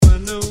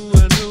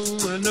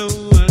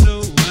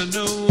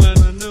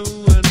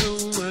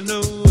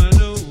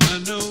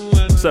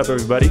up,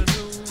 everybody?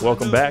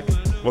 Welcome back.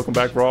 Welcome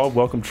back, Raw.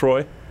 Welcome,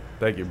 Troy.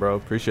 Thank you, bro.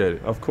 Appreciate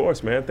it. Of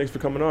course, man. Thanks for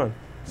coming on.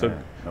 So,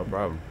 Man, no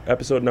problem.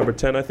 episode number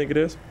 10, I think it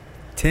is.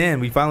 10.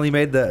 We finally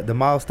made the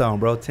milestone,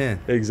 bro. 10.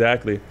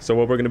 Exactly. So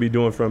what we're going to be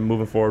doing from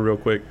moving forward real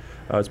quick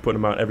is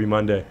putting them out every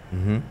Monday.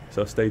 Mm-hmm.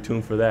 So stay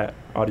tuned for that,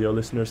 audio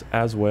listeners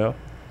as well.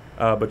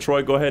 But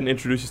Troy, go ahead and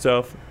introduce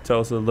yourself. Tell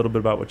us a little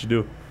bit about what you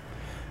do.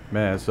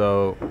 Man,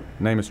 so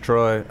name is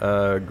Troy.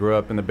 Grew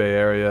up in the Bay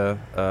Area.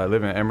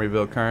 Live in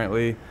Emeryville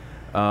currently.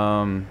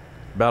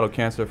 Battled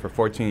cancer for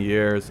 14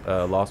 years.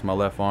 Lost my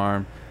left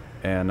arm.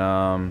 And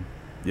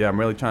yeah, I'm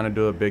really trying to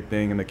do a big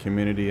thing in the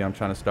community. I'm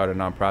trying to start a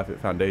nonprofit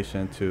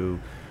foundation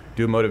to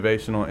do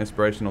motivational,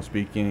 inspirational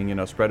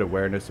speaking, spread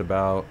awareness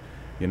about,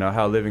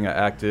 how living an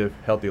active,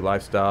 healthy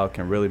lifestyle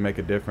can really make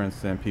a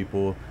difference in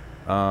people.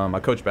 I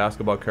coach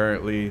basketball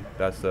currently.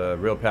 That's a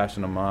real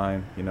passion of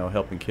mine,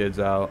 helping kids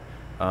out.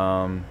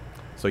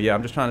 So yeah,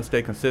 I'm just trying to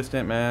stay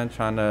consistent, man,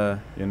 trying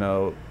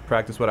to,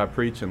 practice what I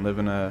preach and live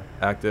in a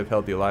active,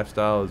 healthy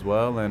lifestyle as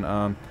well.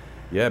 And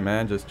yeah,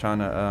 man, just trying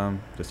to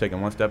just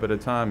taking one step at a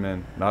time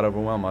and not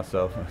overwhelm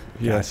myself.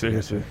 Yeah,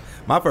 seriously.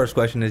 My first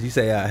question is, you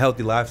say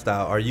healthy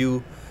lifestyle. Are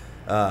you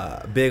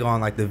big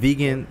on like the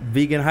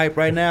vegan hype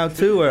right now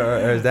too,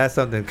 or is that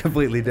something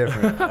completely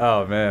different?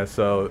 Oh man,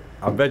 so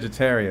I'm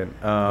vegetarian.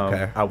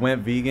 Okay. I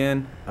went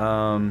vegan,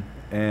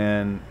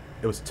 and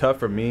it was tough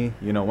for me.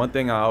 One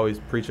thing I always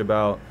preach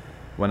about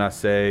when I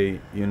say,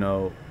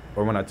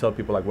 or when I tell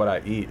people like what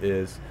I eat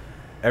is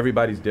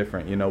everybody's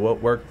different.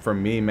 What worked for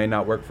me may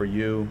not work for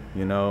you,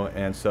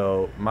 and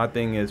so my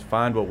thing is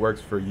find what works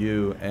for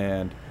you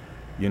and,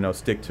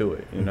 stick to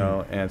it,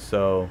 Mm-hmm. and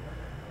so,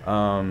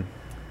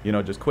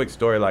 just quick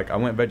story, like I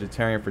went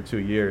vegetarian for 2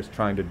 years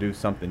trying to do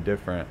something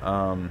different.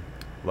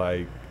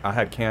 Like I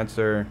had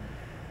cancer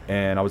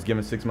and I was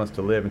given 6 months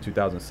to live in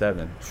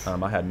 2007.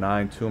 I had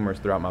 9 tumors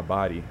throughout my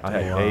body. I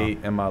had 8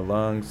 in my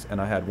lungs and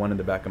I had 1 in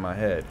the back of my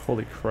head.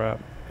 Holy crap.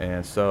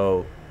 And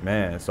so,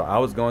 man, I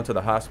was going to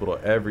the hospital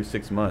every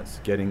 6 months,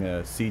 getting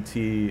a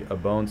CT, a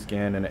bone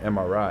scan, and an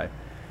MRI.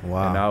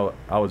 Wow. And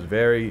I was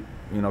very,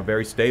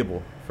 very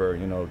stable for,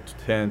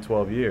 10,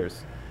 12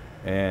 years.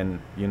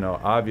 And,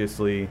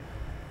 obviously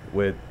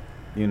with,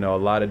 a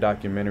lot of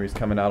documentaries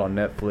coming out on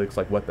Netflix,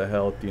 like What the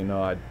Health,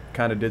 I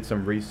kind of did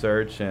some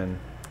research, and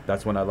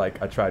that's when I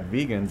tried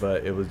vegan,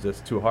 but it was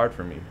just too hard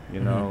for me,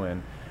 Mm-hmm.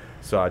 And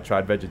so I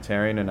tried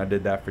vegetarian, and I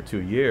did that for 2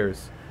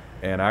 years.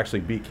 And I actually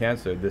beat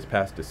cancer this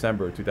past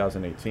December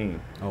 2018.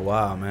 Oh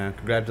wow, man!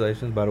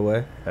 Congratulations, by the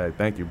way. Hey,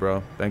 thank you,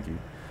 bro. Thank you.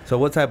 So,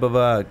 what type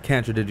of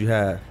cancer did you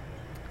have?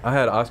 I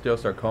had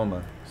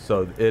osteosarcoma.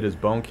 So it is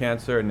bone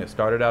cancer, and it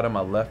started out in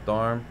my left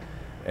arm.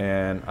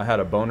 And I had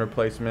a bone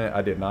replacement.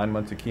 I did 9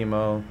 months of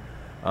chemo.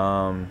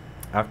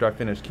 After I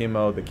finished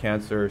chemo, the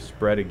cancer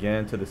spread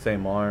again to the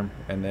same arm,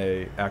 and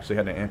they actually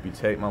had to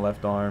amputate my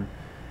left arm.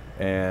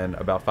 And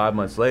about 5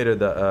 months later,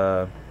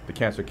 the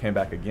cancer came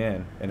back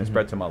again, and it Mm-hmm.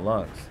 spread to my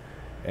lungs.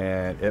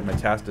 And it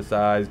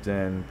metastasized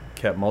and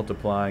kept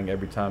multiplying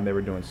every time they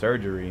were doing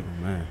surgery.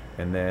 Oh, man.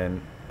 And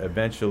then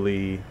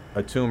eventually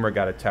a tumor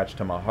got attached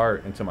to my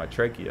heart and to my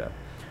trachea.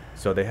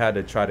 So they had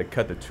to try to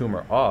cut the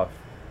tumor off,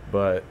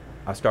 but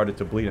I started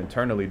to bleed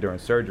internally during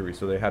surgery,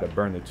 so they had to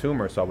burn the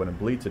tumor so I wouldn't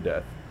bleed to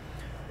death.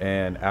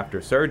 And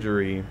after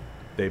surgery,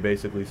 they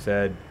basically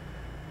said,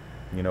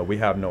 we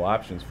have no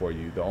options for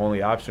you. The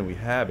only option we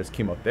have is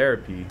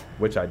chemotherapy,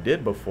 which I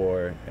did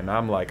before, and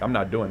I'm like, I'm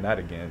not doing that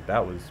again.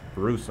 That was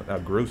gruesome.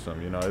 It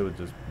was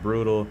just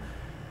brutal,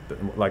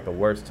 like the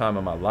worst time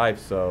of my life.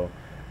 So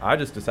I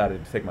just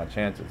decided to take my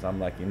chances. I'm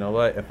like, you know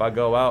what? If I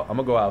go out, I'm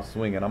gonna go out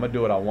swinging. I'm gonna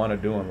do what I want to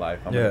do in life.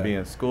 I'm gonna be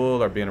in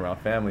school or being around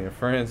family and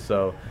friends.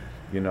 So,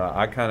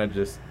 I kind of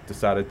just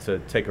decided to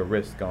take a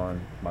risk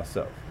on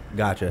myself.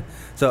 Gotcha.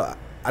 So,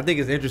 I think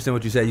it's interesting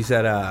what you said. You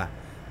said,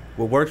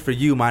 what works for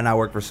you might not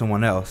work for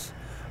someone else.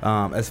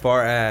 As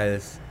far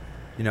as,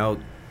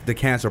 the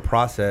cancer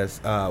process,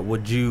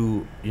 would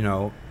you,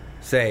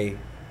 say,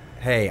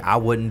 hey, I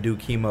wouldn't do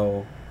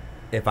chemo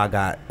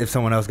if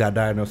someone else got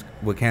diagnosed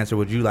with cancer?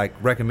 Would you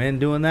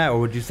recommend doing that? Or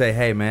would you say,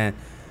 hey man,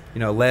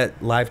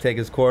 let life take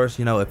its course.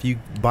 If you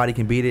body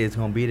can beat it, it's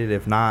going to beat it.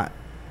 If not,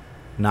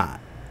 not.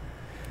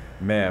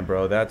 Man,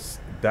 bro, that's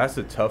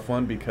a tough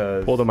one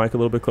because... Pull the mic a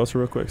little bit closer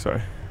real quick.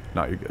 Sorry.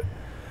 No, you're good.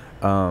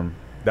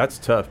 That's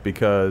tough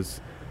because,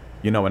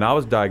 when I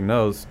was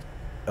diagnosed,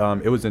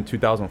 it was in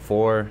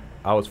 2004.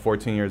 I was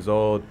 14 years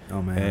old.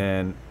 Oh,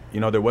 man.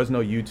 And, there was no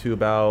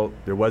YouTube out.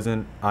 There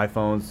wasn't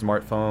iPhones,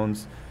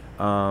 smartphones.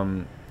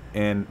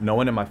 And no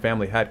one in my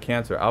family had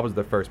cancer. I was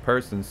the first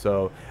person.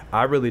 So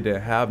I really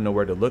didn't have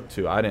nowhere to look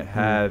to. I didn't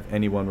have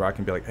anyone where I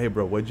can be like, hey,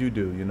 bro, what'd you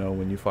do,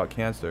 when you fought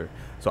cancer?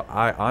 So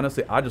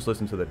I just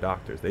listened to the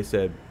doctors. They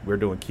said, we're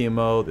doing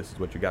chemo. This is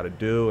what you got to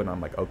do. And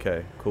I'm like,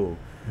 okay, cool.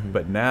 Mm-hmm.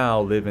 But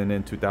now, living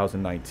in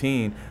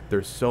 2019,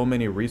 there's so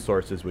many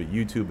resources with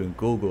YouTube and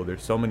Google.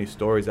 There's so many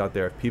stories out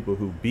there of people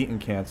who've beaten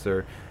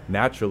cancer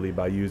naturally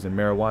by using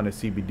marijuana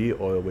CBD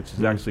oil, which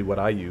is actually what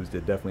I used.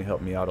 It definitely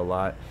helped me out a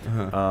lot.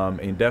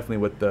 And definitely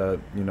with the,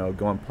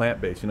 going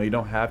plant-based. You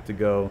don't have to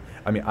go,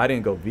 I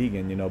didn't go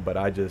vegan, but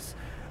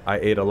I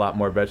ate a lot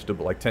more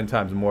vegetable, like 10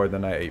 times more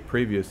than I ate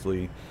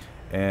previously,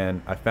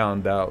 and I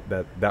found out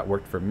that that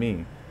worked for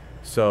me.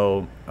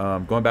 So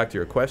going back to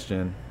your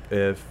question,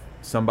 if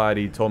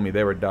somebody told me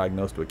they were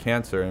diagnosed with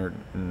cancer,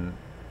 and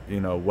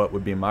what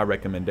would be my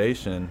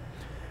recommendation,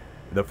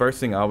 the first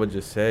thing I would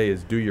just say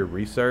is do your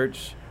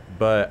research,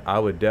 but I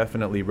would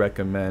definitely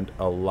recommend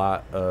a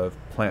lot of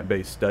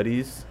plant-based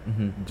studies,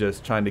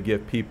 just trying to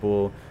give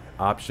people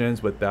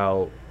options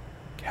without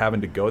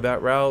having to go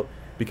that route,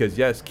 because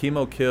yes,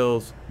 chemo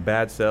kills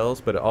bad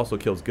cells, but it also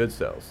kills good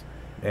cells,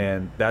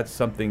 and that's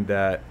something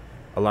that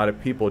a lot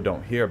of people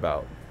don't hear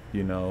about.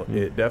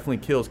 It definitely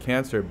kills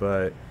cancer,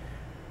 but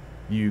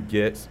you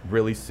get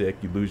really sick,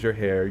 you lose your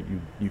hair,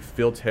 you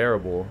feel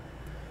terrible,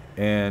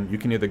 and you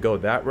can either go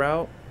that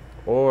route,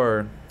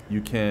 or you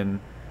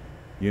can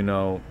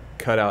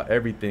cut out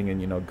everything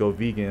and go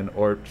vegan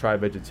or try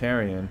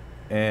vegetarian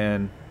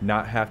and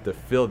not have to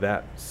feel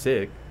that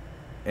sick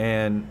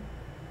and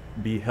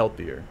be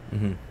healthier.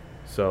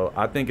 So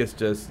I think it's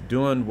just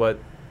doing what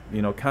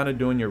kind of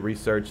doing your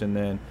research, and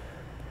then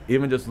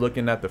even just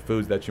looking at the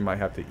foods that you might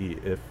have to eat.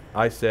 If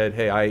I said,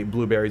 hey, I eat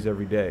blueberries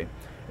every day,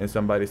 and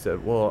somebody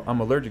said, well, I'm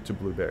allergic to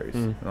blueberries,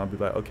 and I'll be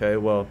like, okay,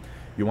 well,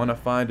 you want to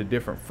find a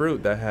different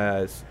fruit that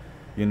has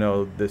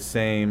the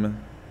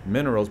same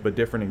minerals but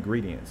different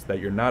ingredients that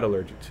you're not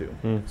allergic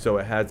to. So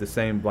it has the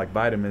same like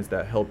vitamins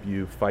that help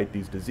you fight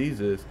these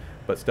diseases,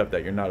 but stuff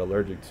that you're not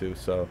allergic to.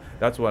 So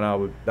that's what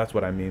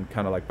I mean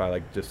kind of like by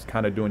like just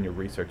kind of doing your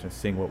research and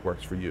seeing what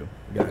works for you.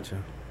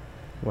 Gotcha.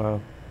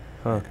 Wow.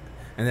 Huh.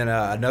 And then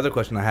another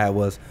question I had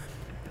was,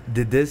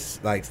 did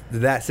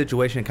that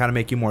situation kind of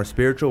make you more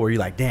spiritual? Were you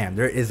like, damn,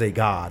 there is a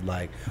God,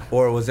 like,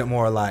 or was it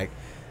more like,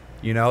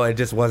 it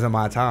just wasn't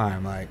my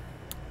time, like?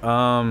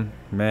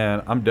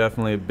 Man, I'm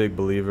definitely a big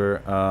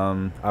believer.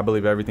 I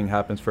believe everything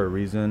happens for a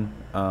reason.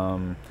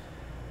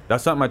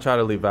 That's something I try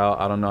to leave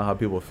out. I don't know how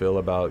people feel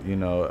about,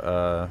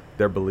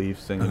 their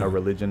beliefs and,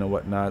 religion and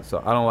whatnot.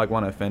 So I don't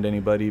want to offend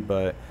anybody,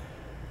 but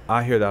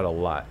I hear that a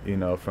lot,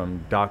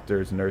 from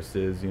doctors,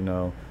 nurses,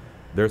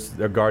 there's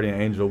a guardian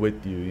angel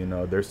with you,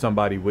 there's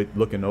somebody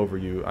looking over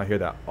you. I hear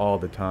that all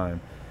the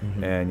time.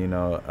 And,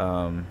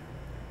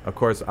 of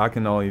course, I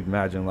can only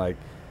imagine, like,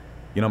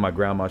 my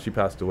grandma, she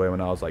passed away when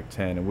I was like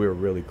 10, and we were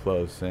really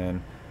close. And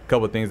a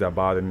couple of things that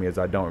bothered me is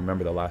I don't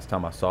remember the last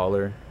time I saw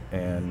her.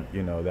 And,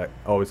 that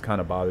always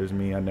kind of bothers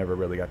me. I never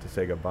really got to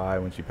say goodbye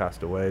when she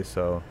passed away.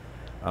 So,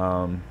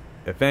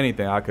 if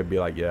anything, I could be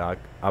like, yeah,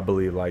 I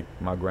believe like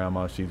my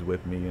grandma, she's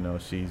with me,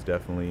 she's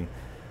definitely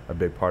a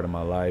big part of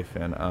my life.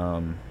 And,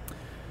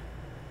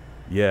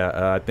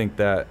 I think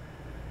that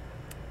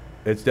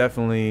it's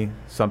definitely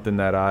something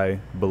that I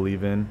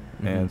believe in.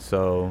 And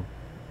so,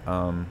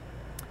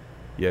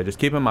 just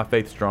keeping my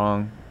faith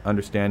strong,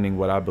 understanding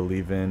what I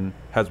believe in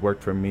has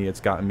worked for me.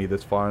 It's gotten me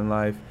this far in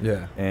life.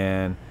 Yeah.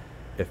 And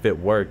if it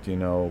worked,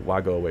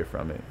 why go away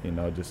from it?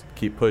 Just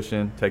keep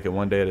pushing, take it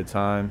one day at a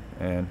time,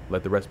 and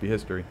let the rest be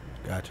history.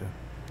 Gotcha.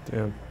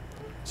 Damn.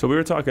 So we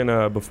were talking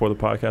before the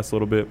podcast a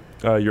little bit.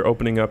 You're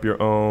opening up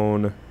your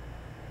own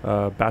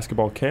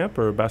basketball camp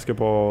or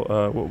basketball.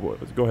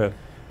 Go ahead.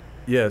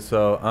 Yeah.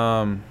 So,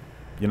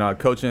 I've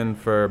coaching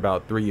for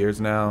about 3 years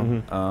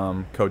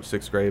now. Coached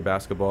sixth grade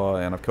basketball,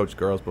 and I've coached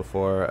girls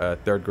before,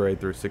 third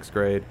grade through sixth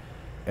grade.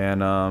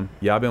 And,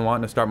 I've been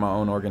wanting to start my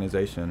own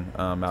organization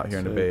out here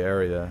in the Bay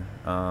Area.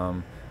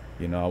 I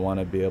want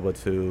to be able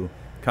to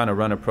kind of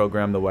run a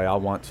program the way I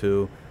want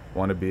to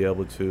be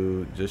able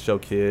to just show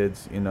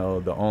kids,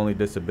 the only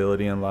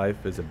disability in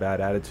life is a bad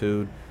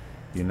attitude.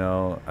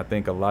 I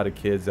think a lot of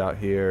kids out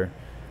here,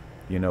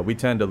 we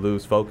tend to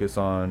lose focus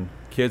on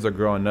kids are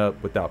growing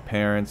up without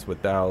parents,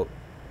 without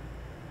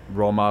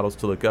role models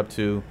to look up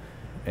to,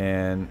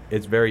 and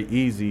it's very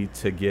easy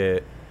to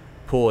get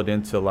pulled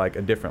into like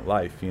a different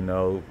life,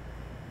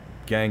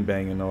 gang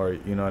banging, or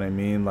what I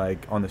mean,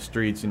 like on the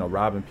streets,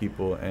 robbing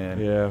people.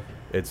 And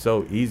it's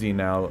so easy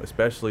now,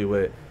 especially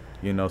with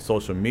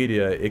social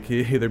media. It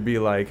could either be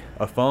like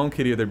a phone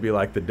could either be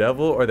like the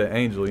devil or the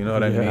angel,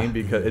 what I mean,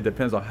 because it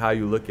depends on how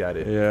you look at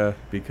it.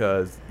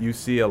 Because you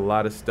see a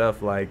lot of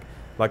stuff like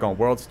on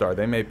World Star,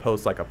 they may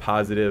post like a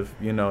positive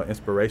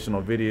inspirational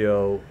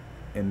video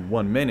in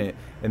 1 minute,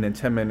 and then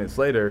 10 minutes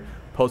later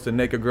post a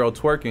naked girl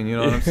twerking,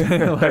 what I'm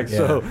saying?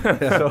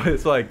 So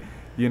it's like,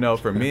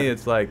 for me,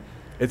 it's like,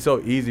 it's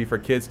so easy for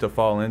kids to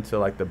fall into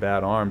like the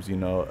bad arms,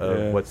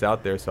 of what's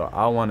out there. So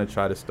I want to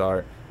try to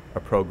start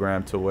a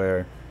program to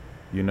where,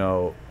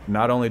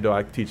 not only do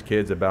I teach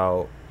kids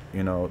about,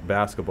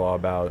 basketball,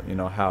 about,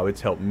 how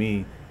it's helped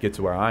me get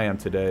to where I am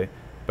today,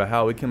 but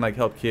how it can like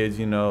help kids,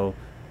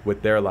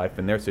 with their life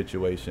and their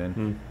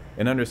situation,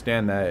 and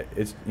understand that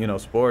it's,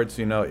 sports,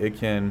 it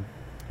can,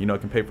 it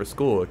can pay for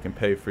school, it can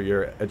pay for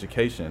your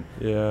education.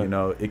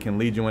 It can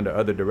lead you into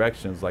other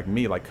directions, like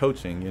me, like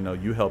coaching.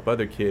 You help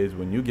other kids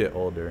when you get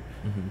older.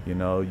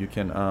 You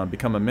can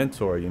become a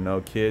mentor.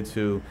 Kids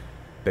who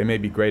they may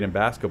be great in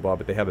basketball,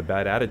 but they have a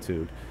bad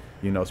attitude.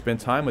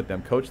 Spend time with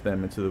them, coach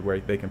them into where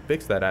they can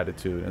fix that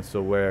attitude. And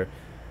so where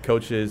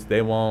coaches,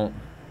 they won't,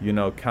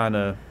 kind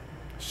of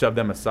shove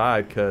them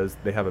aside because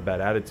they have a bad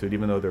attitude,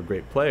 even though they're a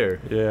great player.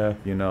 Yeah.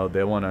 You know,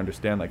 they want to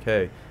understand, like,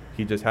 hey,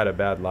 he just had a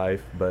bad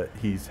life, but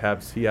he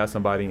has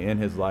somebody in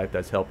his life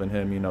that's helping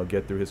him, you know,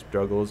 get through his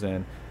struggles.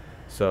 And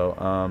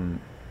so,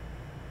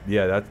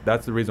 yeah,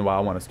 that's the reason why I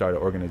want to start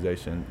an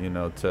organization, you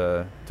know,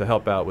 to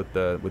help out with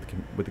the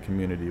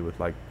community, with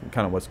like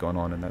kind of what's going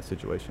on in that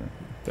situation.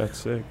 That's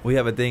sick. We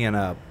have a thing in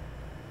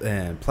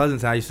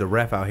Pleasanton. I used to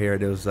ref out here.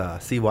 There was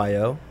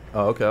CYO.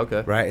 Oh,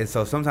 okay. Right, and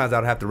so sometimes I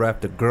would have to ref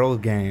the girls'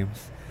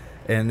 games,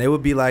 and they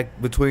would be like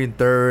between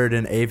 3rd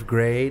and 8th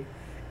grade,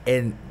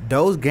 and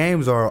those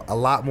games are a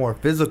lot more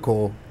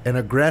physical and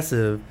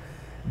aggressive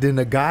than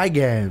the guy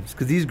games,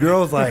 because these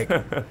girls, like,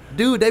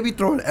 dude, they be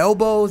throwing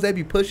elbows, they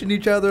be pushing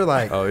each other,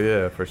 like, Oh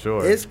yeah, for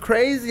sure. it's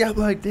crazy. I'm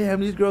like,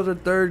 damn, these girls are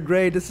 3rd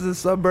grade. This is the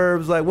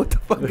suburbs. Like, what the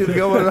fuck is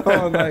going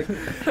on? Like,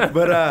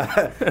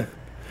 but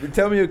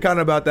tell me kind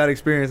of about that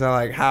experience and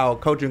like how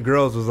coaching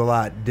girls was a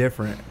lot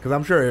different, because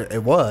I'm sure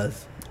it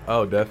was.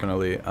 Oh,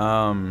 definitely.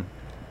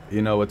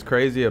 You know, what's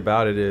crazy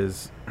about it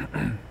is,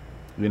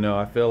 you know,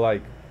 I feel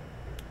like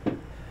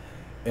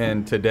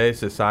in today's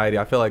society,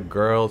 I feel like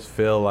girls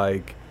feel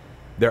like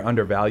they're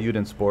undervalued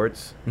in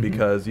sports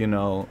because, you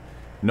know,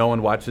 no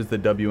one watches the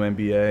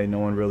WNBA. No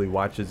one really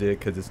watches it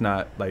because it's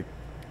not like,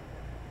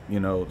 you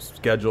know,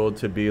 scheduled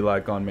to be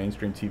like on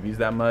mainstream TVs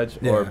that much.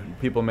 Yeah. Or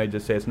people may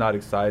just say it's not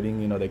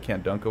exciting, you know, they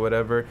can't dunk or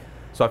whatever.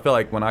 So I feel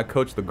like when I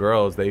coached the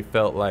girls, they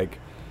felt like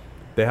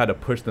they had to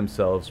push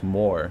themselves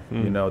more.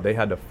 You know, they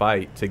had to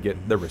fight to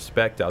get the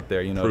respect out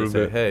there, you know, Prove to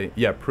say, it. hey,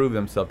 yeah, prove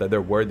themselves that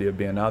they're worthy of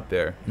being out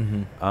there.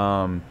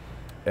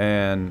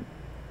 And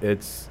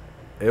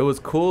it was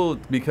cool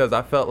because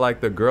I felt like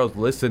the girls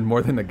listened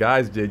more than the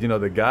guys did. You know,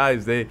 the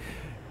guys, like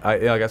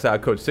I said, I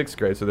coached 6th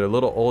grade, so they're a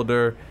little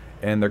older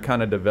and they're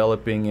kind of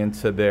developing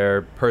into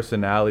their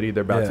personality.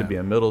 They're about to be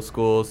in middle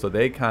school, so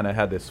they kind of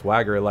had this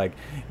swagger like,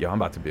 yo, I'm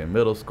about to be in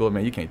middle school,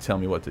 man. You can't tell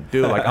me what to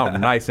do. Like, I'm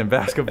nice in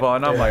basketball.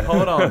 And I'm like,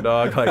 hold on,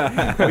 dog.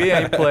 Like, we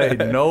ain't played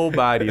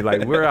nobody.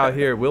 Like, we're out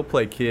here. We'll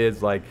play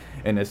kids, like,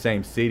 in the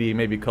same city,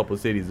 maybe a couple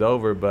cities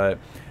over, but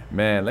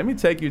man, let me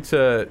take you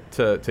to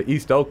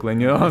East Oakland,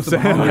 you know what I'm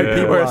saying? Like, Yeah.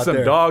 people are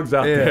some dogs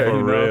out there, for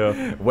you know?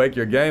 real. Wake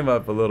your game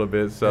up a little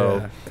bit.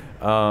 So,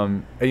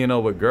 and, you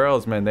know, with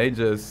girls, man, they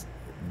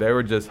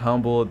were just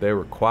humble. They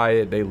were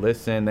quiet. They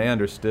listened. They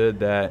understood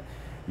that,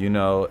 you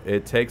know,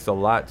 it takes a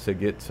lot to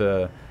get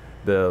to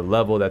the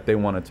level that they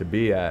wanted to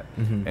be at.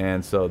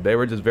 And so they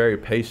were just very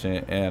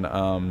patient. And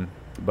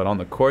but on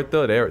the court,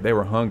 though, they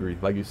were hungry.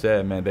 Like you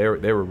said, man, they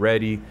were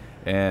ready.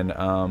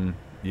 And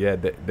yeah,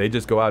 they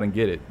just go out and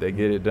get it. They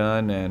get it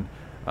done.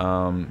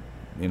 And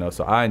you know,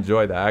 so I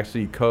enjoyed that. I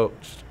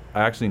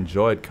actually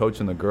enjoyed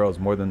coaching the girls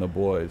more than the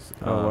boys.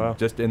 Oh, wow.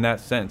 Just in that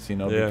sense, you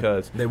know,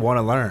 because They want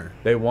to learn.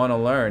 they want to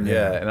learn.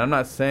 Yeah. Yeah. And I'm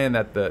not saying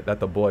that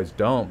the boys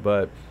don't,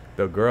 but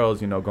the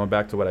girls, you know, going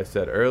back to what I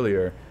said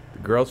earlier, the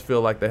girls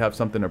feel like they have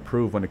something to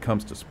prove when it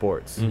comes to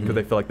sports because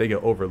they feel like they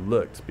get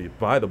overlooked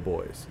by the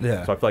boys.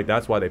 Yeah. So I feel like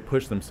that's why they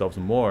push themselves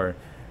more.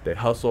 They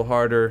hustle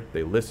harder,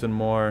 they listen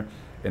more,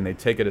 and they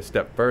take it a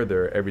step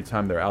further every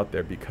time they're out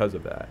there because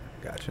of that.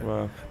 Gotcha.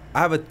 Wow. I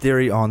have a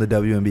theory on the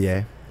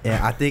WNBA,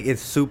 and I think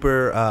it's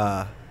super.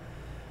 I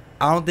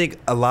don't think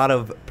a lot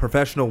of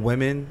professional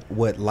women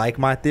would like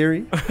my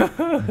theory,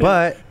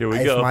 but Here we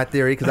it's go. my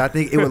theory because I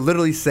think it would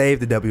literally save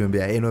the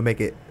WNBA and it would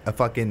make it a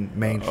fucking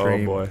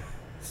mainstream Oh boy.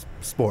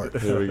 sport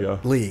Here we go.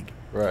 league.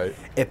 Right.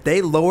 If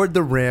they lowered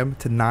the rim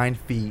to 9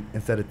 feet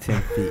instead of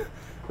 10 feet,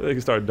 They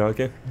can start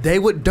dunking. they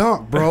would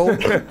dunk, bro.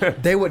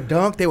 They would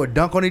dunk. They would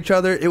dunk on each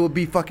other. It would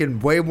be fucking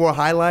way more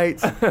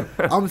highlights.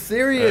 I'm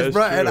serious, That's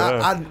bro. true, And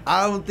yeah.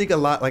 I don't think a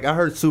lot. Like, I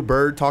heard Sue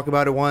Bird talk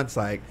about it once.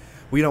 Like,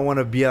 we don't want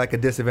to be like a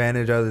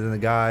disadvantage other than the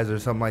guys or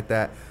something like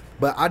that.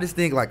 But I just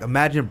think, like,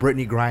 imagine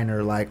Brittany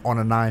Griner like on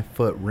a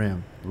 9-foot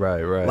rim.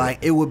 Right. Like,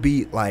 it would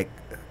be like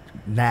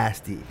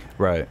nasty.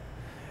 Right.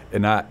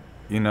 And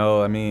you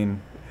know, I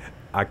mean,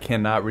 I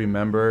cannot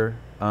remember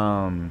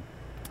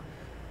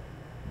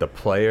the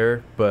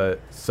player, but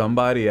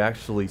somebody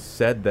actually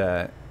said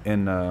that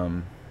in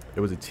it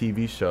was a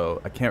TV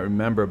show. I can't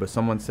remember, but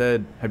someone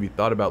said, "Have you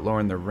thought about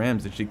lowering the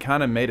rims?" And she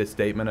kind of made a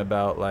statement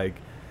about like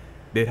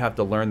they'd have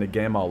to learn the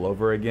game all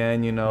over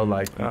again, you know,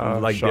 like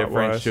different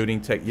shot-wise.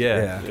 shooting tech.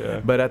 Yeah. Yeah.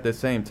 But at the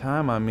same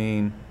time, I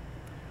mean,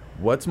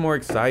 what's more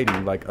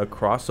exciting, like a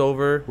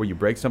crossover where you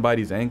break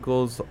somebody's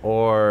ankles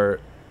or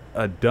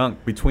a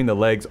dunk between the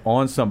legs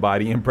on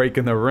somebody and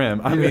breaking the rim?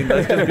 I mean,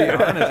 let's just be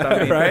honest. I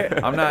mean,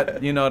 Right? I'm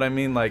not, you know what I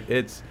mean? Like,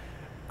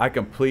 I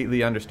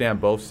completely understand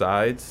both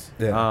sides.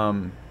 Yeah.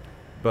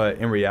 But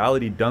in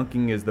reality,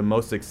 dunking is the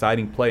most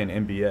exciting play in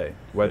NBA.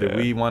 Whether Yeah.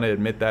 we want to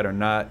admit that or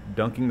not,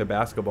 dunking the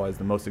basketball is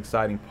the most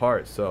exciting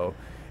part. So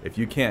if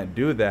you can't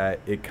do that,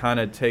 it kind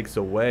of takes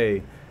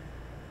away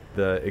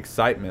the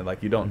excitement.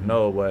 Like, you don't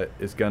know what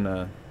is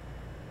gonna,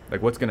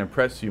 like, what's gonna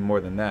impress you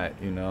more than that,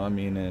 you know? I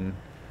mean, and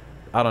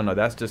I don't know.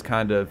 That's just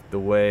kind of the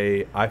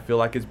way I feel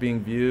like it's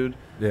being viewed.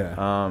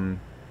 Yeah.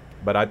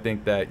 But I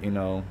think that, you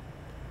know,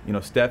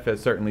 Steph has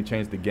certainly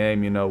changed the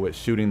game, you know, with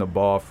shooting the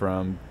ball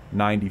from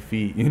 90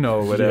 feet, you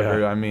know, whatever.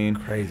 Yeah. I mean,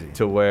 Crazy.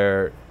 to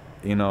where,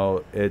 you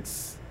know,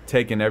 it's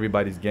taken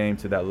everybody's game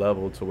to that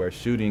level to where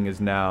shooting is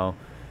now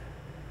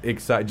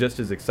just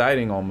as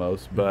exciting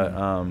almost.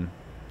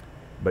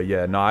 But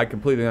yeah, no, I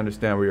completely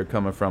understand where you're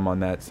coming from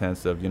on that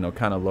sense of, you know,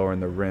 kind of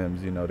lowering the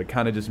rims, you know, to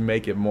kind of just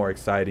make it more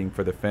exciting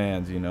for the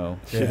fans, you know.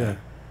 Yeah.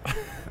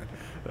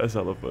 That's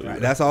hella funny. Right,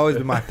 that's always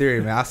been my theory,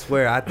 man. I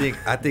swear, I think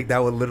that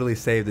would literally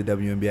save the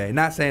WNBA.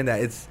 Not saying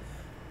that it's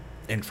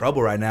in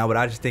trouble right now, but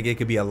I just think it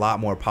could be a lot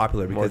more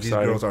popular because these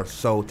girls are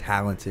so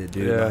talented,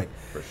 dude. Yeah, like,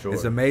 for sure.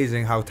 It's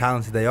amazing how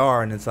talented they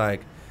are, and it's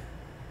like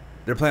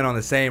they're playing on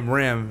the same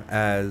rim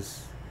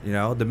as, you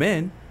know, the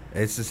men.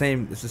 It's the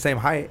same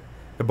height.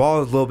 The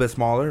ball is a little bit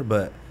smaller,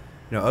 but,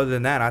 you know, other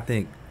than that, I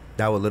think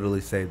that would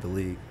literally save the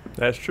league.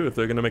 That's true. If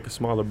they're gonna make a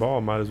smaller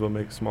ball, might as well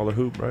make a smaller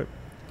hoop, right?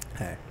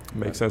 Hey,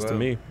 makes sense to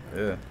me.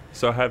 Yeah.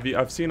 So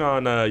I've seen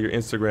on your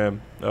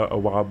Instagram a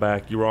while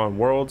back, you were on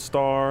World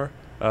Star,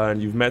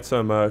 and you've met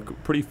some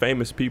pretty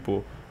famous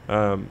people.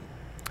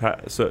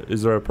 So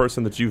is there a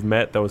person that you've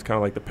met that was kind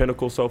of like the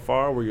pinnacle so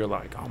far, where you're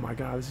like, oh my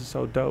God, this is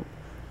so dope?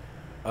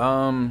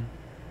 The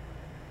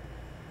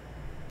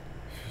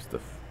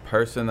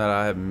person that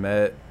I have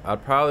met, I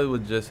probably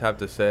would just have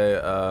to say,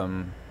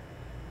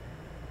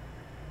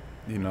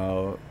 you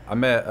know, I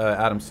met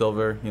Adam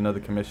Silver, you know, the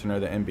commissioner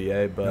of the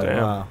NBA. But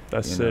damn,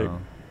 that's sick.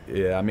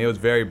 Yeah, I mean, it was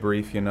very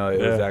brief. You know, it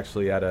was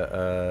actually at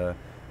a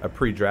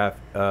pre-draft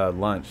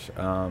lunch.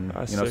 You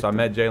know, so I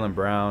met Jaylen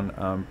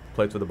Brown,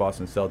 played for the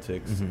Boston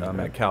Celtics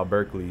at Cal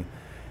Berkeley.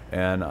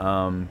 And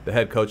the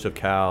head coach of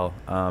Cal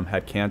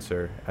had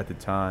cancer at the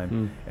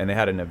time, and they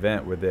had an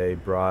event where they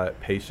brought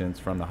patients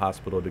from the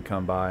hospital to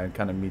come by and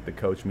kind of meet the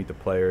coach, meet the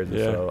players. And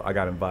so I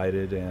got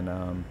invited,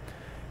 and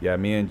yeah,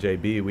 me and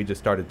JB, we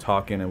just started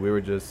talking, and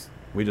we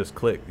just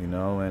clicked, you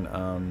know,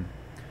 and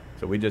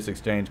so we just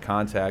exchanged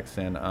contacts.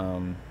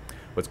 And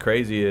what's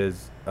crazy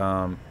is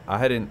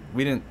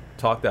we didn't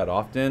talk that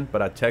often,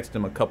 but I texted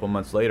him a couple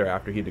months later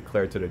after he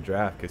declared to the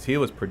draft, because he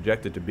was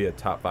projected to be a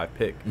top 5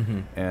 pick,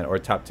 or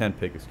top 10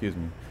 pick, excuse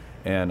me.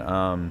 And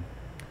I'm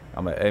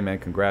like, hey man,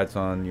 congrats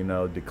on, you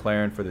know,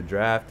 declaring for the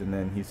draft. And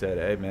then he said,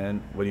 hey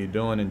man, what are you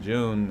doing in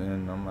June?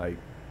 And I'm like,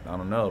 I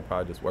don't know,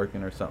 probably just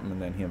working or something.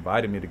 And then he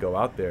invited me to go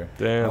out there.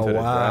 Damn. Oh,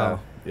 wow.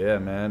 Yeah,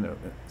 man.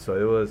 So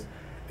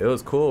it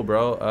was cool,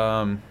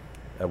 bro.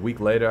 A week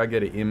later, I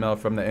get an email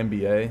from the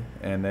NBA,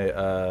 and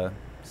they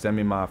send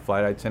me my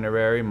flight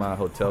itinerary, my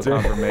hotel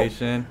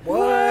confirmation.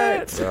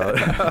 What?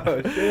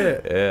 Oh,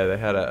 shit. Yeah, they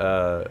had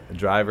a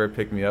driver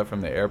pick me up from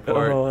the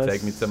airport,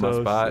 take me to my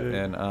spot. Sick.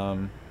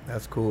 And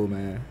that's cool,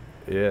 man.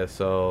 Yeah,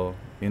 so,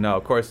 you know,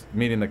 of course,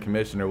 meeting the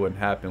commissioner wouldn't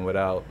happen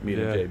without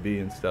meeting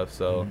JB and stuff.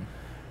 So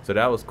so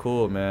that was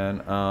cool,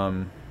 man.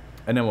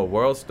 And then with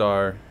World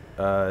Star,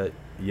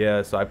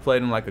 yeah, so I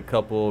played in like a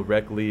couple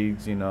rec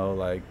leagues, you know,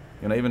 like,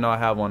 you know, even though I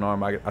have one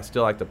arm, I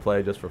still like to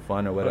play just for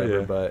fun or whatever. Oh,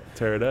 yeah. But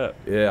tear it up.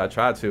 Yeah, I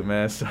tried to,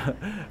 man. So,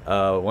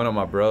 one of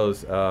my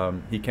bros,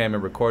 he came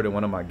and recorded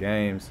one of my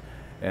games,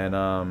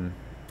 and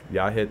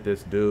yeah, I hit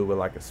this dude with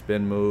like a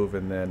spin move,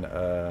 and then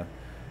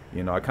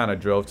you know, I kind of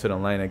drove to the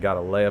lane and got a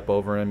layup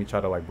over him. He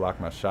tried to like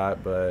block my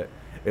shot, but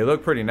it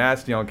looked pretty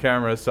nasty on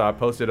camera, so I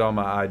posted it on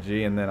my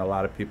IG, and then a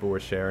lot of people were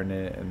sharing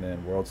it. And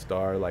then World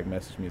Star like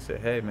messaged me and said,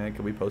 hey man,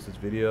 can we post this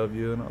video of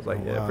you? And I was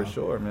like, yeah, for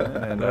sure, man.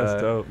 And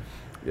that's dope.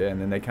 Yeah,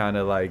 and then they kind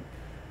of like,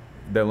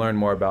 they learned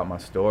more about my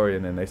story,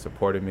 and then they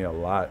supported me a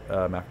lot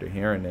after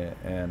hearing it.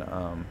 And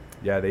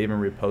yeah, they even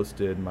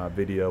reposted my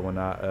video when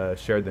I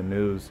shared the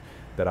news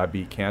that I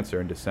beat cancer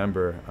in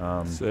December.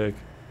 Sick.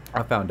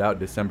 I found out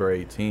December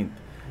 18th.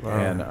 Wow.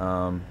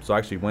 And so I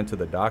actually went to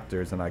the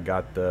doctors, and I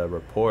got the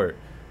report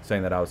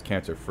saying that I was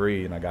cancer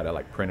free, and I got it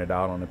like printed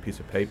out on a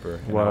piece of paper.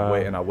 And wow.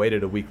 I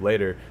waited a week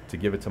later to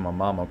give it to my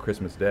mom on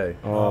Christmas Day.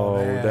 Oh,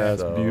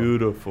 that's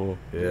beautiful.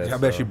 Yeah, I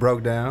bet she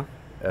broke down.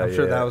 I'm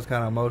sure that was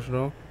kind of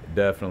emotional.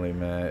 Definitely,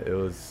 man. It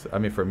was, I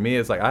mean, for me,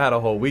 it's like I had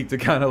a whole week to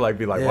kind of like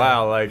be like,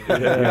 wow, like, you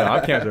know,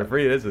 I'm cancer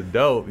free. This is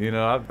dope. You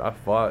know, I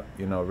fought,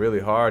 you know, really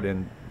hard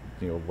and,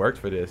 you know, worked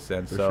for this.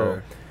 And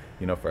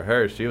you know, for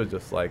her, she was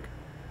just like,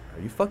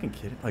 are you fucking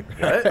kidding? Like,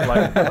 what?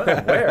 Like,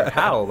 what? Where?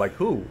 How? Like,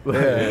 who?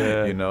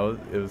 You know,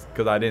 it was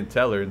because I didn't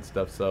tell her and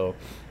stuff. So,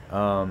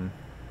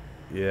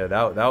 yeah,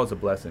 that was a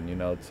blessing, you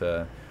know,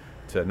 to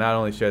not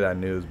only share that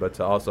news, but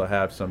to also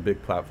have some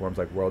big platforms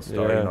like World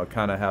Star, you know,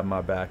 kind of have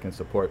my back and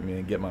support me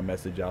and get my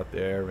message out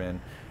there. And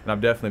I've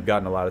definitely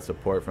gotten a lot of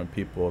support from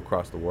people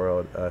across the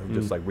world who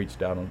just like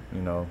reached out on,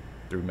 you know,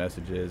 through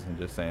messages and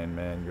just saying,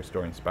 man, your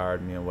story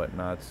inspired me and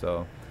whatnot.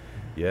 So,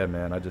 yeah,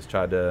 man, I just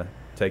tried to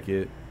take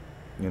it,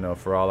 you know,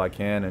 for all I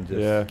can and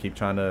just keep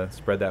trying to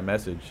spread that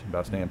message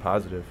about staying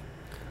positive.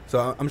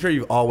 So I'm sure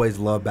you've always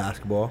loved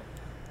basketball,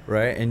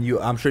 right? And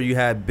I'm sure you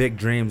had big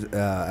dreams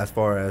as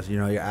far as, you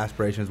know, your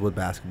aspirations with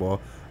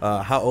basketball.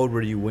 How old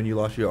were you when you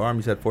lost your arm?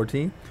 You said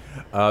 14?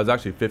 I was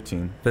actually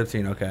 15.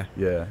 15, okay.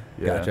 Yeah.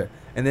 Gotcha.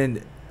 And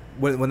then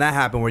when that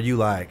happened, were you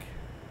like,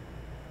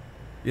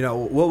 you know,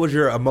 what was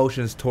your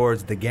emotions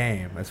towards the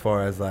game as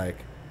far as like,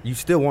 you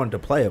still wanted to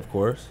play, of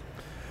course?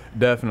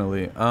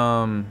 Definitely.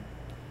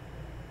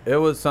 It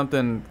was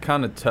something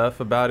kind of tough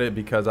about it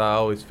because I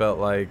always felt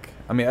like,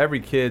 I mean, every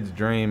kid's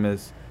dream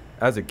is,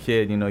 as a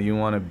kid, you know, you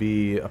want to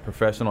be a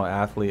professional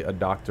athlete, a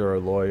doctor or a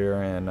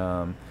lawyer.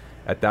 And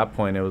at that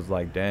point, it was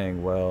like,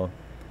 dang, well,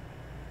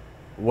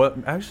 what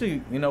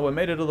actually, you know, what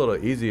made it a little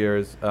easier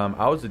is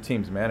I was the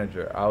team's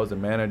manager. I was a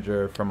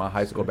manager for my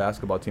high school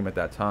basketball team at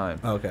that time.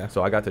 Okay.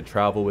 So I got to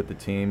travel with the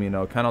team, you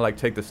know, kind of like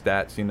take the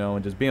stats, you know,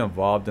 and just be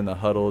involved in the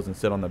huddles and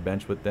sit on the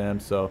bench with them.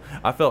 So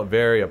I felt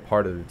very a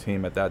part of the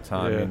team at that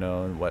time, you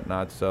know, and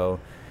whatnot. So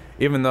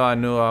even though I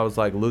knew I was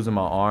like losing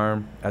my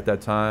arm at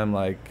that time,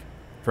 like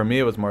for me,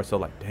 it was more so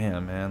like,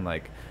 damn, man,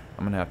 like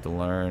I'm going to have to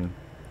learn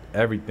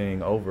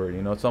everything over,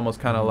 you know. It's almost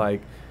kind of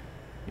like,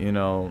 you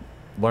know,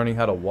 learning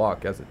how to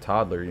walk as a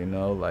toddler, you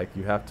know, like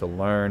you have to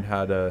learn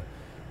how to,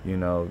 you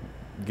know,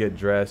 get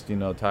dressed, you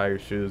know, tie your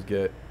shoes,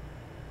 get,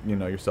 you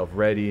know, yourself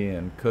ready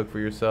and cook for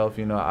yourself.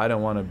 You know, I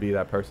didn't want to be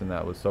that person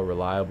that was so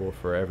reliable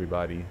for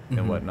everybody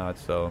and whatnot.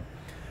 So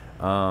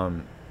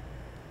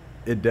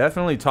it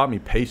definitely taught me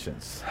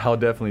patience. I'll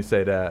definitely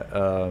say that.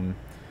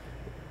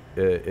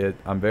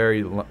 I'm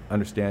very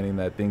understanding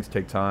that things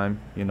take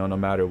time, you know, no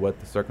matter what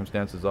the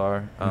circumstances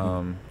are.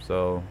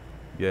 So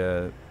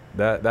yeah,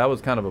 that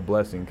was kind of a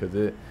blessing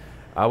because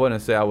I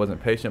wouldn't say I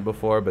wasn't patient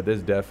before, but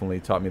this definitely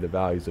taught me the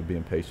values of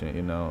being patient,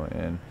 you know,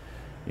 and,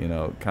 you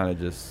know, kind of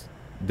just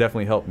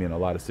definitely helped me in a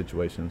lot of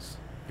situations.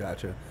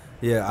 Gotcha.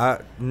 Yeah,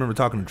 I remember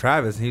talking to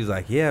Travis, and he was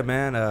like, yeah,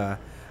 man, I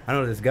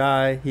know this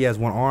guy, he has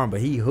one arm,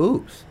 but he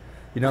hoops.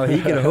 You know,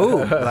 he can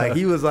hoop. Like,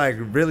 he was, like,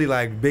 really,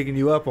 like, bigging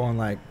you up on,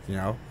 like, you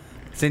know,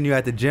 seeing you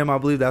at the gym, I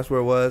believe that's where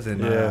it was,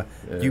 and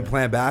you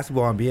playing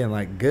basketball and being,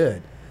 like,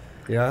 good.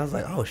 You know, I was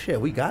like, oh, shit,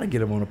 we got to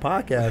get him on the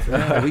podcast,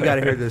 man. We got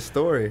to hear this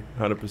story.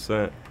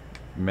 100%.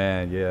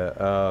 Man,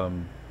 yeah.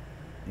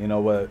 You know,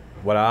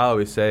 what I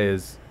always say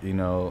is, you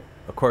know,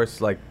 of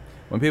course, like,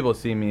 when people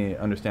see me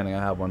understanding I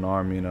have one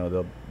arm, you know,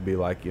 they'll be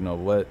like, you know,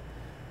 what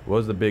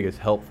was the biggest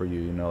help for you?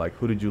 You know, like,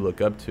 who did you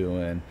look up to?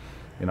 And,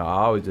 you know,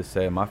 I always just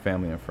say my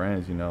family and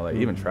friends, you know, like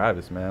even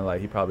Travis, man, like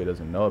he probably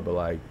doesn't know it, but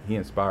like he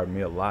inspired me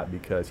a lot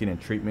because he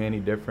didn't treat me any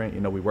different. You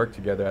know, we worked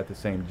together at the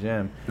same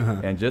gym.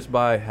 And just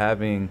by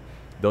having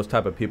those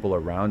type of people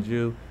around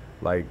you,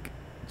 like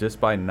just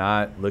by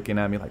not looking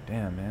at me like,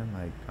 damn, man,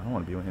 like I don't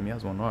want to be with him. He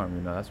has one arm,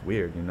 you know, that's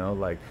weird, you know,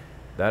 like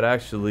that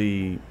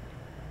actually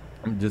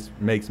just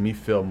makes me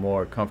feel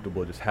more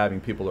comfortable just having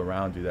people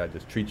around you that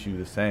just treat you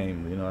the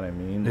same, you know what I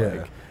mean? Yeah.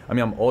 Like, I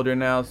mean, I'm older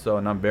now, so,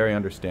 and I'm very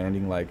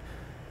understanding, like,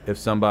 if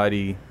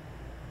somebody,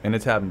 and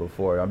it's happened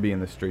before, I'll be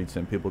in the streets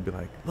and people be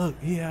like, look,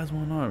 he has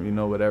one arm, you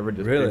know, whatever,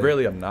 just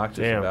really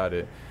obnoxious about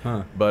it.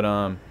 But,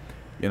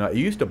 you know, it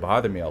used to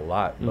bother me a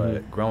lot,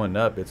 but growing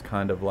up, it's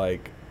kind of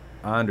like,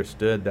 I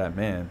understood that,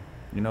 man,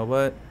 you know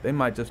what? They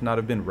might just not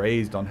have been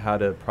raised on how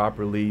to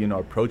properly, you know,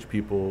 approach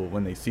people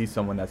when they see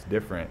someone that's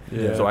different.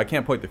 Yeah. So I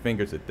can't point the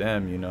fingers at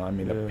them, you know. I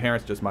mean, the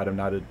parents just might have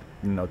not, you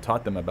know,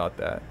 taught them about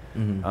that.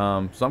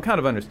 So I'm kind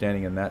of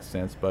understanding in that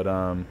sense.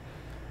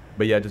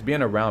 But yeah, just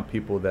being around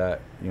people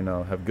that, you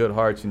know, have good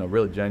hearts, you know,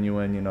 really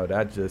genuine, you know,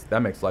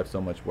 that makes life so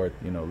much worth,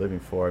 you know, living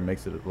for. It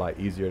makes it a lot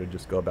easier to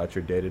just go about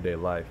your day-to-day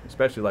life,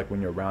 especially like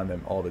when you're around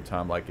them all the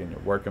time, like in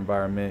your work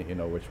environment, you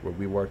know, where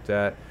we worked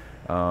at.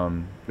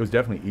 It was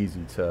definitely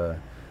easy to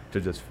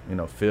just, you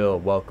know, feel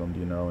welcomed,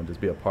 you know, and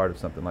just be a part of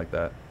something like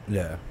that.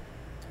 Yeah.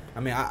 I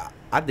mean,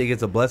 I think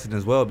it's a blessing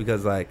as well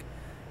because, like,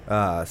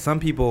 some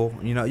people,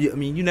 you know, I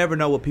mean, you never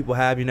know what people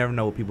have. You never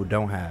know what people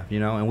don't have,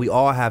 you know, and we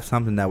all have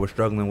something that we're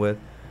struggling with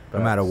no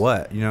matter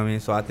what, you know what I mean?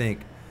 So I think,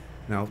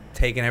 you know,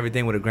 taking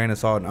everything with a grain of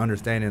salt and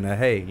understanding that,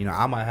 hey, you know,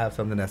 I might have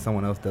something that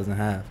someone else doesn't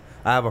have.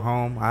 I have a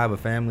home. I have a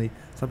family.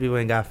 Some people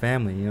ain't got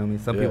family. You know what I mean?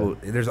 Some people,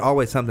 there's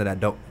always something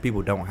that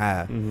people don't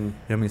have. You know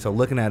what I mean? So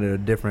looking at it a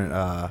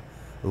different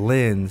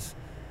lens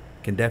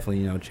can definitely,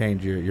 you know,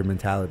 change your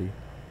mentality.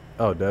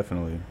 Oh,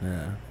 definitely.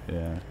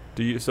 Yeah.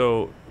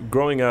 So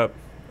growing up,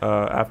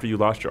 after you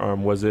lost your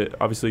arm, was it,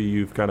 obviously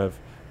you've kind of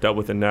dealt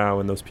with it now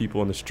and those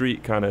people in the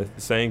street kind of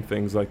saying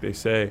things like they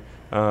say,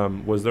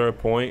 was there a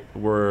point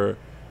where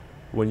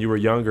when you were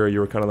younger, you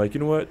were kind of like, you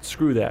know what,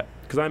 screw that?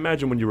 Because I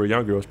imagine when you were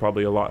younger, it was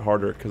probably a lot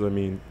harder because, I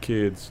mean,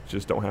 kids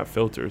just don't have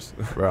filters.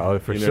 Bro,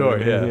 for you know sure,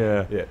 what I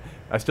mean? yeah.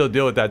 I still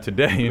deal with that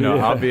today, you know.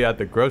 I'll be at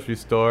the grocery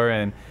store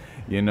and,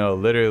 you know,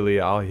 literally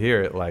I'll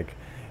hear it like,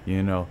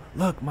 you know,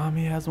 look,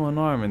 mommy has one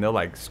arm, and they'll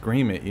like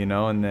scream it, you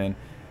know, and then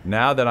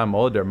now that I'm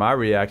older, my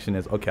reaction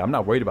is, okay, I'm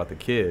not worried about the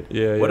kid.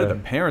 What are the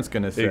parents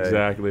going to say?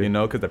 Exactly. You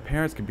know, because the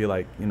parents could be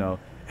like, you know,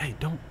 hey,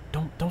 don't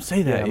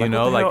say that, you like,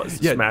 know, like,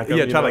 smack him,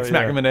 try to like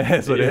smack him in the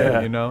head with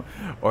it, you know,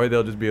 or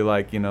they'll just be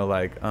like, you know,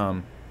 like,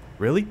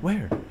 really?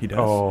 Where? He does.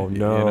 Oh,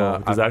 no. You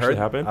know, Does that actually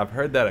happen? I've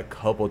heard that a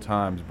couple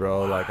times,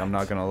 bro. Like, I'm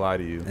not going to lie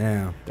to you.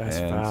 Yeah. That's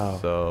foul.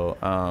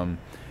 So,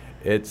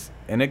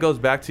 it goes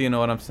back to, you know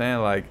what I'm saying?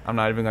 Like, I'm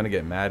not even going to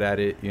get mad at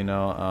it, you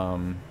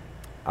know.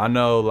 I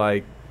know,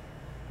 like,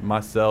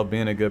 myself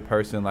being a good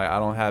person, like, I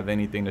don't have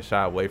anything to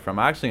shy away from.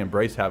 I actually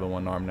embrace having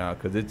one arm now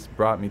because it's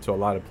brought me to a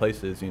lot of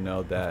places, you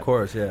know, that of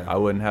course, yeah, I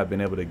wouldn't have been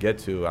able to get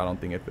to, I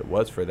don't think, if it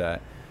was for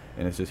that.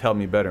 And it's just helped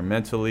me better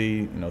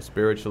mentally, you know,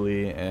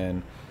 spiritually,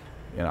 and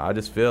you know, I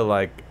just feel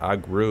like I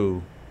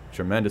grew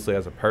tremendously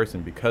as a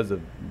person because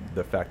of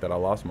the fact that I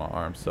lost my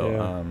arm.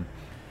 So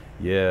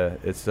yeah,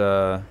 it's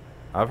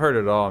I've heard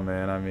it all,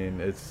 man. I mean,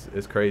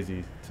 it's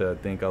crazy to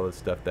think all the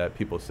stuff that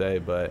people say,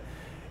 but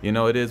you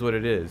know, it is what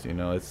it is. You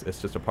know, it's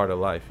just a part of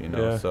life. You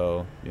know,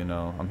 so you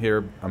know, I'm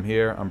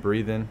here, I'm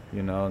breathing.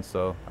 You know, and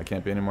so I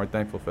can't be any more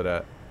thankful for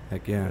that.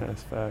 Heck yeah,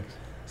 that's facts.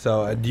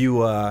 So do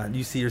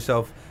you see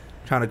yourself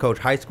trying to coach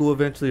high school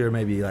eventually, or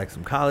maybe like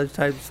some college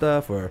type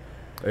stuff, or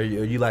are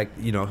you like,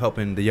 you know,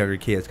 helping the younger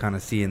kids kind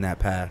of see in that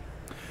path?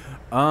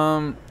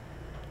 Oh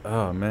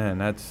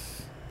man,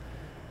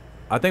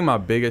 I think my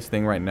biggest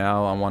thing right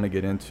now I want to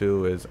get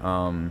into is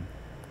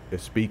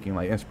speaking,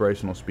 like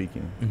inspirational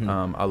speaking.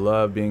 Mm-hmm. I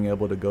love being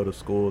able to go to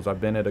schools. I've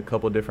been at a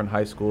couple different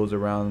high schools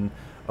around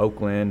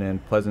Oakland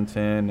and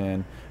Pleasanton,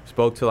 and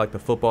spoke to like the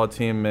football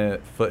team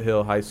at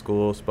Foothill High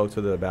School, spoke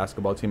to the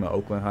basketball team at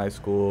Oakland High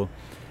School,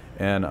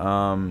 and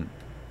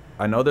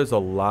I know there's a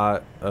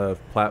lot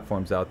of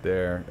platforms out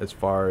there as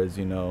far as,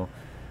 you know,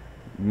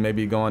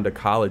 maybe going to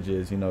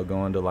colleges, you know,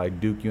 going to like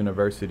Duke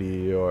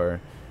University, or,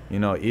 you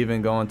know,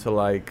 even going to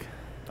like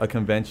a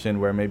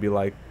convention where maybe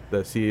like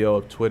the CEO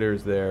of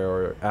Twitter's there,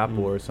 or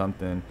Apple or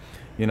something,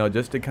 you know,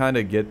 just to kind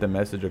of get the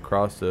message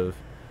across of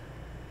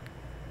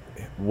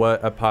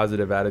what a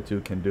positive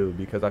attitude can do.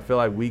 Because I feel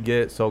like we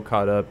get so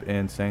caught up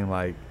in saying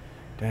like,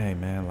 dang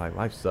man, like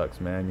life sucks,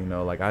 man, you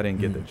know, like I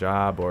didn't get the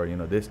job, or, you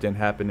know, this didn't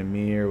happen to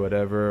me or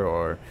whatever,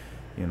 or,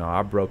 you know,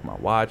 I broke my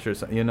watch or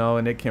something, you know,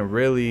 and it can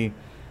really,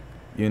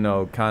 you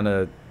know, kind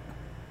of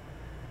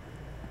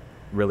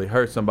really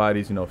hurt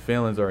somebody's, you know,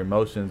 feelings or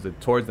emotions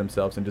towards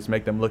themselves, and just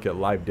make them look at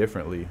life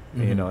differently,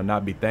 you know, and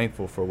not be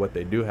thankful for what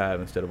they do have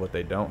instead of what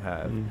they don't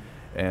have.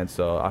 And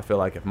so I feel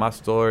like if my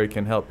story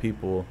can help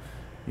people,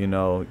 you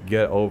know,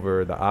 get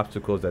over the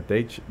obstacles that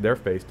they're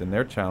faced and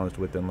they're challenged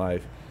with in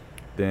life,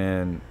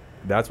 then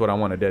that's what I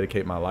want to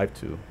dedicate my life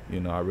to. You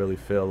know, I really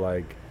feel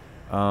like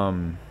I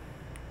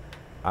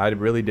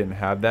really didn't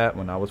have that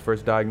when I was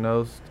first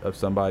diagnosed, of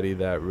somebody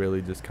that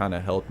really just kind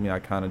of helped me. I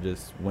kind of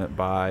just went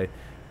by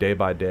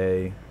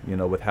day, you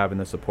know, with having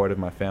the support of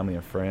my family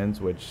and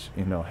friends, which,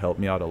 you know, helped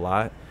me out a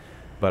lot.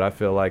 But I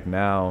feel like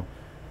now,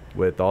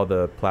 with all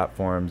the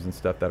platforms and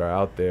stuff that are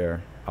out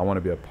there, I want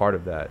to be a part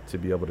of that, to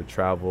be able to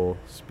travel,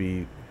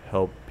 speak,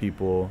 help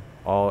people,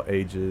 all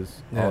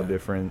ages, all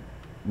different,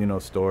 you know,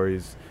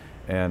 stories,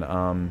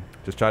 and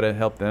just try to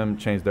help them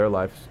change their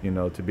lives, you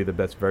know, to be the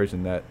best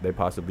version that they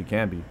possibly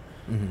can be.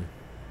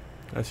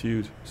 That's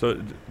huge.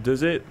 So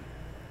does it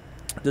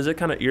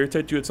kind of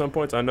irritate you at some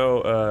points? I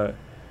know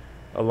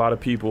a lot of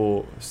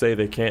people say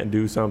they can't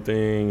do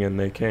something, and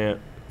they can't,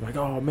 like,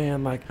 oh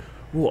man, like,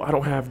 well, I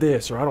don't have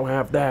this, or I don't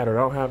have that, or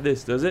I don't have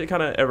this. Does it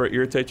kind of ever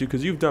irritate you?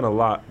 Because you've done a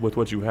lot with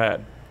what you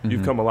had.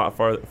 You've come a lot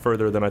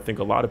further than I think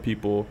a lot of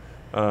people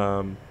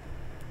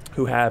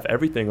who have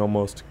everything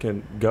almost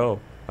can go,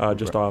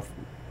 just off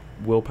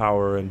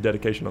willpower and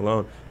dedication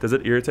alone. Does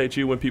it irritate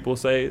you when people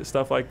say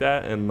stuff like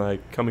that? And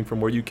like, coming from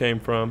where you came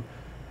from,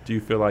 do you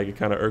feel like it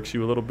kind of irks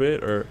you a little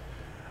bit, or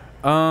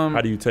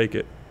how do you take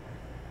it?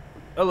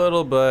 A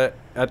little, but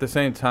at the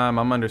same time,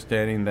 I'm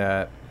understanding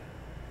that,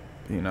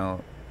 you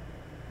know,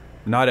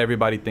 not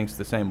everybody thinks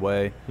the same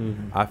way.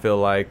 I feel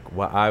like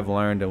what I've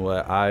learned and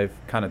what I've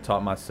kind of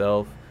taught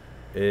myself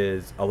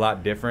is a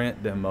lot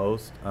different than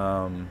most.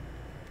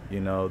 You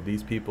know,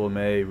 these people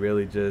may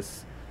really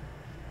just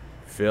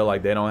feel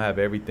like they don't have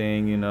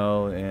everything, you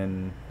know,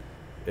 and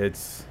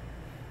it's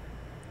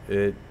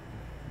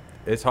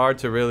hard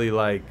to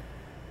really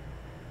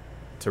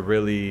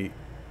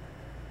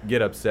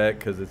get upset,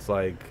 because it's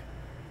like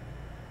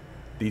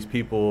these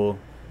people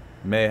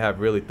may have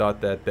really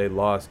thought that they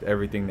lost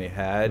everything they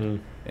had,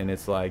 and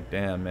it's like,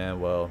 damn man,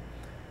 well,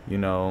 you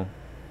know,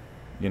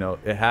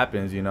 it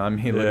happens, you know, I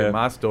mean, look at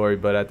my story,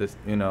 but at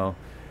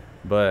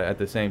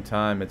the same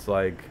time, it's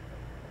like,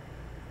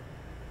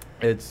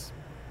 it's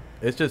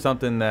just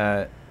something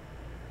that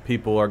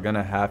people are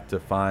gonna have to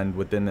find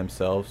within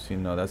themselves. You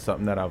know, that's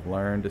something that I've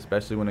learned,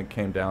 especially when it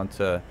came down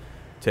to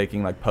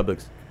taking like public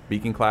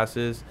speaking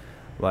classes.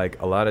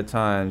 Like, a lot of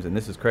times, and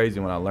this is crazy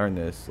when I learned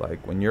this,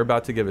 like when you're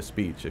about to give a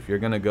speech, if you're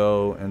gonna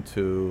go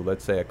into,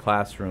 let's say, a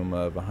classroom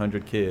of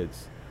 100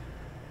 kids,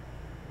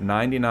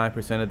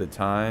 99% of the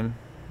time,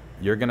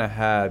 you're gonna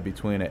have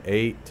between an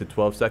 8 to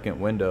 12 second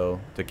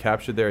window to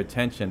capture their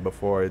attention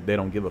before they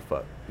don't give a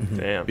fuck.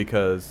 Damn.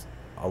 Because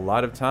a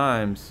lot of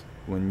times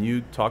when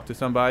you talk to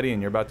somebody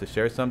and you're about to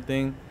share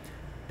something,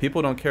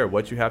 people don't care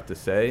what you have to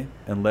say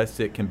unless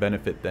it can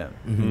benefit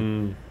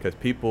them. Because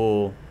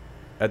people,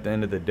 at the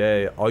end of the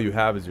day, all you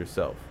have is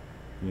yourself.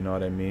 You know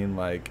what I mean?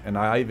 Like, and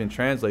I even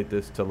translate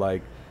this to,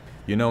 like,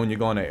 you know, when you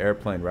go on an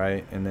airplane,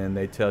 right? And then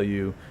they tell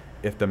you,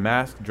 if the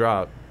mask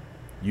dropped,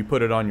 you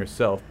put it on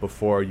yourself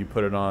before you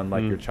put it on,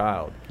 like, your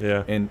child.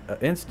 Yeah. And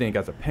instinct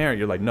as a parent,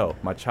 you're like, no,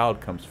 my child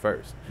comes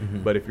first.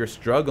 But if you're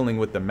struggling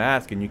with the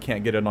mask and you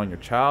can't get it on your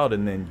child,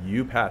 and then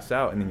you pass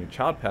out and then your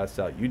child passes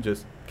out, you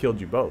just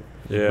killed you both.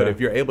 But if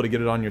you're able to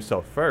get it on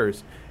yourself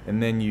first,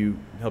 and then you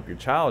help your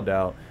child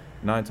out,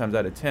 9 times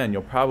out of 10,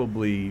 you'll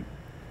probably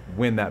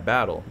win that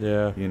battle.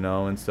 Yeah. You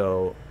know, and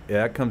so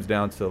that comes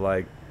down to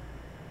like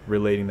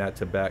relating that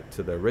to back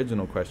to the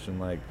original question,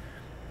 like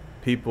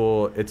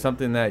people, it's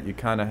something that you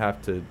kind of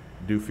have to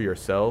do for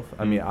yourself.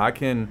 I mean,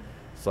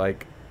 it's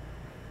like,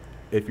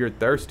 if you're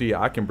thirsty,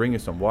 I can bring you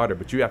some water,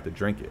 but you have to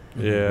drink it.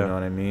 Yeah. You know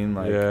what I mean?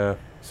 Like, yeah.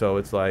 So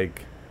it's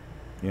like,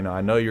 you know,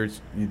 I know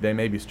they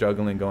may be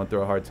struggling, going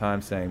through a hard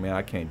time, saying, man,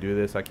 I can't do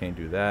this, I can't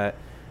do that.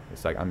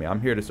 It's like, I mean,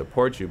 I'm here to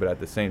support you, but at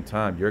the same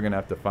time, you're going to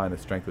have to find the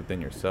strength within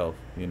yourself,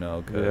 you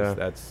know, because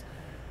that's,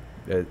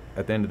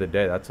 at the end of the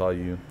day, that's all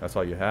you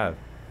have.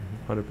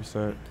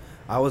 100%.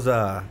 I was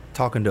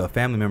talking to a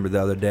family member the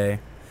other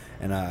day,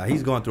 and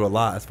he's going through a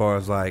lot as far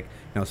as like,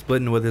 you know,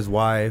 splitting with his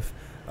wife.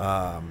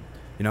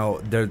 You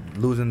know, they're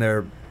losing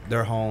their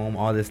home,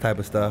 all this type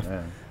of stuff.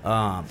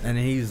 And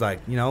he's like,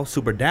 you know,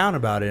 super down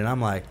about it. And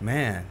I'm like,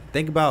 man,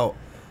 think about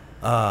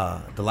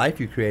the life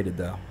you created,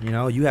 though. You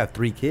know, you have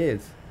 3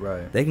 kids.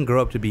 Right. They can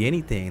grow up to be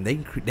anything.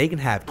 They can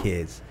have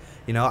kids.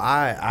 You know,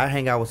 I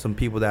hang out with some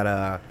people that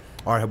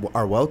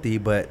are wealthy,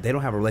 but they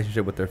don't have a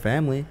relationship with their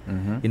family.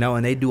 You know,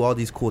 and they do all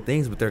these cool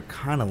things, but they're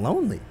kind of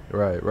lonely.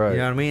 Right. You know what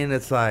I mean?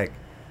 It's like,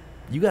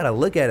 you got to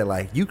look at it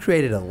like you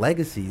created a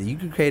legacy.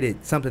 You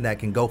created something that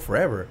can go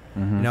forever.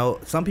 You know,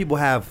 some people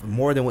have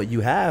more than what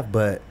you have,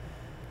 but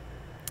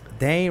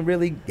they ain't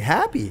really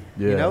happy.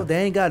 You know,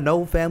 they ain't got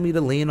no family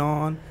to lean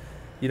on.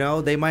 You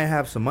know, they might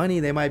have some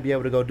money. They might be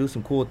able to go do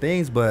some cool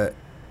things, but,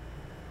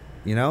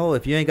 you know,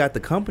 if you ain't got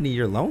the company,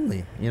 you're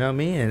lonely. You know what I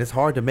mean? And it's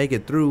hard to make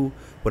it through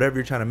whatever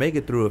you're trying to make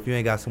it through if you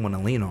ain't got someone to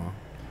lean on.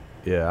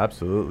 Yeah,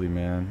 absolutely,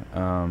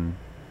 man.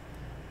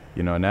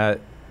 You know, and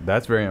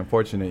that's very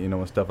unfortunate, you know,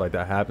 when stuff like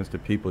that happens to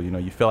people. You know,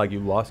 you feel like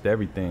you've lost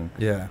everything.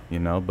 Yeah. You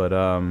know, but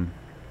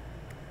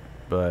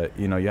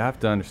you know, you have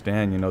to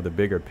understand, you know, the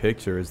bigger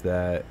picture is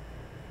that,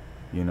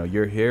 you know,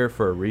 you're here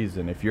for a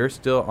reason. If you're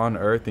still on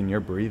earth and you're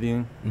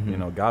breathing, you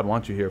know, God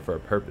wants you here for a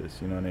purpose,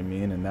 you know what I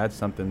mean? And that's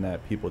something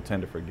that people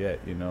tend to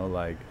forget, you know,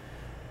 like,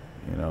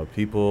 you know,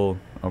 people,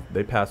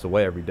 they pass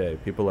away every day.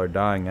 People are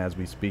dying as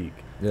we speak.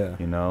 Yeah.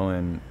 You know,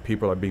 and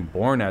people are being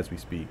born as we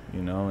speak,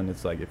 you know, and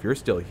it's like, if you're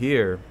still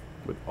here,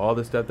 with all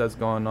the stuff that's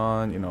going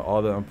on, you know,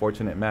 all the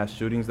unfortunate mass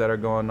shootings that are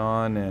going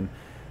on, and,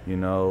 you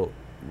know,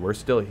 we're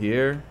still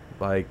here,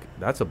 like,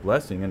 that's a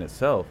blessing in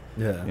itself.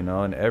 Yeah. You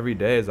know, and every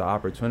day is an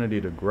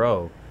opportunity to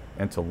grow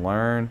and to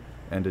learn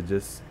and to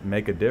just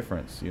make a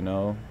difference, you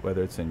know,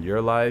 whether it's in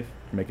your life,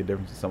 make a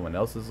difference in someone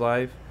else's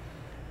life.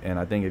 And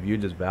I think if you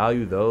just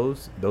value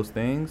those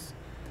things,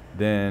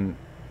 then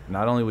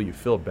not only will you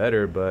feel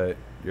better, but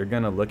you're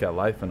going to look at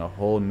life in a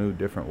whole new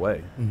different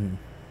way.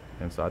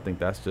 And so I think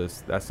that's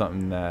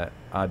something that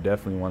I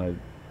definitely want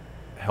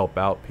to help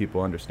out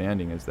people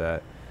understanding, is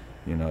that,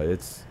 you know,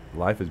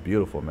 life is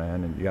beautiful,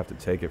 man, and you have to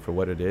take it for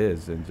what it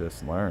is and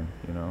just learn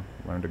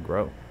to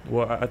grow.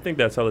 Well, I think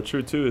that's hella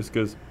true too, is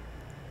because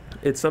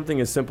it's something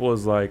as simple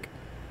as like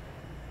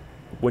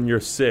when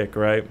you're sick,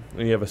 right,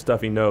 and you have a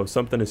stuffy nose,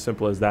 something as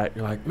simple as that.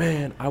 You're like,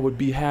 man, I would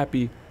be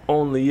happy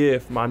only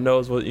if my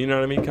nose was, you know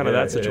what I mean? Kind of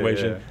that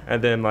situation. Yeah.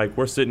 And then like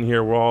we're sitting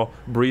here, we're all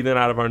breathing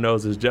out of our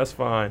noses just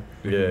fine.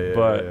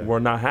 But we're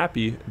not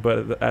happy.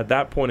 But at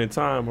that point in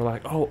time, we're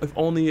like, oh,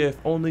 only if.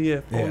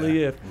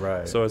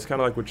 Right. So it's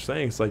kind of like what you're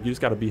saying. It's like you just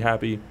got to be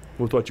happy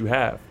with what you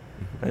have.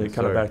 And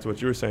kind of back to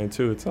what you were saying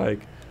too. It's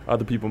like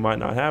other people might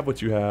not have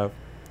what you have,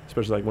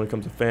 especially like when it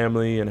comes to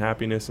family and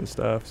happiness and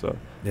stuff. So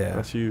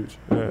that's huge.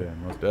 Yeah,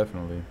 most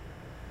definitely.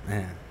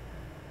 Man.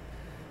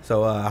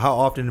 So how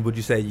often would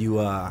you say you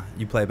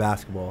play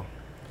basketball?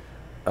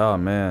 Oh,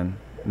 man.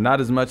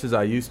 Not as much as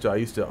I used to. I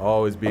used to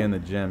always be in the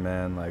gym,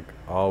 man, like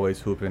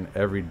always hooping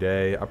every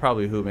day. I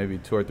probably hoop maybe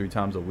 2 or 3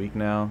 times a week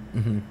now.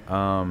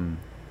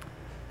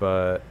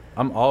 But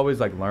I'm always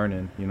like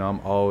learning, you know, I'm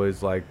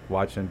always like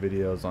watching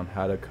videos on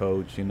how to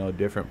coach, you know,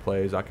 different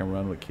plays I can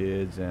run with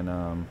kids,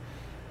 and,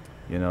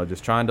 you know,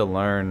 just trying to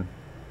learn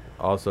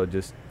also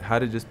just how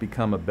to just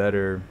become a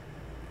better,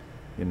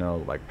 you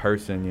know, like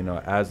person, you know,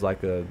 as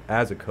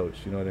a coach,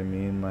 you know what I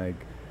mean? Like,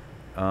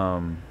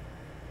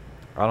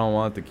 I don't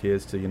want the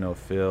kids to, you know,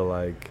 feel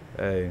like,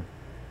 hey,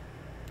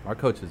 our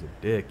coach is a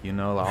dick, you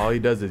know, like all he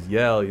does is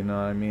yell, you know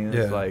what I mean?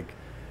 It's like,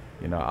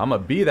 you know, I'm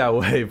gonna be that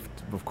way,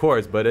 of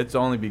course, but it's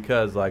only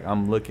because like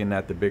I'm looking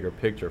at the bigger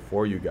picture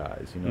for you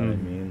guys, you know what I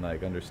mean?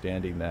 Like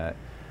understanding that,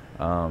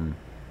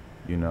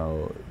 you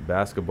know,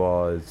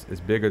 basketball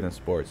is bigger than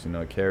sports, you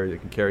know, it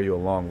can carry you a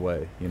long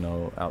way, you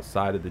know,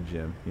 outside of the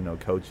gym, you know,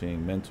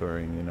 coaching,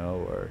 mentoring, you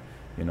know, or,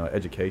 you know,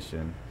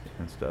 education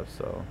and stuff.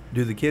 So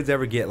do the kids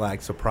ever get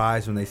like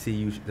surprised when they see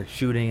you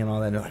shooting and all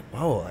that, and they're like,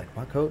 whoa, like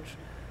my coach,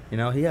 you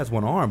know, he has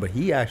one arm, but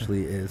he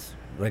actually is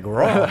like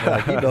raw,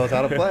 like he knows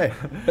how to play.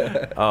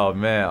 Oh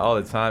man, all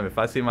the time. If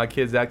I see my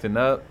kids acting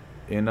up,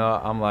 you know,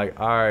 I'm like,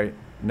 all right,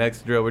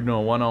 next drill we're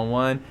doing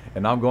 1-on-1,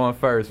 and I'm going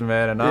first,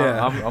 man, and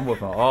I'm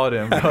whooping all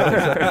them.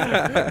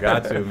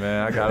 Got to,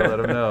 man. I gotta let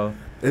them know.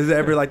 Is it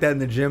ever like that in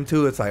the gym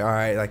too? It's like, all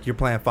right, like you're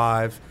playing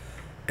fives,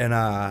 and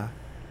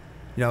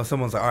you know,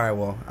 someone's like, all right,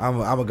 well, I'm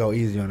gonna go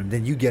easy on him.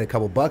 Then you get a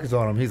couple buckets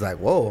on him. He's like,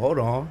 whoa, hold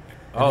on.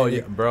 Oh then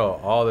yeah, bro,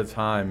 all the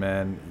time,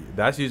 man.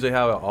 That's usually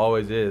how it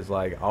always is.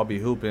 Like I'll be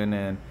hooping,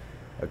 and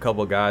a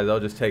couple guys they'll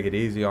just take it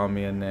easy on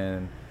me, and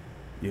then,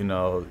 you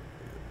know,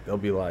 they'll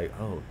be like,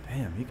 "Oh,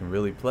 damn, he can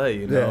really play,"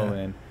 you know.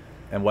 Yeah.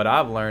 And what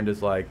I've learned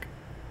is like,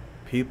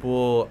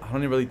 people, I don't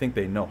even really think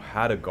they know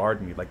how to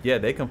guard me. Like, yeah,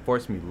 they can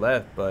force me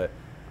left, but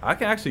I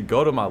can actually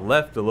go to my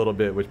left a little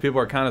bit, which people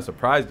are kind of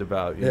surprised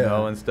about, you Yeah.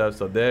 know, and stuff.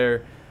 So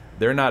they're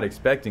not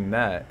expecting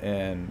that,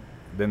 and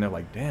then they're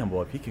like, "Damn,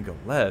 well, if he can go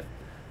left,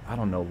 I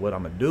don't know what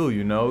I'm gonna do,"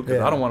 you know, because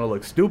Yeah. I don't want to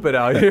look stupid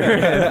out here.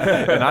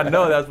 And I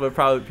know that's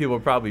what people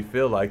probably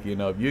feel like, you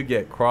know, if you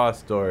get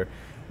crossed or,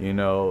 you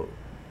know,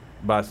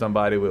 by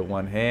somebody with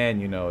one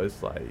hand, you know,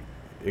 it's like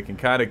it can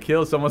kind of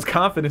kill someone's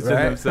confidence in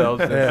Right.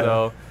 themselves. And Yeah.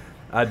 so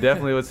I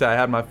definitely would say I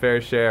had my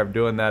fair share of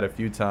doing that a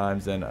few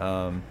times, and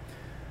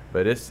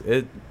but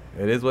it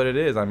is what it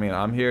is. I mean,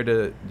 I'm here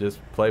to just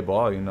play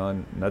ball, you know,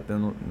 and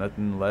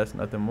nothing less,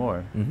 nothing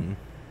more. Mm-hmm.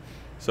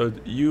 So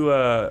you,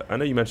 I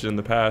know you mentioned in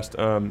the past,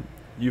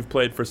 you've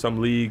played for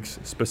some leagues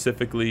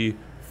specifically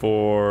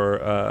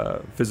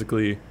for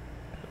physically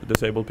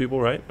disabled people,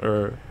 right?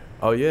 Or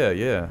Oh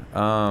yeah.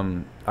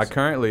 I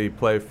currently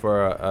play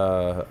for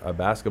a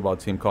basketball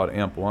team called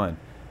AMP1,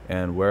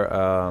 and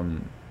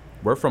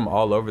we're from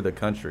all over the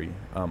country.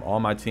 All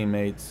my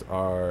teammates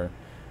are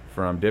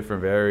from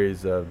different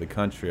areas of the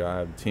country. I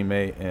have a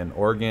teammate in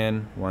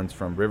Oregon, one's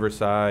from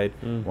Riverside,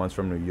 one's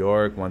from New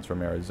York, one's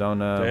from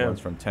Arizona, Damn. one's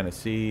from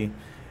Tennessee,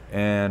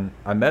 and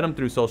I met them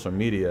through social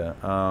media.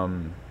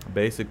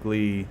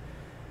 Basically,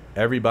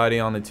 everybody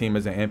on the team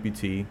is an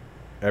amputee.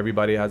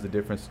 Everybody has a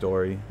different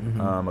story.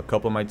 Mhm. A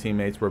couple of my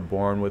teammates were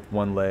born with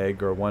one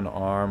leg or one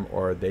arm,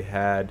 or they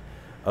had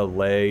a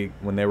leg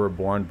when they were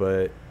born,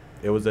 but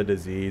it was a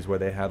disease where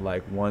they had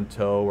like one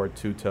toe or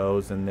two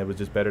toes, and it was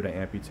just better to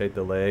amputate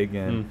the leg.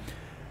 And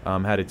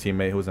had a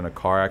teammate who was in a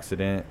car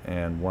accident,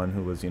 and one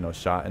who was, you know,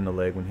 shot in the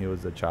leg when he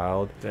was a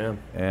child. damn.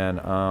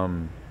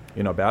 And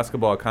you know,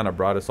 basketball kind of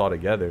brought us all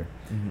together.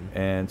 Mm-hmm.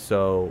 And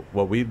so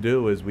what we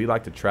do is we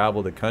like to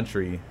travel the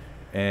country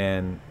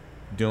and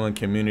doing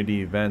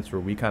community events where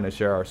we kind of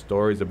share our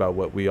stories about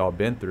what we all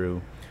been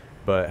through,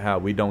 but how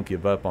we don't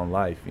give up on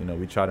life. You know,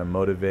 we try to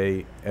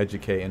motivate,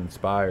 educate, and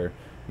inspire,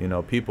 you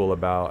know, people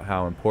about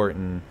how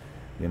important,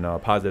 you know, a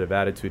positive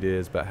attitude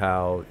is, but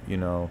how, you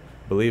know,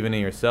 believing in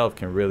yourself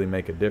can really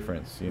make a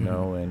difference, you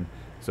know. And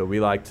so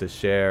we like to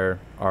share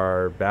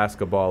our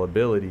basketball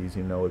abilities,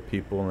 you know, with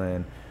people,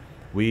 and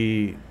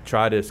we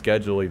try to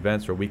schedule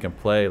events where we can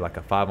play like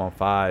a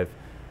 5-on-5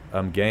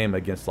 game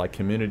against like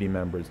community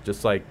members,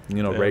 just like,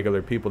 you know, Yeah.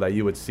 regular people that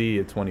you would see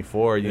at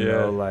 24, you Yeah.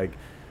 know, like,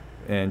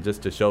 and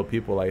just to show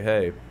people like,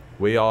 hey,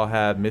 we all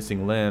have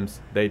missing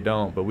limbs, they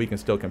don't, but we can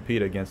still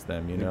compete against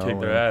them, you know. Kick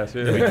their And ass.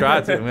 Yeah. we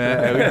tried to,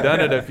 man, and we've done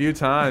it a few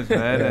times,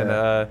 man.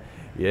 Yeah. And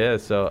yeah,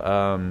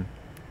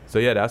 so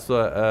yeah,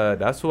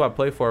 that's who I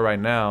play for right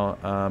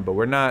now. But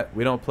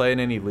we don't play in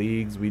any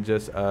leagues. We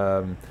just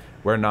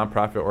we're a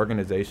nonprofit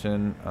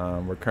organization.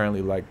 We're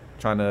currently like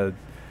trying to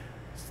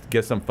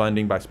get some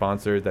funding by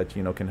sponsors that,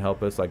 you know, can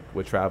help us like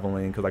with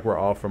traveling, because like we're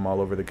all from all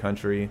over the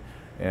country.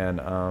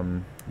 And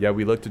yeah,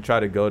 we look to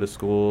try to go to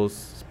schools,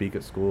 speak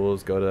at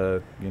schools, go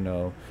to, you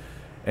know,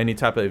 any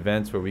type of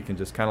events where we can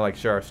just kind of like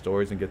share our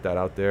stories and get that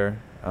out there.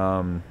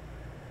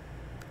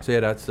 So yeah,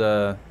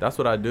 that's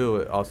what I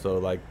do. Also,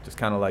 like just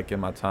kind of like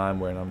in my time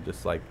where I'm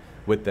just like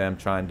with them,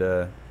 trying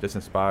to just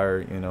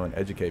inspire, you know, and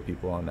educate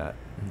people on that.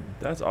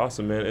 That's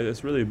awesome, man.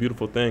 It's really a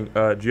beautiful thing.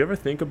 Do you ever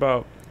think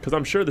about, because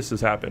I'm sure this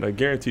has happened, I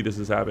guarantee this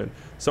has happened,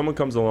 someone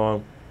comes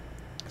along,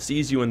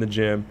 sees you in the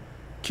gym,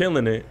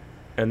 killing it,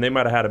 and they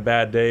might have had a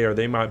bad day, or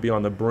they might be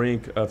on the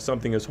brink of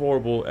something as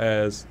horrible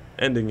as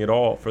ending it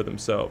all for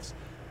themselves.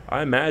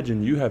 I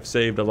imagine you have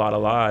saved a lot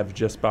of lives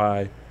just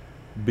by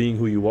being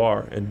who you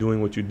are and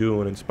doing what you do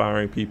and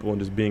inspiring people and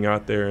just being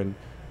out there and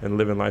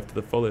living life to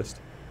the fullest.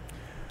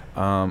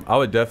 I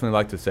would definitely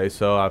like to say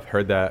so. I've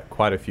heard that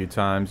quite a few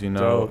times, you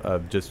know, Dope.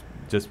 of just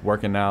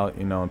working out,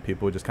 you know, and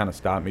people just kind of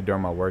stop me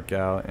during my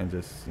workout and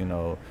just, you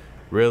know,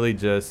 really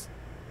just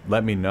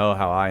let me know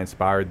how I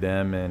inspired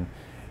them. And,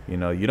 you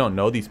know, you don't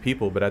know these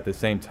people, but at the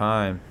same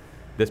time,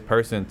 this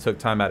person took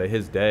time out of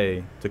his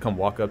day to come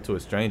walk up to a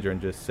stranger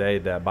and just say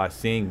that by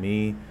seeing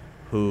me,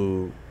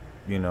 who,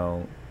 you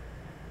know,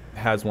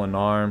 has one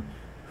arm,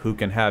 who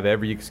can have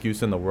every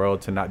excuse in the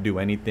world to not do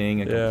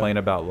anything and Yeah. complain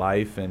about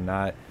life and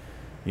not,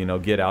 you know,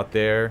 get out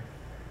there,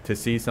 to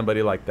see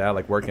somebody like that,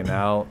 like working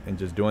out and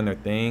just doing their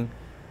thing,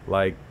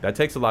 like that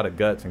takes a lot of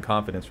guts and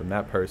confidence from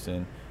that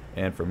person.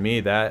 And for me,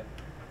 that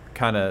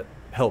kind of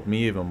helped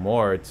me even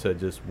more to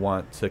just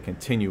want to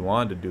continue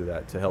on to do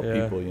that, to help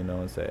Yeah. people, you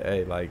know, and say,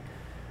 hey, like,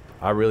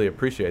 I really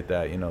appreciate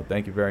that, you know,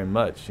 thank you very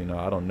much. You know,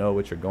 I don't know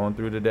what you're going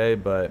through today,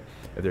 but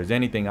if there's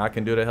anything I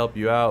can do to help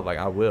you out, like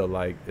I will,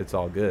 like it's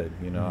all good.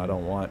 You know, I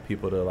don't want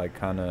people to like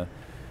kind of,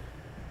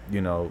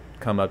 you know,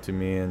 come up to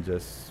me and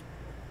just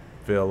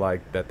feel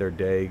like that their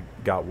day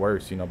got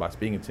worse, you know, by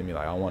speaking to me.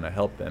 Like I want to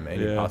help them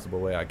any Yeah. possible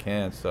way I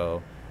can.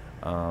 So,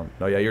 no,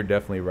 yeah, you're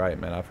definitely right,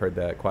 man. I've heard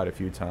that quite a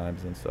few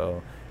times. And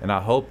so, and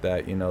I hope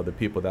that, you know, the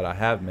people that I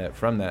have met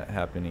from that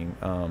happening,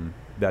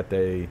 that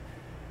they,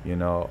 you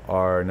know,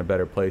 are in a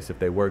better place if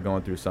they were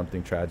going through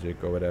something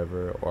tragic or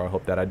whatever. Or I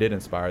hope that I did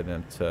inspire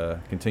them to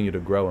continue to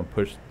grow and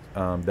push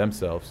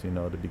themselves, you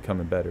know, to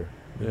becoming better.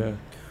 Yeah.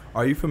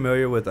 Are you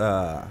familiar with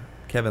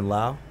Kevin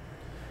Lau?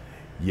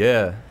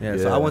 Yeah.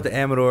 So I went to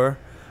Amador,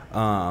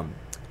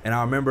 and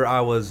I remember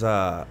I was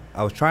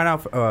trying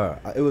out.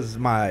 It was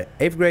my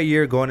 8th grade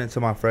year going into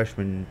my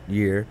freshman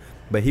year,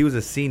 but he was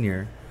a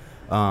senior,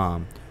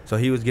 so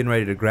he was getting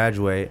ready to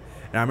graduate.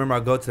 And I remember I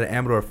go to the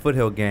Amador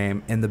Foothill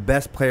game, and the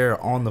best player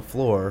on the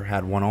floor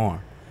had one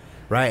arm,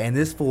 right? And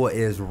this fool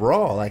is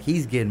raw, like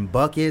he's getting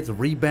buckets,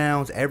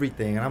 rebounds,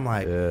 everything. And I'm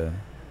like,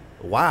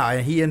 wow.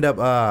 And he ended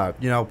up,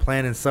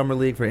 playing in summer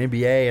league for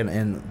NBA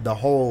and the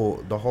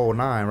whole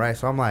 9, right?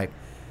 So I'm like.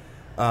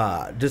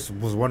 Just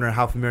was wondering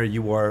how familiar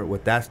you were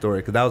with that story,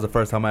 because that was the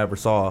first time I ever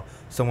saw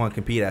someone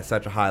compete at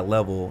such a high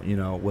level,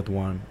 with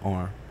one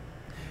arm.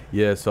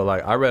 Yeah, so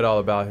like I read all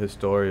about his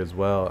story as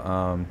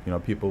well.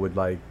 People would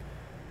like,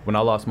 when I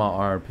lost my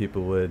arm,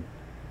 people would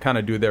kind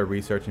of do their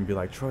research and be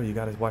like, Troy, you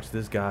got to watch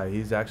this guy.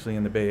 He's actually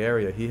in the Bay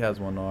Area. He has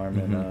one arm.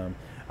 Mm-hmm. And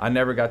I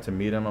never got to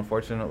meet him,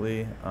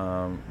 unfortunately.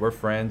 We're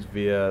friends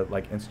via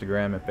like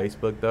Instagram and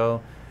Facebook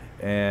though.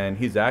 And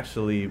he's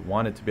actually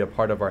wanted to be a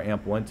part of our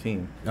AMP1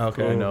 team.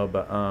 Okay.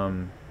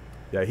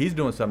 But he's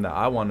doing something that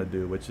I want to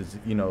do, which is,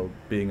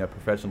 being a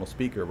professional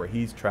speaker, where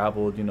he's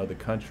traveled, the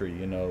country,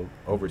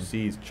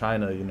 overseas,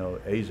 China,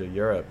 Asia,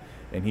 Europe.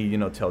 And he,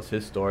 tells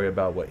his story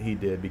about what he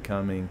did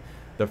becoming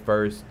the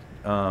first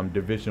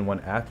Division I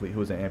athlete who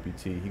was an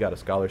amputee. He got a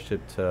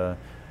scholarship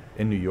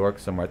in New York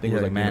somewhere. I think it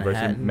was like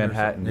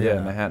Manhattan.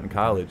 Manhattan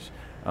College.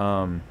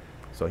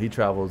 So he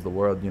travels the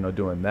world,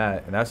 doing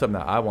that, and that's something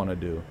that I want to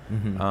do.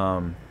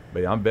 Mm-hmm.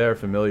 But yeah, I'm very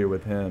familiar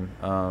with him,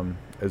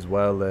 as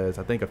well as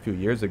I think a few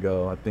years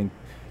ago, I think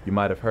you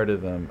might have heard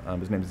of him.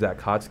 His name is Zach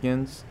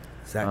Hodgkins.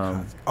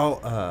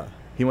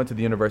 He went to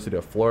the University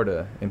of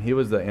Florida, and he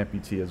was the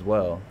amputee as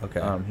well.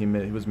 Okay. He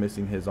was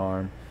missing his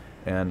arm,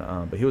 and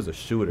but he was a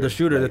shooter. The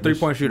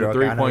 3-point shooter. The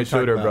 3-point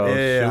shooter, bro.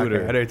 Yeah, shooter.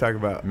 Okay. I know you're talking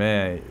about.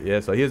 Man,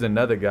 yeah. So he's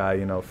another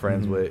guy,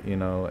 friends with,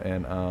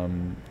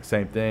 and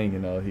same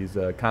thing. He's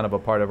kind of a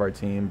part of our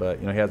team, but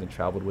he hasn't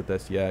traveled with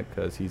us yet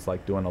because he's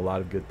like doing a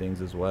lot of good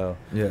things as well.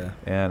 Yeah.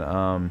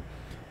 And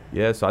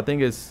so I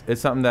think it's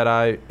something that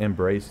I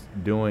embrace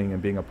doing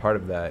and being a part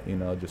of that.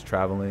 Just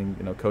traveling,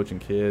 coaching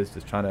kids,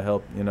 just trying to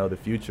help, the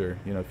future,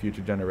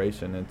 future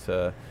generation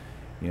into,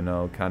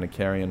 kind of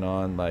carrying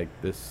on like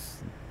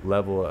this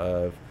level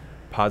of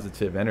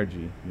positive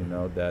energy,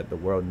 that the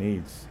world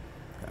needs.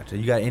 Gotcha.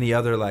 You got any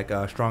other like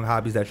strong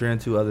hobbies that you're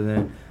into other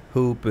than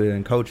hoop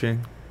and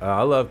coaching?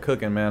 I love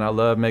cooking, man. I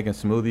love making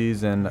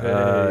smoothies, and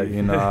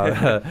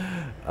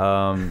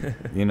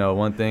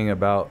one thing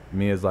about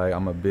me is like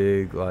I'm a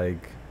big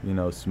like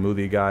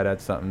smoothie guy.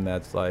 That's something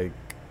that's like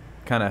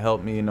kind of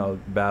helped me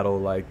battle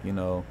like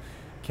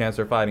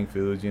cancer fighting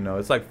foods.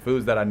 It's like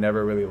foods that I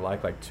never really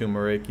like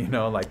turmeric,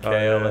 like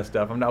kale and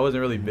stuff. I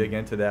wasn't really big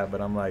into that,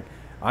 but I'm like,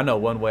 I know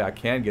one way I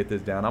can get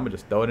this down. I'm gonna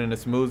just throw it in a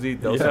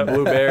smoothie, throw some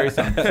blueberries,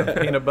 some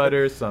peanut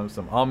butter, some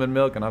almond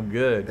milk, and I'm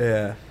good.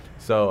 Yeah.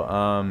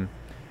 So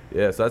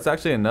so that's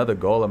actually another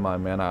goal of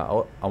mine, man.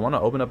 I want to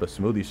open up a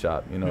smoothie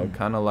shop,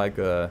 kind of like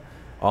a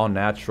all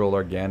natural,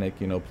 organic,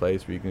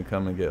 place where you can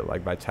come and get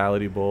like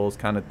vitality bowls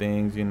kind of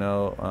things,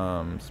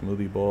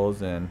 smoothie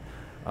bowls. And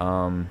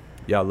I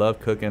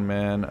love cooking,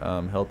 man.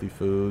 Healthy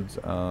foods.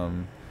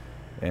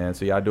 And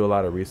so I do a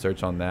lot of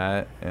research on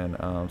that, and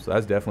so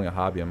that's definitely a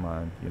hobby of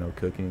mine,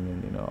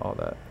 cooking and all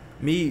that.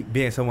 Me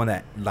being someone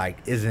that like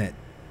isn't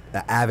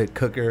an avid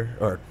cooker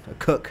or a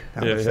cook,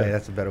 I would say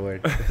that's a better way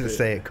to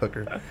say it,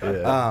 cooker.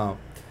 I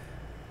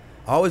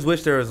always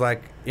wish there was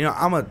like,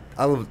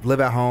 I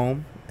live at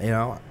home,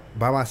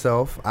 by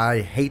myself. I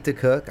hate to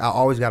cook. I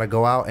always got to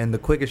go out, and the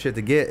quickest shit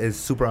to get is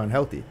super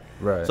unhealthy.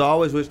 Right. So I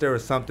always wish there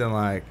was something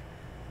like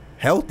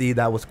healthy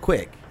that was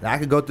quick. I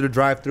could go through the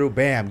drive-through,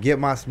 bam, get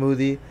my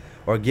smoothie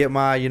or get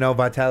my,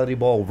 vitality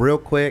bowl real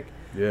quick.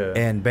 Yeah.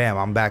 And bam,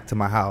 I'm back to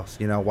my house,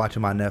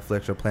 watching my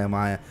Netflix or playing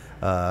my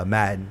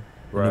Madden.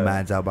 Right. New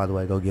Madden's out, by the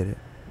way. Go get it.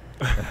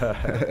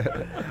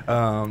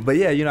 But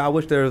yeah, I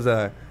wish there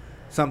was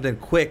something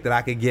quick that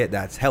I could get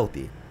that's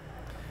healthy.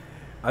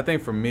 I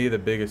think for me the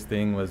biggest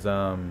thing was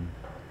I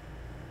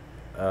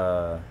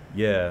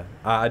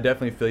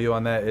definitely feel you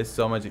on that. It's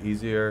so much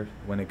easier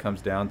when it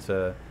comes down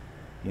to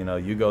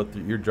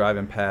you're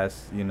driving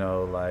past,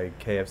 like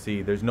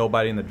KFC. There's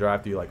nobody in the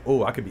drive-thru. You're like,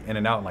 oh, I could be in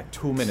and out in like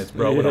 2 minutes,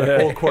 bro, with a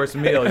full course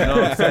meal. You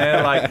know what I'm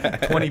saying?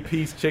 Like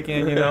 20-piece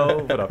chicken, with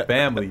a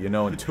family,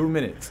 in 2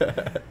 minutes.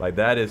 Like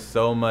that is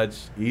so much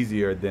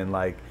easier than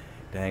like,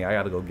 dang, I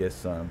got to go get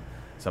some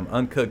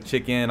uncooked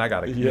chicken. I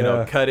got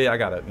to, cut it. I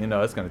got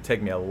to, it's going to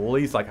take me at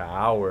least like an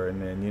hour. And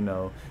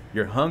then,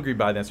 you're hungry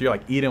by then. So you're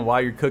like eating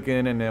while you're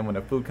cooking. And then when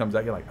the food comes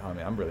out, you're like, oh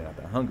man, I'm really not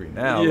that hungry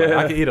now. Yeah. Like,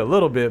 I can eat a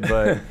little bit,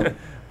 but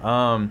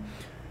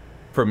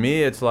for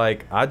me, it's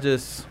like I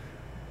just,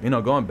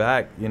 going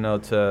back,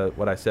 to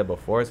what I said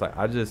before, it's like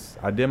I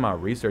did my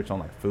research on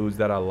like foods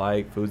that I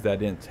like, foods that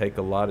didn't take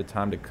a lot of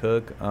time to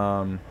cook.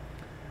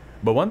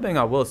 But one thing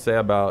I will say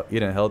about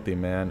eating healthy,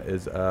 man,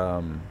 is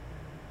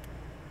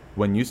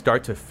when you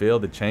start to feel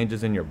the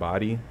changes in your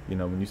body, you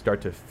know, when you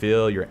start to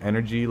feel your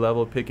energy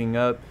level picking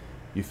up,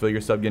 you feel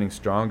yourself getting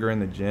stronger in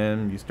the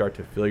gym, you start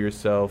to feel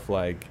yourself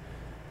like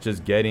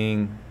just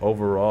getting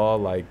overall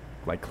like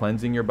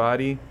cleansing your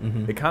body,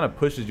 it kind of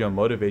pushes you and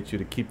motivates you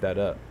to keep that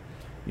up.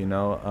 You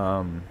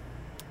know,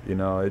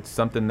 it's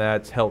something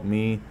that's helped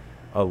me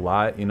a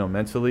lot, you know,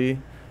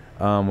 mentally.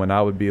 When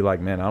I would be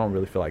like, man, I don't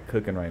really feel like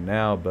cooking right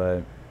now,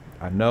 but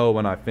I know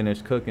when I finish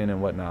cooking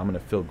and whatnot, I'm gonna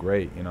feel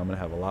great. You know, I'm gonna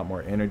have a lot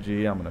more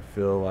energy. I'm gonna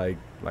feel like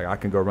I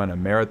can go run a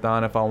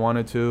marathon if I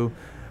wanted to.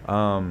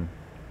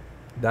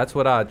 That's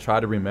what I try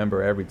to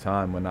remember every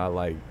time when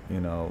I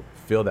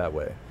feel that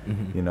way.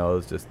 You know,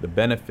 it's just the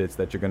benefits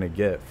that you're gonna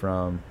get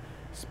from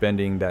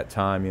spending that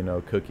time, you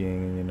know,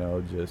 cooking, you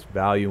know, just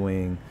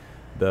valuing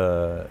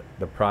the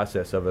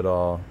process of it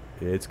all.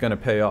 It's gonna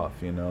pay off,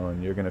 you know,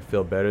 and you're gonna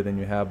feel better than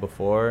you have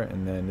before,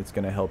 and then it's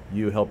gonna help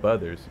you help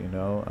others, you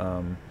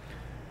know.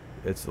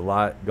 It's a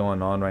lot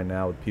going on right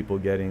now with people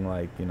getting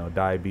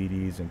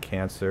diabetes and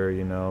cancer,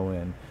 you know,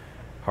 and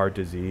heart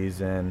disease,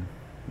 and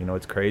you know,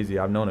 it's crazy.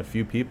 I've known a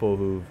few people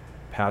who've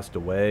passed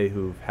away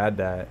who've had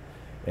that,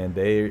 and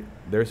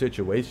their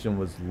situation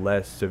was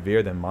less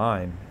severe than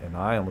mine, and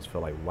I almost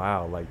feel like,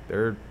 wow, like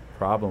their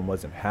problem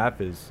wasn't half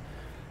as,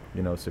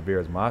 you know, severe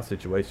as my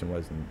situation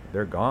was, and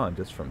they're gone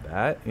just from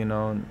that, you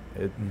know.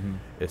 And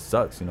it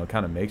sucks, you know. It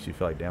kind of makes you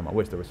feel like, damn, I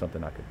wish there was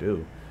something I could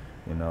do.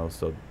 You know,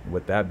 so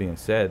with that being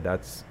said,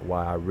 that's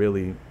why I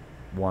really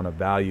want to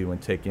value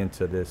and take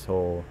into this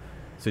whole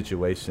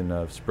situation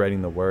of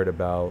spreading the word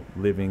about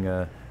living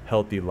a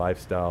healthy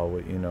lifestyle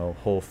with, you know,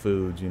 whole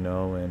foods, you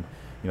know, and,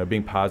 you know,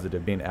 being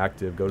positive, being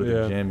active, go to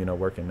the gym, you know,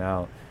 working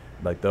out.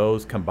 Like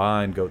those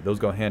combined, those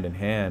go hand in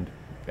hand,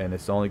 and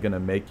it's only going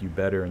to make you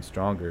better and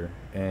stronger.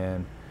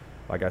 And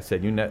like I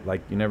said, you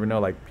never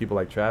know, like people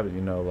like Travis, you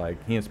know, like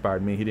he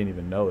inspired me. He didn't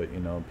even know it, you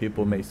know.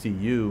 People may see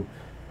you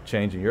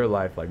changing your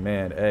life, like,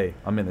 man, hey,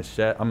 I'm a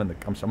chef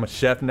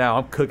now,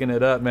 I'm cooking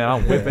it up, man,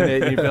 I'm whipping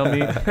it, you feel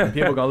me? And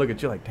people gonna look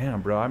at you like,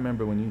 damn, bro, I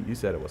remember when you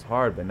said it was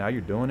hard, but now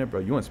you're doing it, bro.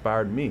 You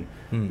inspired me.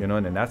 You know,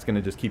 and then that's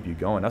gonna just keep you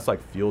going. That's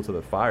like fuel to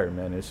the fire,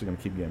 man. It's just gonna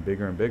keep getting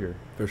bigger and bigger.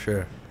 For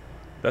sure.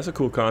 That's a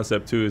cool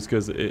concept too, is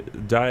because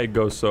diet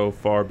goes so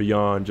far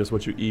beyond just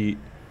what you eat.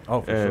 Oh,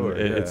 for sure.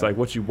 It's like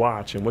what you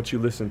watch and what you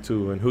listen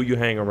to and who you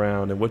hang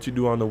around and what you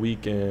do on the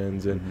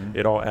weekends, and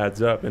it all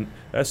adds up. And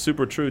that's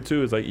super true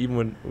too. It's like, even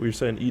when we were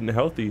saying eating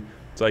healthy,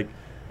 it's like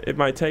it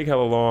might take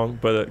hella long,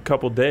 but a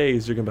couple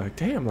days you're gonna be like,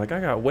 damn, like I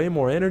got way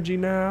more energy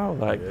now.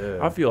 Like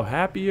I feel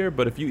happier.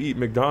 But if you eat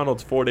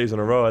McDonald's 4 days in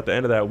a row, at the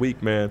end of that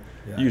week, man,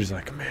 you're just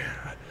like, man,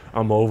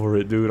 I'm over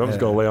it, dude. I'm just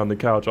gonna lay on the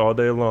couch all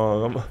day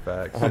long.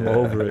 I'm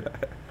over it.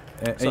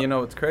 And you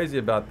know what's crazy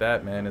about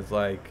that, man, is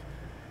like,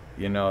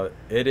 you know,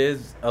 it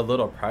is a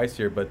little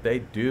pricier, but they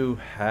do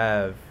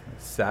have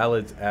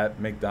salads at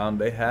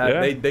McDonald's.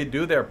 They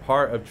do their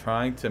part of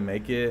trying to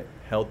make it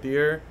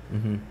healthier.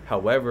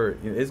 However,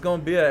 it's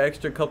going to be an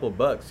extra couple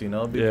bucks, you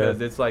know,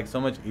 because it's like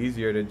so much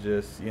easier to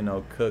just, you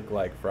know, cook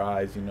like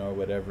fries, you know, or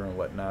whatever and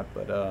whatnot.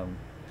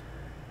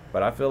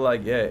 But I feel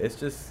like,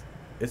 it's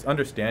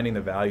understanding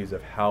the values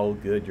of how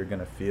good you're going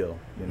to feel,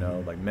 you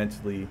know, like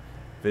mentally,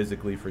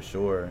 physically, for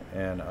sure.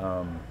 And,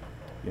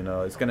 you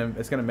know, it's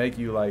gonna make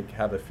you like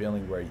have a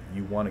feeling where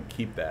you want to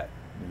keep that.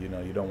 You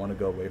know, you don't want to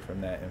go away from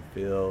that and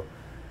feel,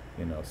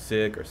 you know,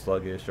 sick or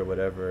sluggish or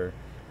whatever.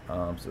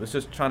 So it's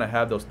just trying to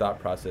have those thought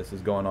processes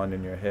going on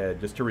in your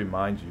head, just to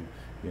remind you,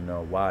 you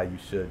know, why you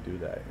should do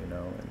that, you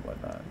know, and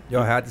whatnot.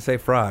 Yo, I had to say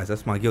fries.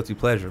 That's my guilty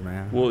pleasure,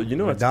 man. Well, you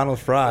know,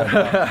 McDonald's fries.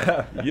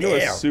 You know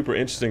what's super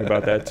interesting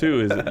about that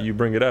too is that you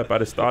bring it up. I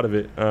just thought of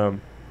it.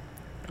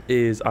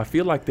 Is I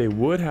feel like they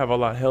would have a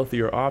lot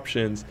healthier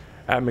options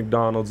at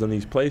McDonald's and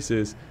these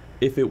places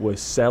if it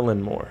was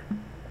selling more,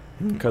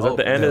 because at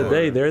the end of the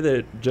day, they're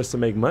there just to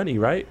make money,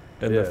 right?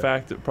 And the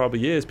fact that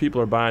probably is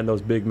people are buying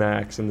those Big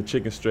Macs and the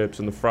chicken strips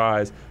and the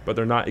fries, but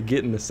they're not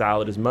getting the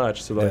salad as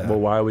much. So like, well,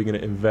 why are we going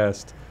to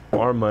invest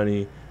our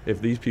money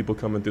if these people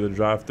coming through the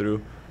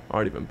drive-through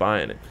aren't even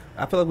buying it?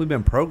 I feel like we've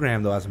been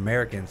programmed though as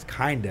Americans,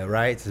 kinda,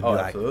 right? To be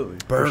like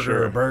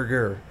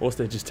burger. Well,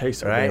 they just taste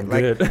so right? damn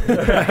like, good.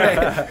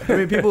 Right? I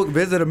mean, people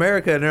visit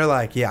America and they're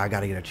like, yeah, I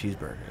gotta get a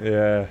cheeseburger.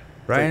 Yeah.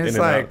 Right? And it's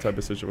like type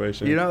of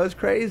situation. You know, it's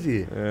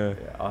crazy. Yeah.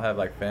 I'll have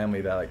like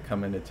family that like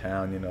come into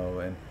town, you know,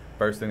 and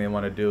first thing they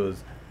want to do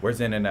is,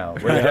 where's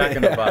In-N-Out? Where's Jack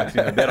in the Box?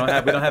 You know, we don't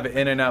have an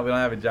In-N-Out. We don't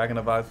have a Jack in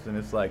the Box, and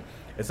it's like,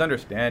 it's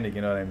understanding.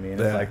 You know what I mean?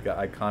 It's like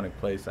an iconic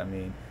place. I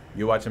mean,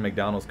 you watch a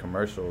McDonald's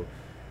commercial,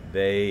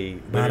 they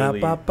literally,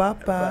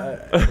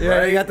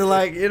 yeah, you got to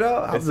like, you know,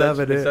 I'm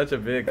loving it. It's such a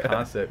big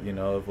concept, you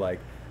know, of like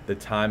the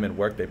time and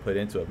work they put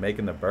into it,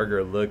 making the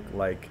burger look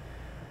like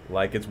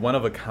it's one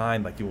of a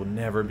kind. Like you will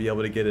never be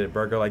able to get a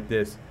burger like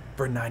this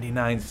for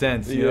 99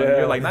 cents. You know,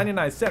 you're like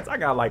 99 cents. I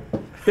got like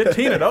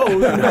 15 of those. You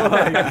know,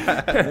 like,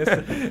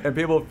 and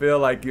people feel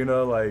like, you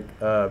know, like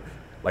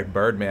like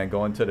Birdman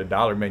going to the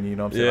dollar menu, you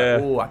know what I'm saying? Yeah.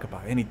 Like, ooh, I could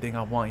buy anything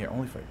I want here,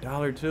 only for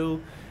 $1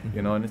 too,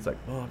 you know, and it's like,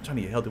 oh, I'm trying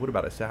to get healthy. What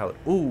about a salad?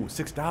 Ooh,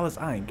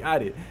 $6? I ain't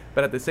got it.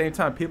 But at the same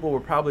time, people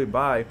will probably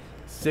buy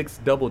 6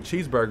 double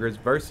cheeseburgers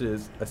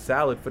versus a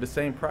salad for the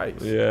same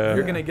price. Yeah.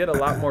 You're going to get a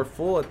lot more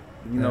full,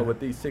 you know, with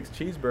these 6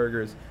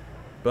 cheeseburgers,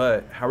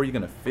 but how are you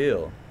going to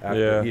feel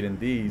after eating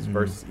these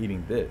versus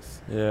eating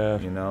this? Yeah.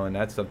 You know, and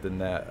that's something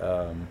that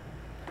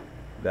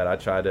that I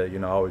try to, you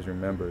know, always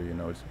remember, you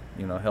know, it's,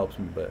 you know, helps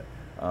me. But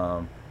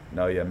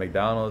no, yeah,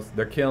 McDonald's,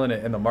 they're killing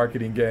it in the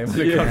marketing game when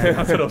it comes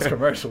down to those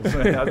commercials,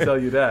 man. I'll tell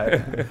you that.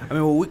 I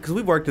mean, well, because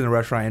we've worked in the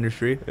restaurant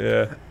industry.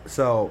 Yeah.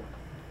 So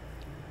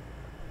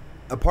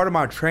a part of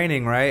my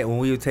training, right, when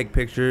we would take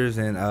pictures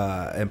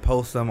and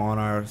post them on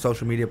our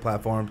social media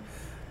platforms,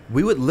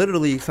 we would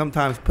literally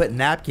sometimes put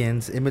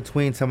napkins in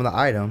between some of the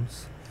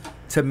items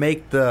to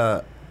make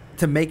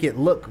it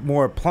look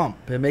more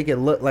plump and make it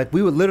look like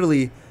we would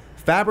literally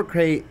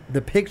fabricate the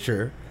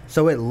picture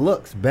so it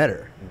looks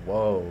better.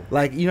 Whoa.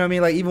 Like, you know what I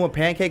mean? Like, even with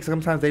pancakes,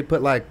 sometimes they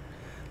put like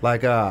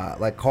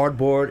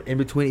cardboard in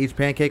between each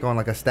pancake on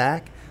like a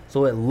stack,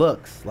 so it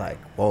looks like,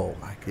 whoa,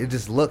 like it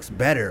just looks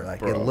better. Like,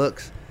 Bro, it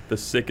looks the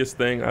sickest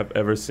thing I've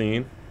ever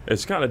seen.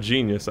 It's kind of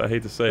genius. I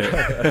hate to say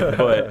it,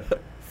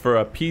 but for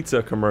a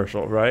pizza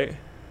commercial, right?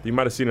 You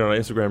might have seen it on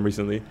Instagram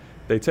recently.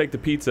 They take the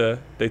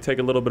pizza, they take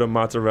a little bit of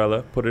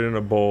mozzarella, put it in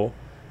a bowl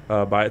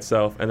by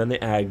itself, and then they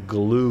add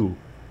glue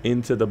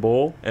into the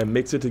bowl and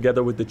mix it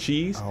together with the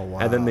cheese. Oh, wow.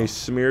 And then they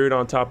smear it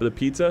on top of the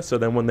pizza, so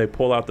then when they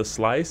pull out the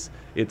slice,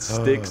 it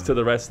sticks to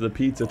the rest of the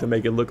pizza to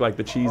make it look like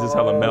the cheese is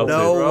hella melted.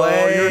 no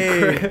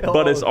way.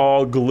 But it's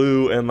all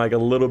glue and like a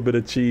little bit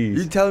of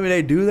cheese. You telling me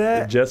they do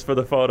that? Just for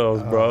the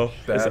photos, bro.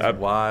 That's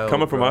wild,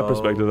 Coming from my bro.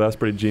 perspective, that's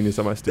pretty genius.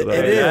 I might steal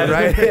that. It is,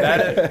 right?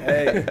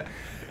 Hey,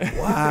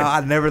 Wow,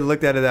 I never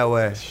looked at it that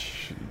way.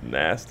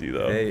 Nasty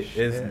though. hey,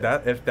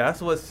 that if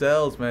that's what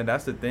sells, man,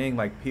 that's the thing.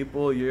 Like,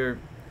 people, you're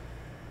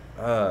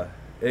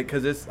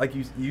because it's like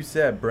you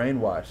said,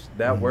 brainwashed.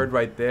 That word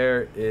right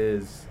there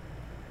is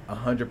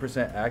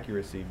 100%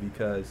 accuracy,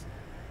 because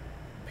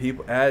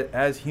people,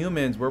 as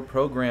humans, we're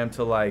programmed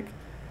to, like,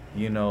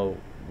 you know,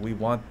 we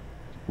want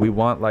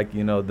like,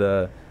 you know,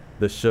 the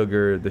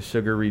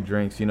sugary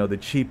drinks, you know, the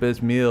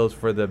cheapest meals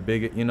for the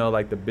big, you know,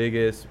 like the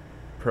biggest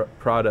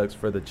products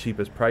for the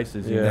cheapest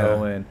prices, you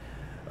know. And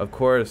of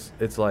course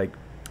it's like,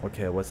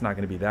 okay, well, it's not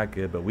going to be that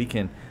good, but we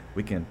can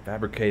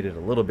fabricate it a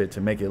little bit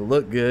to make it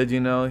look good, you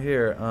know.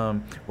 Here,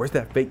 where's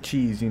that fake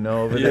cheese, you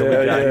know, over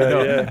there? We got, you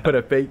know, put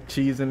a fake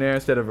cheese in there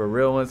instead of a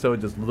real one, so it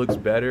just looks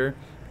better.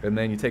 And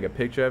then you take a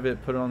picture of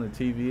it, put it on the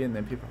TV, and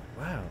then people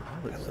are like, wow,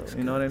 that looks,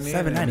 you know what I mean?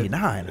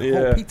 $7.99, a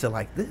whole pizza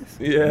like this.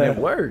 And it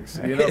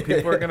works. You know,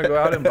 people are going to go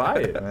out and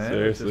buy it, man.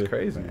 Seriously. It's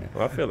crazy.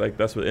 Well, I feel like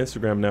that's with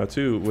Instagram now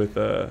too, with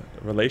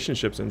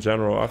relationships in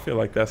general. I feel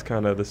like that's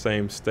kind of the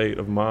same state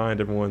of mind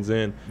everyone's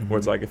in, where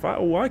it's like, if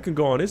I can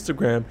go on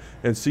Instagram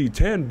and see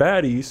 10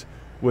 baddies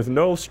with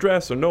no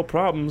stress or no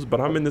problems, but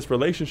I'm in this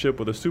relationship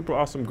with a super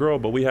awesome girl,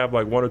 but we have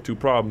like 1 or 2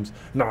 problems.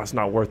 No, it's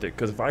not worth it,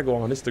 because if I go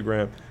on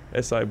Instagram,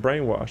 it's like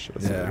brainwash.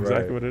 That's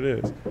exactly what it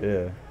is.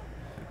 Yeah.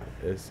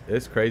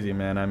 It's crazy,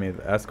 man. I mean,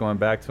 that's going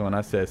back to when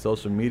I said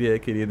social media,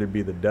 it could either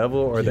be the devil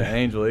or the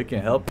angel. It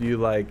can help you,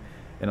 like,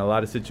 in a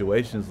lot of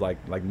situations,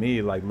 like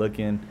me, like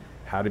looking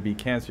how to beat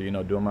cancer, you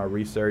know, doing my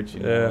research, you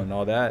know, and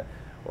all that.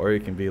 Or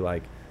it can be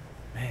like,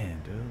 man,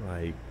 dude,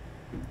 like,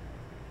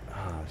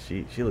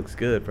 she looks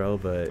good, bro,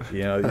 but,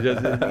 you know, you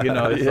just, you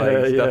know, it's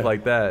like stuff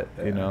like that,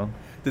 you know.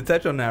 To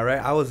touch on that, right?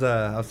 I was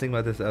thinking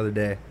about this the other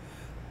day.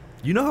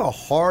 You know how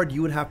hard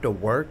you would have to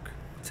work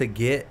to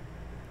get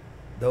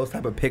those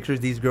type of pictures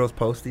these girls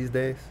post these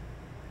days?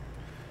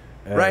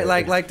 Right,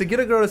 like to get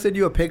a girl to send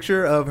you a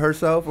picture of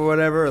herself or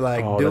whatever,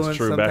 like doing that's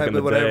true. some Back type in the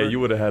of whatever. day, you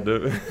would have had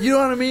to. You know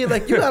what I mean?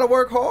 Like, you gotta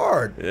work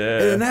hard.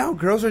 Yeah. And now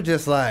girls are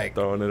just like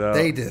Throwing it out.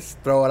 They just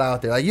throw it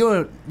out there. Like,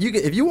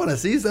 if you want to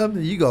see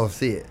something, you go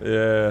see it.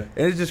 Yeah.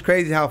 And it's just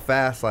crazy how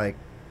fast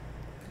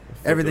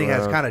everything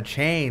has kind of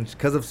changed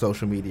because of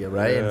social media,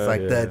 right? And it's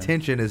like the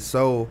attention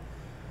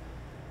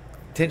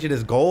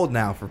is gold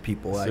now for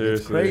people. Like,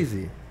 Seriously. it's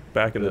crazy.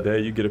 Back in the day,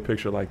 you get a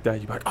picture like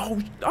that, you're like, oh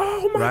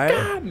my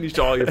God. And you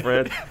show all your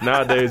friends.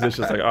 Nowadays, it's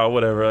just like, oh,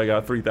 whatever. I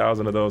got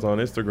 3,000 of those on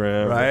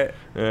Instagram. Right?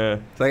 Yeah.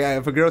 It's like,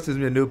 if a girl sends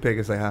me a nude pic,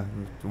 it's like,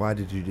 why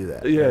did you do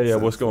that? Yeah,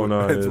 what's going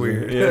on? It's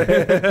weird. Yeah.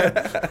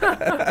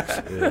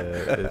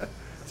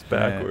 It's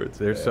backwards.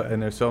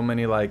 There's so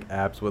many, like,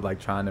 apps with,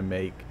 like, trying to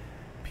make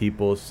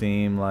people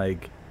seem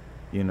like,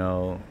 you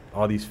know,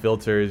 all these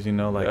filters, you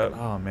know, like,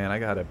 oh man, I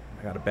got a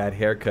bad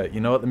haircut.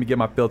 You know what? Let me get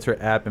my filter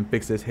app and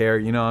fix this hair.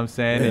 You know what I'm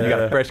saying? And you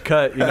got a fresh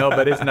cut, you know,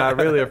 but it's not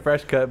really a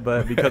fresh cut.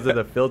 But because of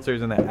the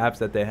filters and the apps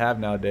that they have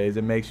nowadays,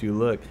 it makes you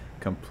look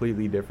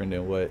completely different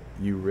than what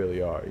you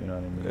really are. You know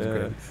what I mean? It's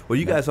crazy. Well,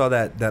 you guys saw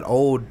that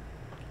old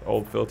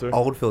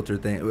filter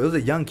thing. It was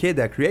a young kid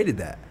that created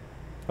that.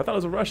 I thought it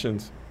was the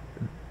Russians.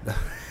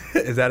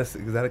 Is that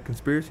a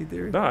conspiracy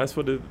theory? Nah, that's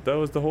what that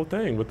was the whole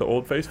thing with the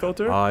old face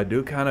filter. I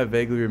do kind of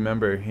vaguely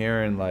remember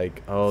hearing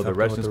like, oh, Something the with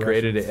Russians the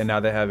created Russians. it, and now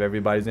they have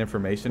everybody's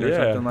information or Yeah.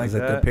 something like Is it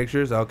that. the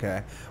pictures?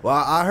 Okay. Well,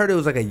 I heard it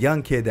was like a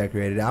young kid that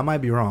created it. I might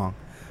be wrong,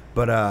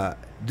 but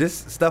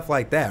just stuff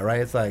like that, right?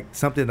 It's like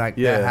something like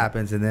Yeah. that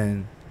happens, and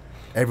then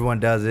everyone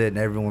does it, and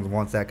everyone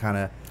wants that kind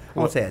of. I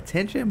won't say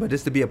attention, but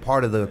just to be a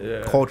part of the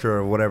Yeah. culture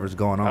or whatever's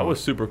going on. That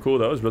was super cool.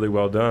 That was really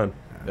well done.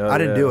 Oh, I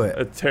didn't yeah. do it.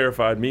 It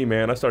terrified me,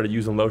 man. I started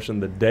using lotion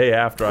the day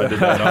after I did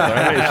that. I was like,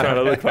 I ain't trying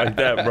to look like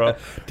that, bro.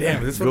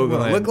 Damn, is this what I'm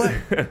gonna look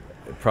like?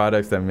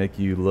 Products that make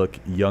you look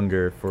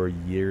younger for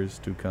years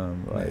to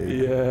come. Like,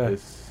 Yeah.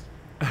 it's-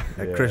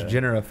 That Kris yeah.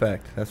 Jenner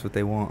effect. That's what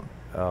they want.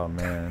 Oh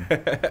man,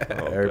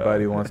 Oh,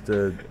 everybody God. wants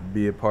to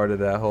be a part of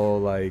that whole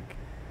like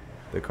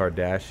the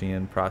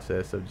Kardashian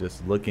process of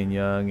just looking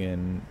young.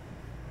 And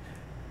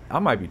I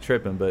might be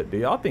tripping, but do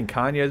y'all think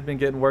Kanye has been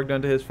getting work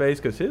done to his face?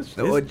 Because his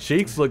Well,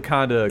 cheeks look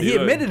kind of. He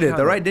admitted it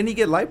though, right? Didn't he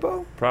get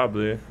lipo?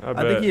 Probably. I bet.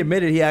 I think he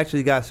admitted he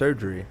actually got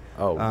surgery.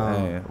 Oh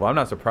man. Well, I'm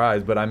not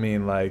surprised, but I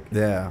mean, like,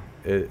 Yeah.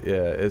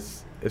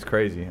 it's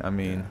crazy. I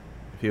mean,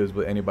 Yeah. if he was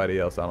with anybody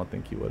else, I don't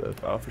think he would have.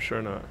 Oh, for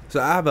sure not. So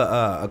I have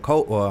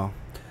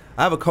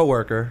I have a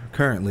coworker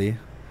currently.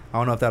 I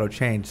don't know if that'll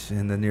change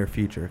in the near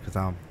future because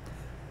I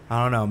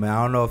don't know, man.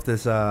 I don't know if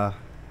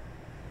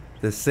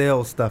this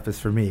sales stuff is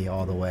for me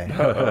all the way.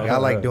 Like, I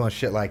like doing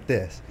shit like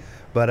this,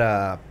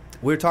 but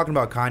we were talking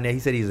about Kanye. He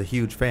said he's a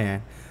huge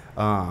fan,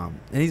 and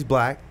he's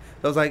black.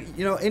 So I was like,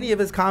 any of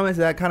his comments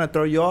that kind of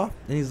throw you off?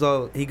 And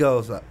he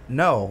goes,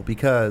 no,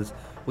 because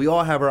we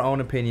all have our own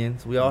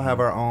opinions. We all have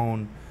our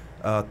own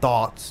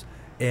thoughts,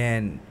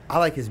 and I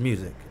like his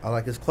music. I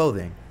like his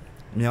clothing.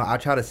 I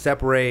try to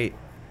separate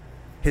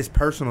his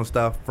personal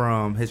stuff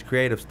from his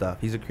creative stuff.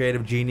 He's a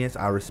creative genius.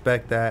 I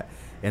respect that,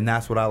 and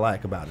that's what I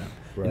like about him.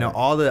 Right.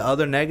 All the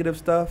other negative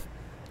stuff,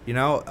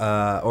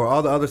 or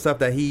all the other stuff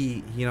that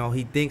he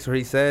thinks or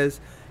he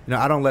says,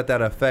 I don't let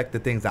that affect the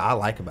things that I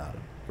like about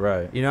him.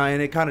 Right.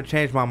 And it kind of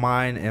changed my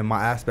mind and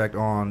my aspect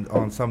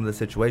on some of the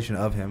situation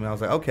of him. And I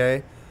was like,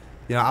 okay,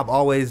 I've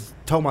always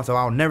told myself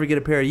I'll never get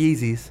a pair of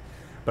Yeezys,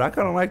 but I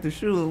kind of like the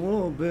shoes a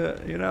little bit,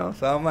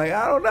 So I'm like,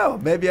 I don't know.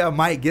 Maybe I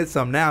might get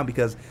some now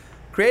because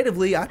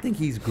creatively, I think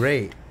he's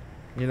great,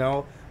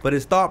 But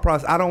his thought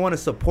process, I don't want to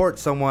support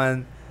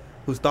someone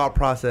whose thought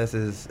process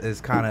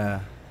is kind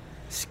of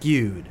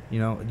skewed,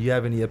 Do you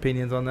have any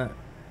opinions on that?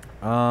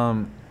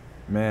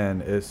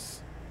 Man,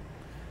 it's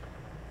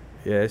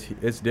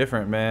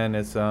different, man.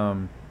 It's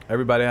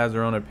everybody has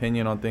their own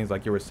opinion on things,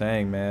 like you were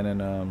saying, man.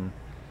 And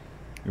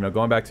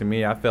going back to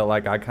me, I felt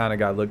like I kind of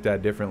got looked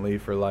at differently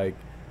for like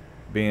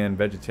being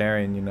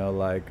vegetarian,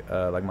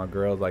 like my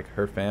girls, like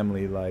her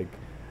family, like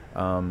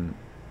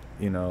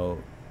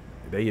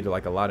they eat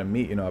like a lot of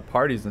meat, at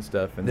parties and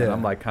stuff. And then Yeah.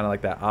 I'm like kind of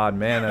like that odd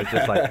man that's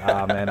just like,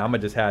 man, I'm gonna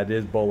just have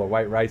this bowl of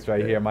white rice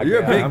right here.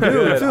 You're a big I'm dude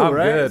good. too, I'm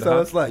right? good. So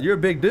I'm- it's like you're a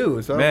big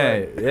dude. So I'm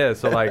man, like, yeah.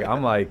 So like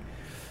I'm like,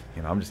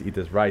 I'm just eat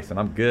this rice and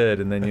I'm good.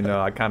 And then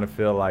I kind of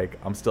feel like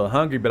I'm still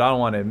hungry, but I don't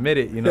want to admit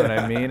it. You know what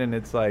I mean? And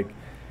it's like,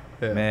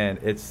 yeah. man,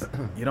 it's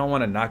you don't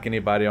want to knock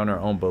anybody on their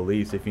own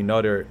beliefs if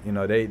they're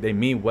they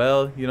mean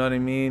well. You know what I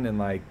mean? And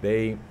like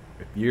if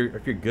you're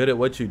good at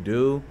what you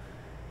do,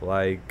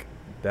 like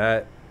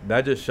that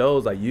just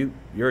shows like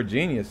you're a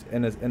genius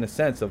in a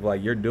sense of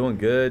like you're doing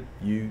good.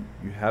 You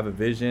have a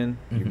vision.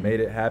 You Mhm. made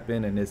it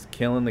happen, and it's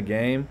killing the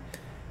game.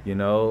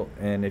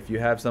 And if you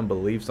have some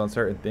beliefs on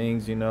certain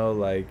things,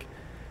 like,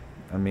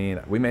 I mean,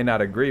 we may not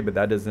agree, but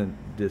that doesn't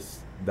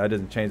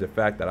change the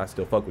fact that I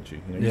still fuck with you.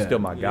 You're Yeah. still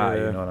my guy.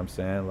 Yeah. You know what I'm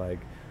saying? Like,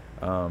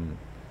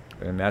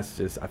 and that's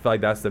just, I feel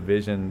like that's the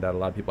vision that a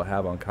lot of people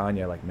have on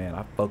Kanye. Like, man,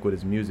 I fuck with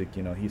his music.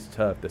 He's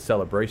tough. The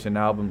Celebration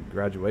album,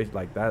 Graduation,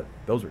 like that,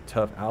 those were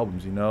tough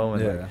albums. And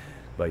Yeah.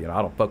 like, but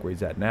I don't fuck where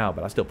he's at now,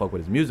 but I still fuck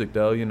with his music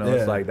though. Yeah.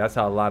 It's like that's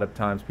how a lot of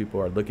times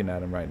people are looking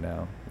at him right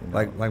now.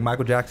 like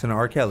Michael Jackson or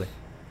R. Kelly.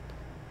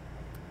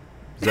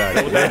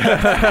 Exactly.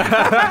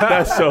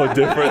 That's so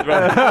different,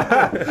 man.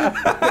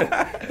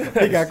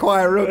 He got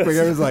quiet real quick.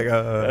 It was like,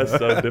 That's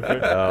so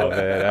different. Oh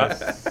man,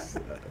 that's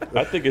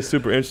I think it's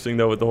super interesting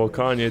though with the whole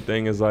Kanye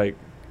thing is like,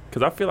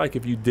 because I feel like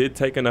if you did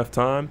take enough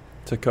time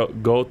to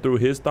go through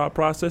his thought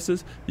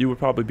processes, you would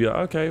probably be like,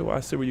 okay, well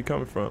I see where you're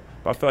coming from.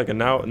 But I feel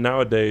like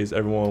nowadays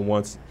everyone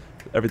wants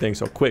everything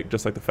so quick,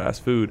 just like the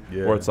fast food,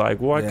 Yeah. where it's like,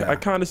 well, Yeah. I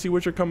kind of see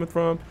where you're coming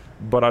from,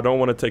 but I don't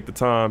want to take the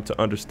time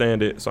to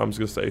understand it, so I'm just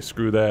gonna say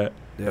screw that,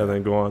 Yeah. and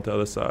then go on to the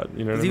other side.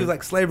 You know what I he mean? was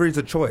like, slavery's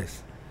a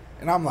choice.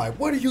 And I'm like,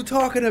 what are you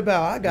talking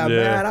about? I got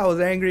Yeah. mad. I was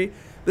angry.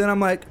 Then I'm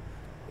like,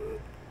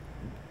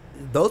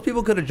 those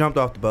people could have jumped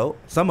off the boat.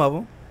 Some of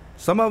them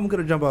could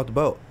have jumped off the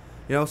boat.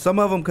 Some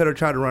of them could have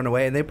tried to run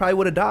away, and they probably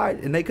would have died.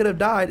 And they could have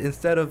died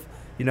instead of,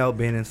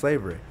 being in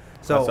slavery.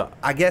 So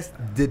I guess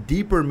the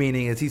deeper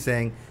meaning is he's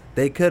saying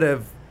they could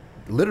have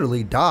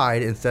literally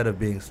died instead of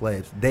being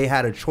slaves. They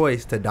had a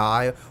choice to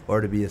die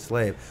or to be a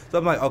slave. So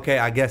I'm like, okay,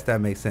 I guess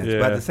that makes sense. But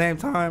Yeah. at the same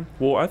time,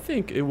 Well, I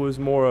think it was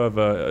more of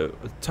a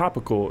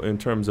topical in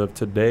terms of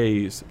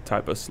today's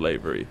type of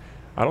slavery.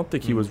 I don't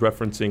think he was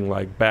referencing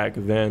like back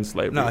then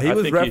slavery. No, he I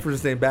was think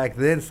referencing back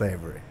then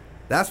slavery.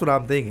 That's what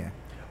I'm thinking.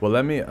 Well,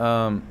 let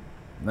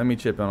me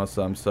chip in on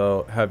something.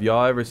 So, have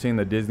y'all ever seen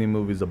the Disney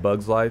movies A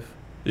Bug's Life?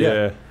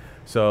 Yeah.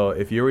 So,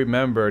 if you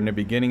remember in the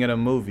beginning of the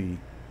movie,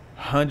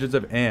 hundreds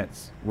of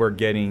ants were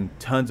getting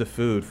tons of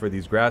food for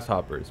these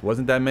grasshoppers.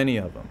 Wasn't that many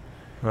of them,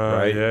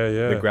 right?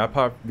 Yeah.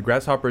 The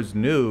grasshoppers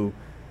knew,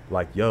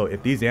 like, yo,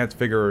 if these ants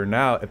figure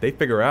out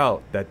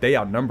that they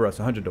outnumber us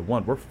 100 to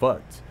 1, we're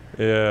fucked.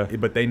 Yeah.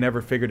 But they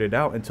never figured it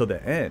out until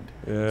the end.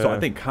 Yeah. So I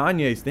think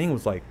Kanye's thing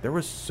was like, there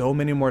were so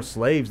many more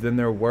slaves than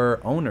there were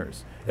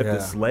owners. If the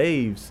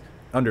slaves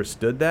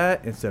understood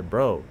that and said,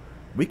 bro,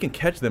 we can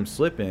catch them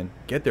slipping,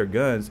 get their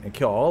guns, and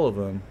kill all of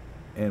them,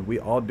 and we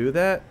all do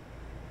that,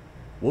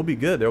 we'll be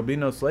good. There'll be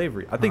no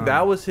slavery. I think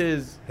that was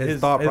his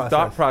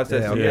thought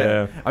process.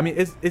 Yeah. I mean,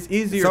 it's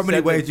easier. So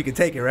many ways you can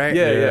take it, right?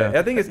 Yeah.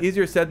 I think it's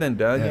easier said than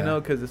done, Yeah.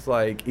 because it's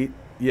like,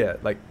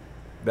 like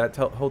that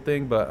whole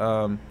thing. But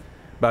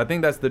I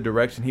think that's the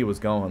direction he was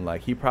going.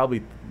 Like, he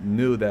probably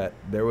knew that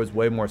there was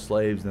way more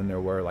slaves than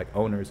there were like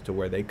owners, to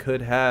where they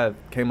could have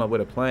came up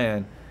with a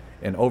plan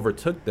and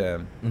overtook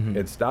them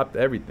and stopped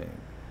everything.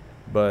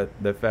 But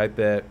the fact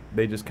that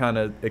they just kind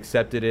of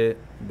accepted it,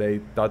 they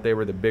thought they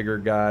were the bigger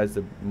guys,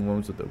 the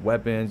ones with the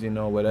weapons,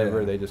 whatever.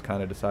 Yeah. They just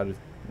kind of decided,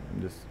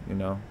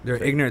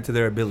 They're ignorant to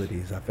their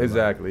abilities, I feel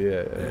exactly.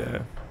 like.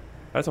 Yeah.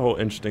 That's a whole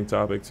interesting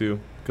topic too,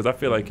 because I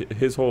feel like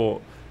his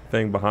whole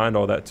thing behind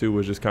all that too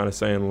was just kind of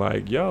saying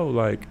like, yo,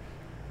 like,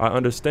 I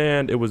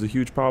understand it was a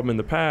huge problem in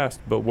the past,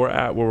 but we're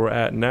at where we're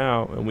at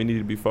now, and we need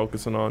to be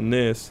focusing on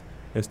this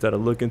instead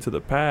of looking to the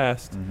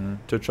past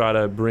to try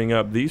to bring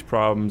up these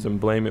problems and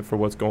blame it for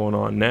what's going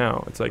on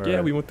now. It's like,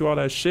 yeah, we went through all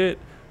that shit,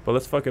 but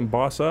let's fucking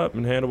boss up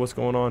and handle what's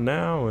going on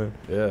now. And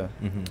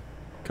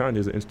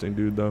Kanye's an interesting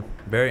dude, though.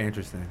 Very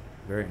interesting.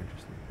 Very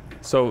interesting.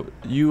 So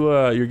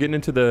you're getting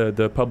into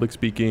the public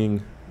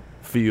speaking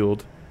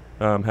field.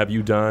 Have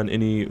you done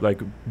any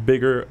like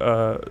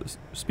bigger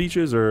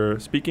speeches or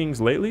speakings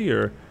lately,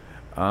 or?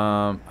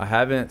 I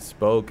haven't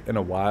spoke in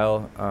a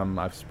while.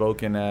 I've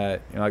spoken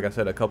at, like I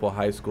said, a couple of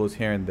high schools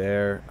here and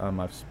there.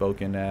 I've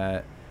spoken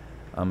at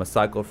a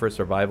Cycle for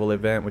Survival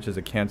event, which is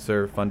a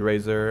cancer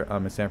fundraiser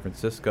in San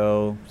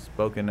Francisco.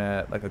 Spoken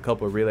at like a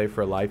couple of Relay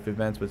for Life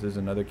events, which is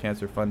another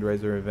cancer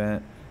fundraiser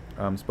event.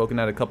 Spoken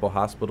at a couple of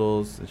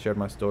hospitals and shared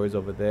my stories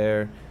over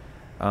there.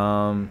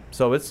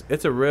 So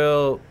it's a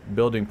real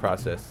building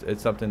process.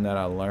 It's something that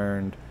I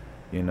learned.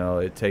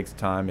 It takes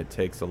time. It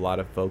takes a lot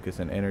of focus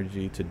and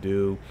energy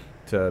to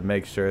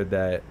make sure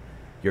that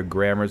your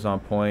grammar's on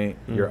point,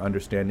 you're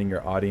understanding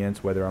your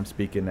audience, whether I'm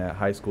speaking at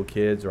high school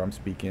kids or I'm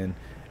speaking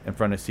in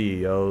front of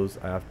CEOs.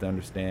 I have to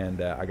understand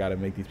that I got to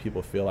make these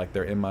people feel like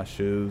they're in my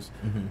shoes.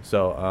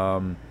 So,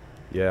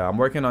 I'm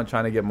working on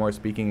trying to get more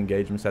speaking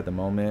engagements at the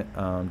moment.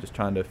 Just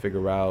trying to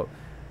figure out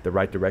the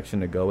right direction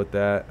to go with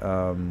that.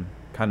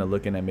 Kind of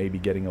looking at maybe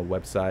getting a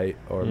website,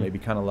 or maybe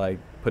kind of like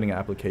putting an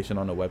application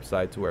on a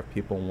website to where if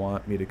people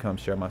want me to come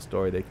share my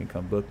story, they can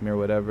come book me or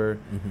whatever.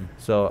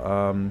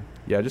 So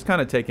just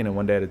kind of taking it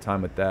one day at a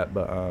time with that.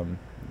 But I'm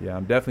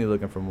definitely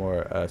looking for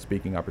more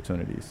speaking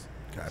opportunities.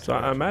 Gotcha. So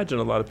I imagine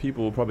a lot of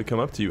people will probably come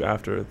up to you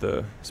after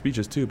the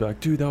speeches too, be like,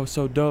 dude, that was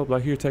so dope,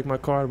 like, here, take my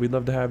card, we'd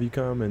love to have you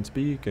come and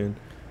speak. And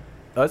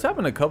it's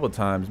happened a couple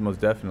times, most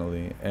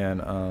definitely.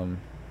 And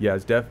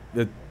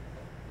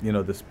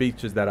the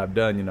speeches that I've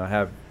done,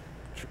 have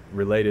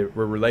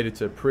were related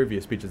to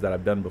previous speeches that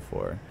I've done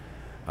before.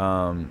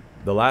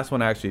 The last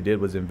one I actually did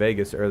was in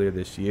Vegas earlier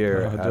this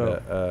year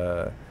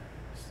at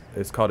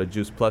it's called a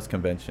Juice Plus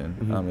convention.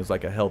 It's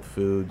like a health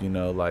food,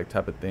 like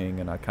type of thing.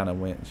 And I kind of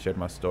went and shared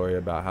my story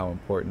about how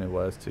important it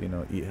was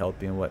to, eat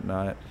healthy and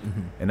whatnot.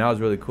 And that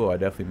was really cool. I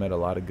definitely met a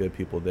lot of good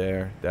people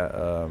there that,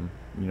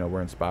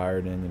 were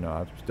inspired, and,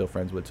 I'm still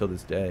friends with till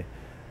this day.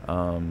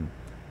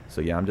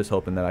 So I'm just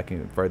hoping that I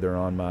can further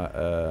on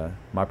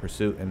my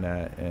pursuit in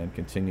that and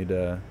continue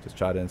to just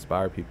try to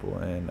inspire people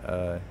and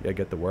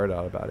get the word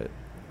out about it.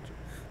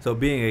 So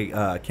being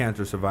a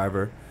cancer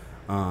survivor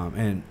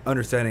and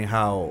understanding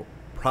how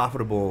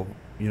profitable,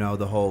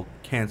 the whole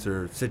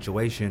cancer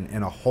situation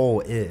in a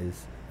whole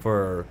is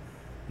for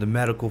the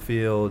medical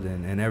field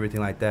and everything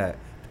like that,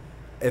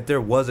 if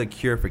there was a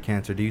cure for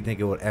cancer, do you think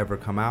it would ever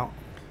come out?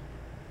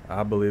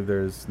 I believe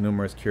there's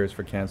numerous cures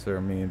for cancer.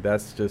 I mean,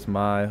 that's just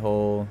my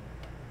whole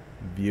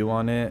view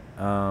on it.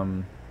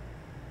 I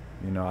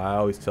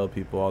always tell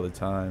people all the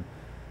time,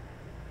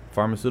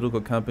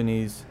 pharmaceutical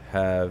companies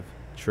have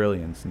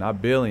trillions,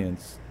 not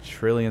billions,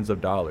 trillions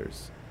of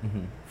dollars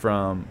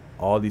from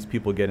all these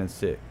people getting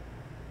sick.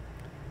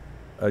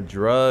 A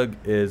drug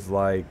is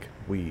like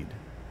weed,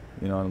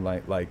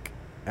 like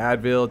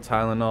Advil,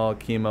 Tylenol,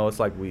 chemo. It's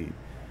like weed.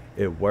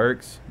 It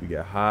works. You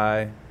get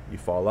high. You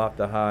fall off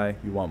the high.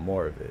 You want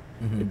more of it.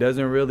 It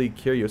doesn't really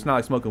cure you. It's not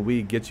like smoking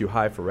weed gets you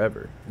high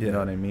forever. You know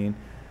what I mean?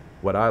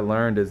 What I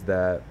learned is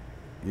that,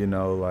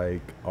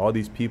 like all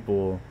these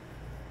people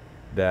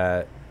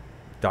that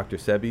Dr.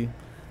 Sebi.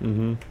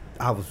 I'm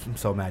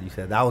so mad you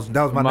said that.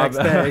 That was my next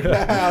thing.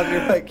 I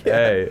was like,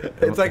 hey,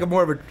 it's like a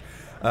more of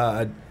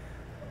a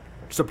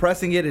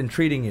suppressing it and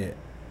treating it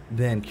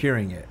than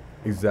curing it.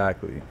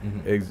 Exactly.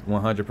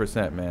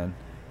 100%, man.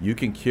 You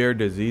can cure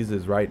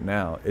diseases right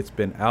now. It's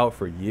been out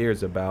for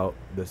years about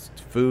the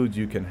foods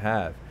you can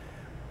have.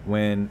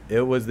 When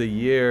it was the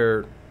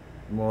year,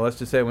 well, let's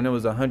just say when it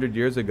was 100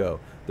 years ago,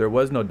 there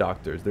was no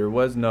doctors. There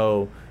was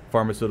no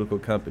pharmaceutical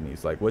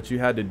companies. Like, what you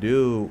had to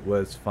do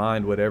was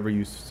find whatever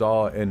you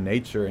saw in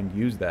nature and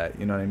use that.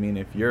 You know what I mean?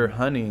 If you're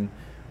hunting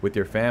with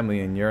your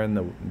family and you're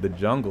in the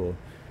jungle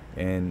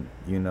and,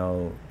 you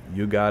know,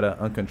 you got an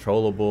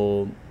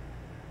uncontrollable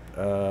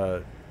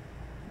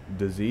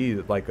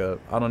disease, like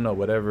I don't know,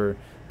 whatever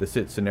the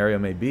scenario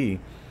may be,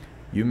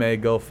 you may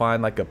go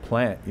find like a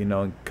plant, you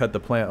know, and cut the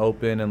plant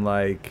open and,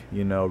 like,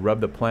 you know,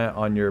 rub the plant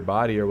on your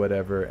body or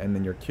whatever, and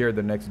then you're cured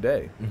the next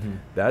day.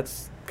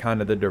 That's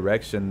kind of the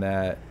direction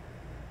that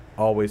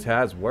always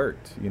has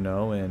worked, you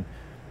know. And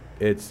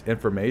it's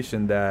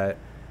information that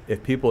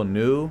if people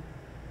knew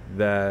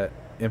that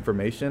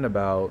information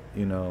about,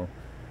 you know,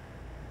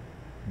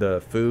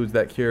 the foods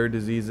that cure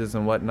diseases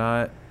and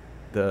whatnot,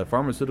 the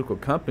pharmaceutical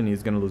company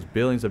is going to lose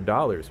billions of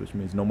dollars, which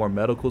means no more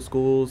medical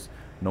schools,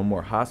 no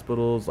more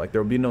hospitals. Like,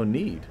 there will be no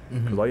need,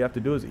 because all you have to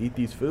do is eat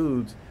these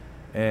foods,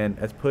 and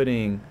it's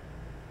putting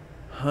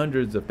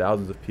hundreds of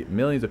thousands of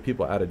millions of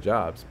people out of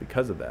jobs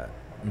because of that.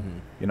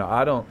 You know,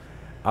 I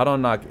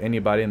don't knock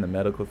anybody in the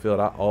medical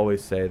field. I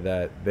always say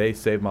that they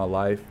saved my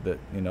life. That,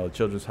 you know,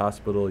 Children's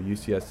Hospital,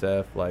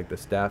 UCSF, like, the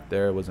staff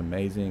there was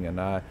amazing,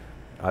 and I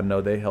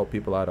know they help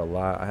people out a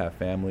lot. I have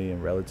family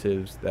and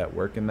relatives that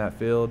work in that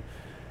field.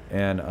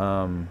 And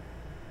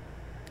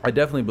I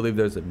definitely believe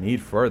there's a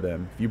need for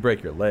them. If you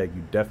break your leg,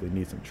 you definitely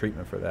need some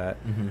treatment for that.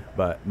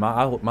 But my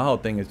whole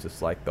thing is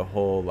just like the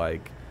whole,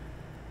 like,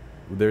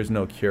 there's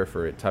no cure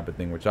for it type of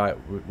thing,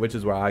 which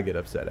is where I get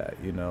upset at.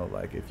 You know,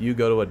 like, if you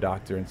go to a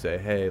doctor and say,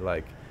 hey,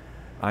 like,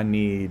 I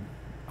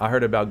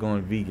heard about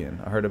going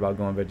vegan, I heard about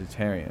going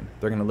vegetarian,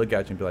 they're gonna look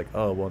at you and be like,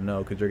 oh, well,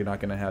 no, because you're not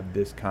gonna have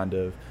this kind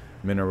of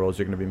minerals,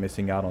 you're going to be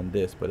missing out on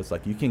this. But it's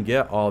like, you can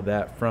get all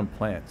that from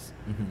plants.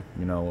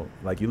 You know,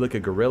 like, you look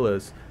at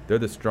gorillas, they're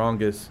the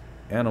strongest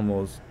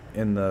animals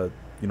in the,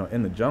 you know,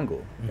 in the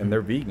jungle, and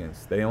they're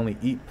vegans. They only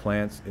eat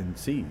plants and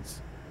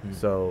seeds.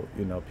 So,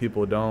 you know,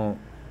 people don't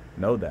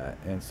know that.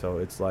 And so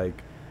it's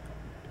like,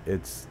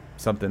 it's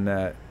something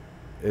that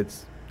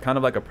it's kind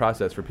of like a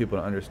process for people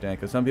to understand,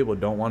 because some people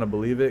don't want to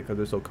believe it because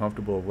they're so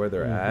comfortable where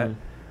they're at.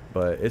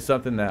 But it's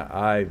something that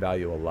I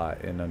value a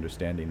lot, in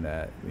understanding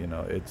that, you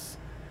know, it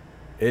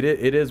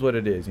is what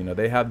it is. You know,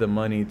 they have the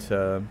money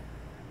to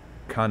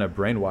kind of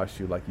brainwash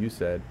you, like you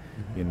said,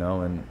 you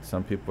know, and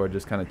some people are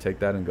just kind of take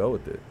that and go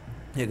with it.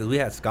 Yeah, because we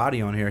had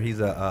Scotty on here. He's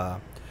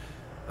a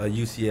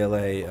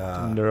UCLA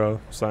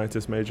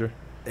neuroscientist major.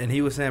 And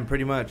he was saying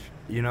pretty much,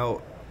 you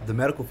know, the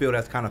medical field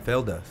has kind of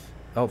failed us.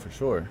 Oh, for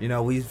sure. You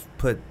know, we've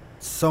put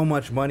so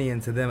much money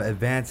into them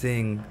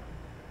advancing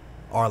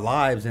our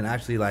lives and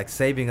actually, like,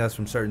 saving us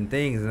from certain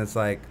things. And it's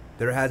like,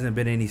 there hasn't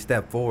been any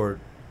step forward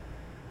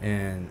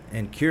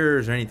and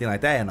cures or anything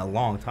like that in a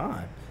long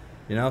time,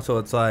 you know. So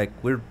it's like,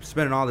 we're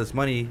spending all this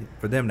money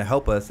for them to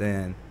help us,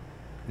 and,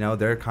 you know,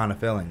 they're kind of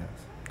failing us.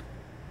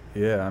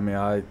 Yeah, I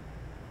mean,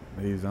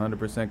 he's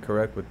 100%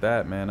 correct with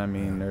that, man. I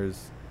mean,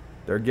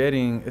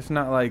 it's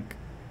not like,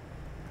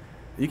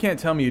 you can't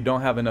tell me you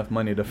don't have enough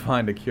money to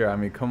find a cure. I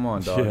mean, come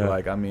on, dog.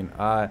 Like, I mean,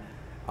 I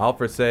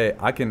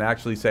can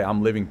actually say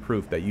I'm living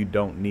proof that you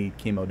don't need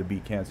chemo to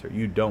beat cancer.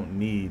 You don't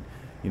need,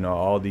 you know,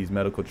 all these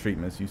medical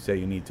treatments you say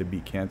you need to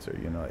beat cancer,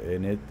 you know.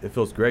 And it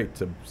feels great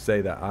to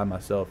say that I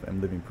myself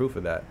am living proof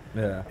of that.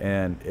 Yeah.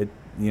 And it,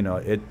 you know,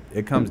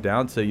 it comes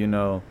down to, you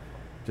know,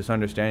 just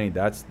understanding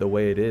that's the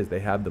way it is.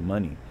 They have the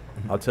money.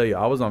 I'll tell you,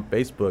 I was on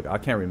Facebook, I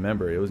can't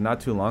remember, it was not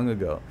too long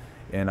ago,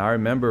 and I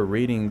remember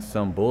reading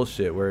some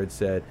bullshit where it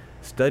said,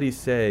 studies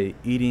say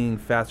eating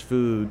fast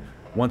food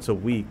once a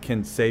week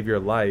can save your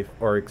life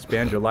or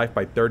expand your life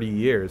by 30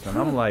 years. And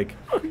I'm like,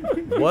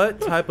 what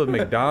type of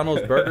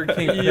McDonald's, Burger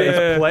King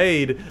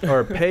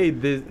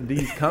paid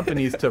these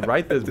companies to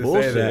write this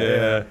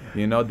bullshit?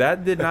 You know,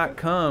 that did not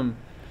come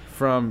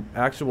from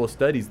actual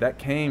studies. That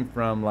came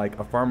from, like,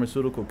 a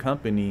pharmaceutical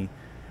company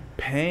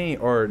paying,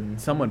 or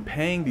someone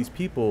paying these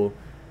people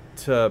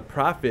to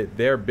profit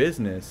their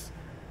business.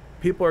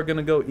 People are going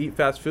to go eat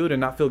fast food and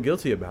not feel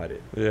guilty about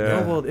it.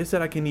 Oh, well, it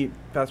said I can eat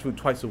fast food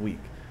twice a week.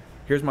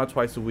 Here's my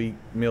twice a week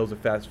meals of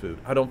fast food.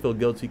 I don't feel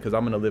guilty because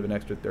I'm going to live an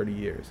extra 30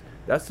 years.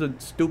 That's the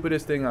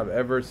stupidest thing I've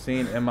ever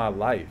seen in my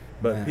life.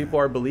 But people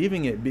are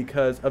believing it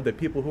because of the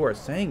people who are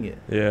saying it.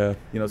 Yeah.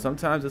 You know,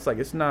 sometimes it's like,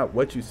 it's not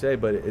what you say,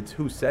 but it's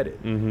who said it.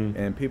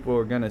 And people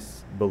are going to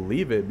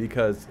believe it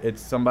because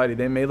it's somebody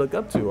they may look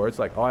up to. Or it's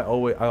like, oh,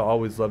 I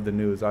always love the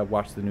news. I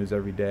watch the news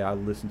every day. I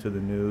listen to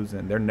the news,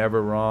 and they're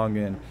never wrong.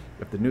 And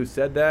if the news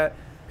said that,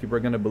 people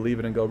are going to believe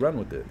it and go run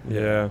with it.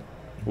 Yeah.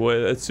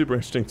 Well, it's super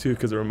interesting, too,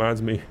 because it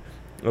reminds me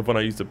of when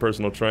I used to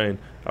personal train.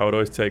 I would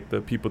always take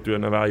the people through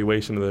an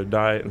evaluation of their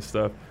diet and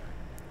stuff.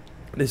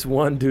 This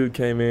one dude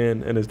came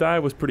in, and his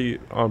diet was pretty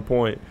on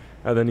point.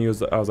 And then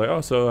I was like,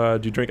 oh, so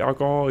do you drink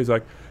alcohol? He's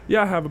like,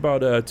 yeah, I have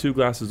about 2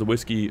 glasses of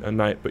whiskey a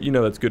night, but you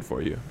know that's good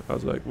for you. I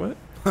was like, what?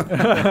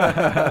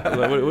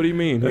 Like, what do you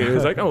mean?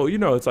 He's like, oh,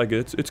 it's like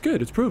it's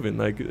good, it's proven.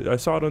 Like I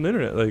saw it on the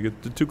internet.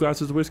 Like 2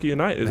 glasses of whiskey a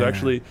night is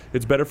actually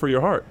it's better for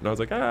your heart. And I was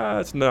like,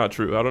 it's not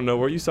true. I don't know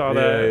where you saw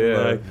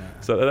that. Like,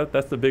 so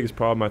that's the biggest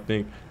problem I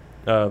think,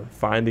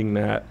 finding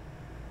that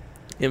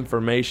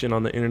information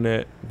on the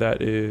internet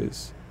that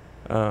is,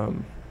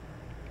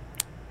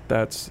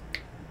 that's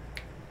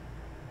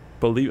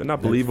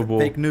not believable.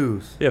 Fake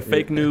news. Yeah,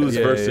 fake news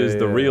versus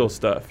the real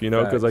stuff,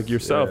 because like Facts,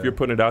 yourself, you're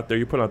putting it out there,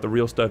 you're putting out the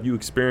real stuff, you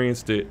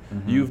experienced it,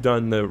 you've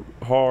done the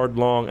hard,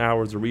 long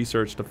hours of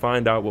research to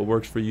find out what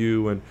works for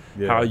you and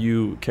how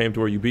you came to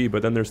where you be.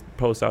 But then there's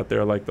posts out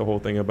there like the whole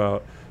thing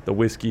about the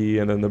whiskey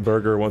and then the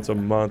burger once a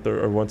month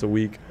or once a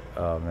week.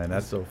 Oh man,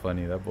 that's so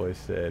funny. That boy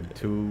said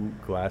 2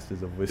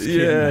 glasses of whiskey.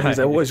 Yeah, he's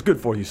like, well, it's good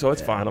for you, so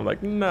it's fine. I'm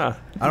like, nah.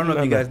 I don't know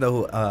if you guys know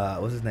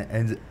who, what's his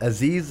name?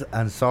 Aziz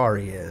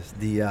Ansari is,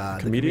 the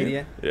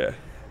comedian. Yeah.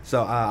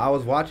 So I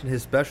was watching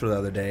his special the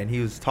other day, and he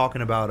was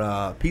talking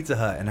about Pizza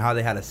Hut and how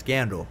they had a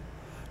scandal,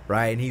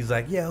 right? And he's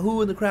like, yeah,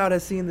 who in the crowd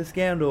has seen the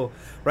scandal,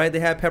 right? They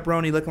had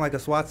pepperoni looking like a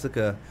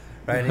swastika,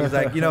 right? And he's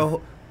like,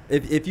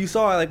 if you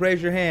saw it, like,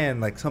 raise your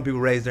hand. Like, some people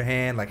raised their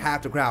hand. Like,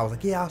 half the crowd was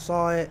like, yeah, I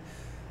saw it.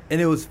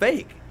 And it was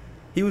fake.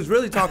 He was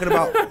really talking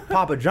about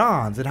Papa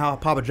John's and how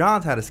Papa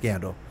John's had a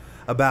scandal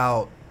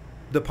about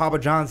the Papa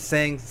John's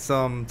saying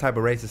some type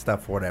of racist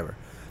stuff or whatever.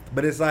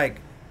 But it's like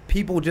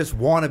people just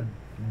want to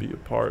be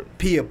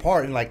a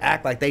part and like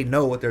act like they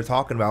know what they're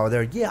talking about. Or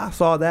they're, yeah, I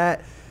saw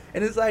that.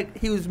 And it's like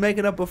he was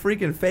making up a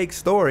freaking fake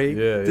story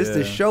just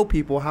to show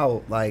people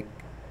how, like,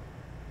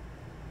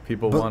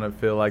 people want to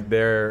feel like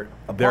they're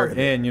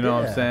in, you know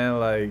what I'm saying?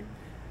 Like,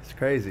 it's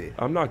crazy.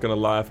 I'm not going to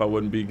lie if I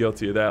wouldn't be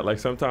guilty of that. Like,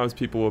 sometimes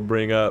people will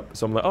bring up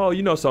something like,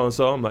 oh,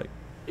 so-and-so. I'm like,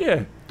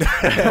 yeah.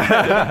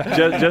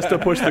 just to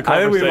push the conversation.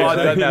 I think we've all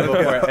done that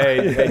before.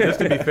 hey, just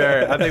to be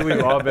fair, I think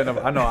we've all been,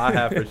 I know I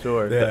have for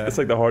sure. Yeah. It's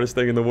like the hardest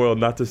thing in the world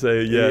not to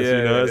say yes,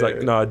 It's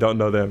like, no, I don't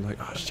know them. Like,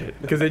 oh,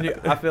 shit. Because then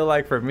I feel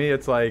like for me,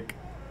 it's like,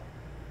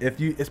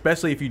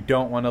 especially if you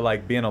don't want to,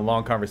 like, be in a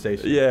long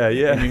conversation. Yeah.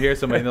 And you hear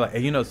somebody and they're like,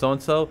 hey,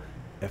 so-and-so,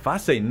 if I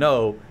say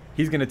no,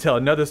 he's going to tell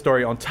another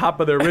story on top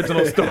of the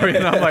original story.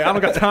 And I'm like, I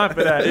don't got time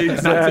for that.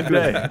 Exactly.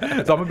 Not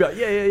today. So I'm going to be like,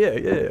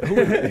 yeah. Who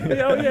is it?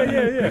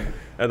 Yeah.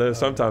 And then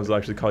sometimes they'll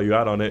actually call you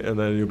out on it. And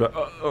then you'll be like,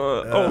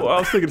 I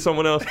was thinking of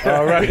someone else.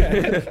 All right.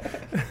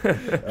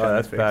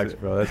 That's facts,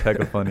 bro. That's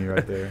hecka funny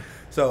right there.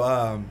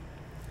 So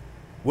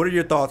what are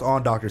your thoughts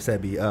on Dr.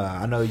 Sebi?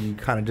 I know you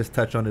kind of just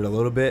touched on it a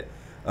little bit.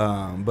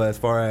 But as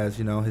far as,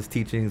 his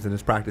teachings and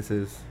his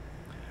practices.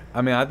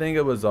 I mean, I think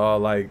it was all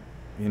like,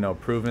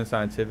 proven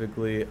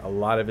scientifically. A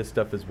lot of his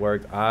stuff has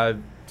worked. I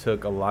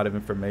took a lot of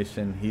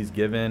information he's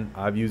given.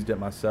 I've used it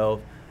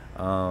myself,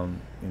 from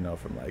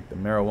like the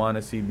marijuana,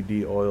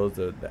 CBD oils,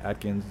 the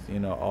Atkins,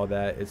 all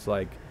that. It's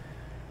like,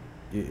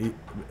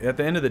 at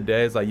the end of the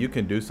day, it's like you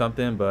can do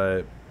something,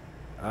 but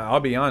I'll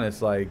be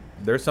honest, like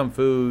there's some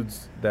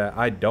foods that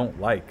I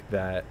don't like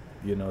that,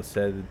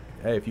 said,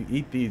 hey, if you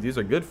eat these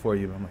are good for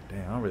you. I'm like,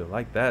 dang, I don't really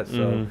like that.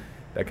 So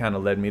that kind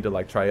of led me to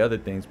like try other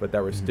things, but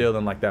that were still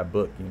in like that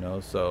book,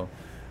 so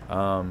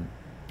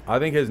I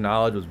think his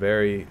knowledge was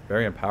very,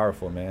 very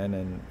powerful, man.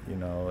 And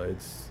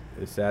it's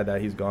sad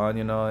that he's gone,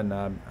 and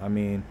I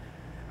mean,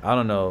 I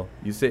don't know,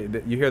 you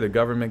hear the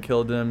government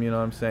killed him, you know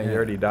what I'm saying? He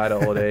already died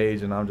of old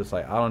age, and I'm just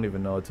like, I don't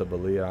even know what to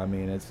believe. I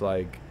mean, it's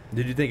like,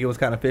 did you think it was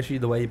kind of fishy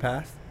the way he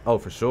passed? Oh,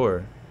 for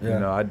sure.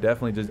 I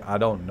definitely I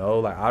don't know,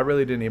 like I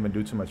really didn't even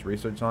do too much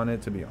research on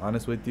it, to be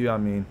honest with you. I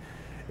mean,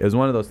 it was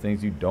one of those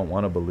things you don't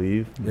want to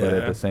believe, but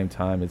at the same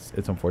time,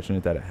 it's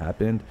unfortunate that it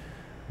happened.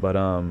 But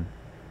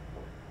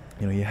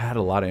you had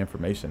a lot of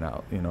information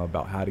out,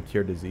 about how to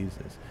cure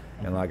diseases.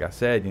 And like I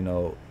said,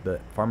 the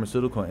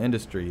pharmaceutical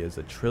industry is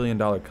 $1 trillion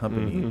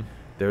company.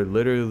 They're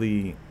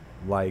literally,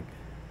 like,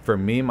 for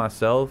me,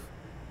 myself,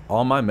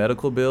 all my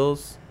medical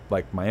bills,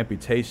 like my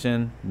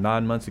amputation,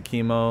 9 months of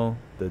chemo,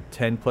 the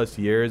 10 plus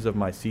years of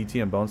my CT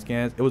and bone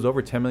scans, it was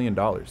over $10 million.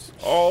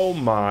 Oh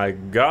my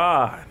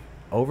God.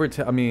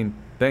 I mean,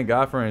 thank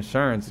God for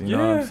insurance, you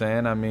know what I'm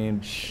saying? I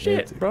mean,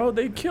 shit, bro,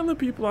 they killing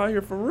people out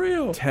here for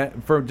real.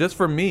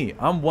 For me,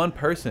 I'm one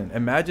person.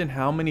 Imagine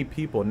how many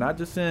people, not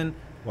just in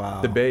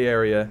the Bay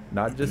Area,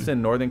 not just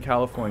in Northern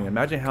California.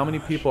 Imagine how many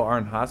people are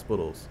in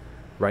hospitals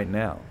right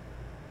now.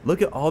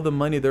 Look at all the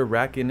money they're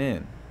racking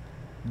in.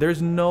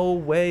 There's no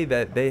way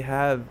that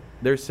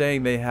they're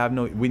saying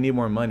we need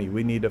more money.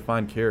 We need to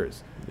find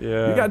cures.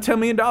 Yeah. You got $10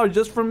 million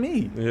just from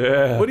me.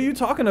 Yeah. What are you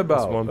talking about?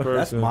 That's one person.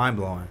 That's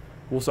mind-blowing.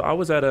 Well, so I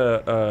was at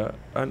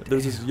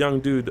there's this young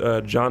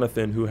dude,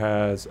 Jonathan, who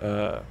has,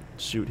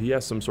 he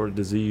has some sort of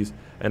disease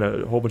and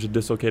a whole bunch of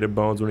dislocated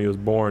bones when he was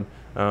born.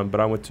 But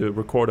I went to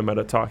record him at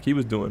a talk he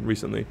was doing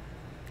recently.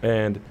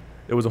 And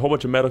it was a whole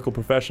bunch of medical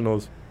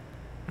professionals,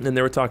 and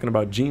they were talking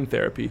about gene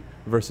therapy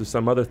versus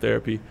some other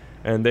therapy.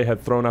 And they had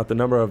thrown out the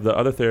number of the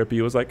other therapy.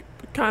 It was like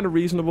kind of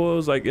reasonable. It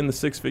was like in the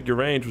 6-figure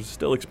range, which is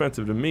still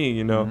expensive to me,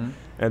 you know. Mhm.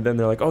 And then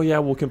they're like, oh yeah,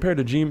 well, compared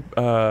to gene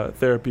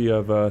therapy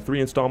of 3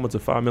 installments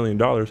of $5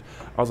 million, I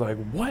was like,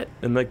 what?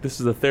 And like, this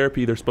is a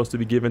therapy they're supposed to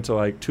be given to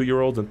like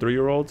 2-year-olds and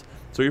 3-year-olds.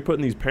 So you're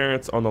putting these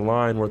parents on the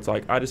line where it's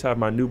like, I just have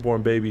my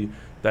newborn baby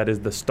that is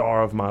the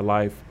star of my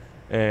life,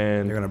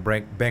 and You're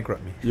gonna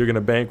bankrupt me. you're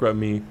gonna bankrupt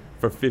me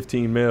for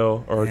 15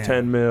 mil or Damn.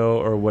 10 mil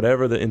or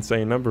whatever the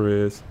insane number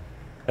is.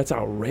 That's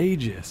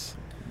outrageous.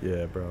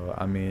 Yeah, bro.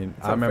 I mean,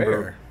 It's I remember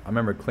unfair. I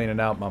remember cleaning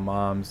out my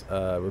mom's.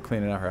 We're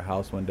cleaning out her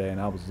house one day,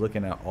 and I was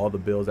looking at all the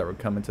bills that were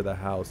coming to the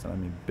house, and I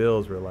mean,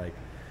 bills were like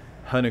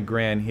 100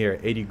 grand here,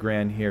 80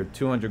 grand here,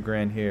 200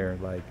 grand here.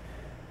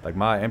 Like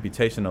my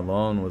amputation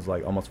alone was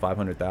like almost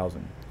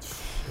 500,000.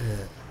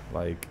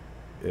 Like,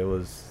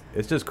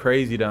 it's just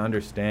crazy to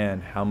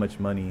understand how much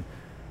money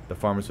the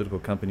pharmaceutical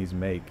companies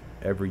make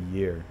every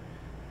year,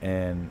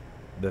 and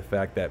the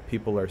fact that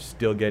people are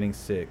still getting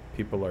sick,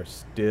 people are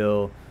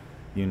still,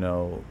 you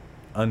know,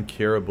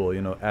 uncurable,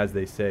 you know, as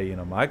they say. You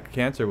know, my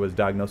cancer was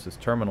diagnosed as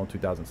terminal in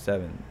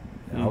 2007.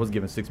 I was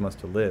given 6 months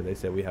to live. They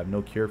said, we have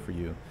no cure for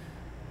you.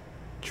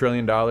 $1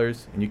 trillion,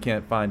 and you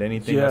can't find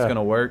anything that's Yeah.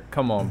 gonna work.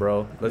 Come on,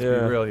 bro. Let's Yeah.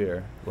 be real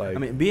here. Like, I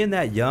mean, being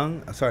that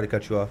young, sorry to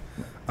cut you off,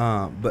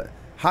 but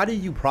how do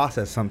you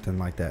process something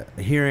like that?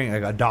 Hearing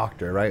like a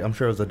doctor, right? I'm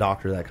sure it was a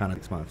doctor that kind of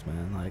 6 months,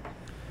 man. Like,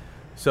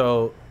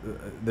 so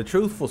the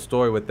truthful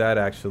story with that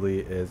actually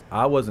is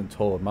I wasn't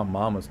told. My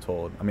mom was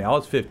told. I mean, I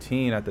was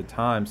 15 at the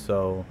time,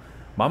 so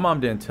my mom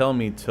didn't tell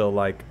me till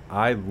like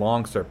I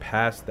long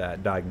surpassed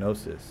that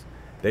diagnosis.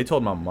 They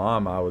told my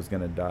mom I was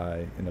gonna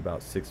die in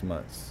about 6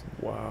 months,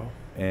 Wow.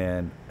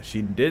 and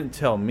she didn't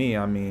tell me.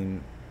 I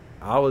mean,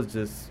 I was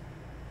just,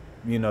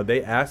 you know,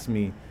 they asked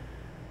me,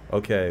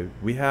 okay,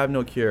 we have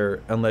no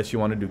cure unless you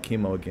want to do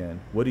chemo again.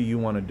 What do you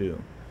want to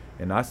do?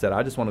 And I said,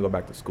 I just want to go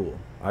back to school.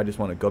 I just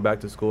want to go back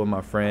to school with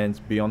my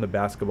friends, be on the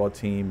basketball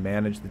team,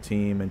 manage the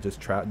team, and just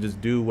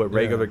do what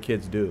regular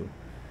kids do.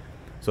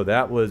 So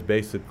that was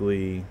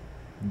basically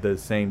the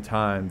same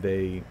time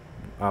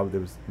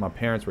my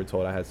parents were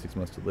told I had 6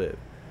 months to live.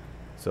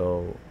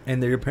 So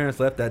and your parents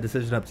left that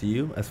decision up to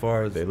you as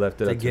far as they left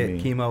it to up to get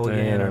me. chemo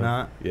again or Damn.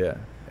 not? Yeah,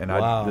 and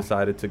Wow. I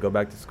decided to go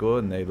back to school,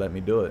 and they let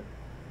me do it.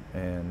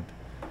 And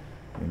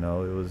you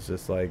know, it was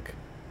just like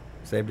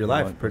Saved your you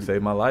life. know, it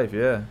saved my life.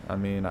 Yeah, I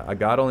mean,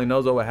 God only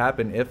knows what would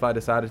happen if I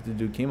decided to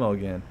do chemo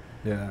again.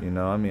 Yeah. You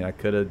know, I mean, I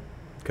could have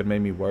made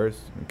me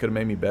worse. It could have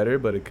made me better,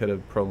 but it could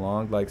have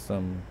prolonged like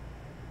some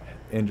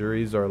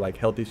injuries or like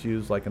health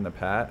issues like in the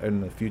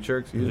future.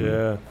 Excuse me.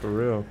 Yeah, for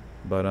real.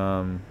 But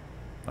I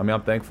mean,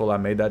 I'm thankful I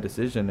made that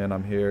decision, and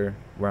I'm here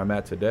where I'm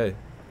at today.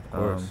 Of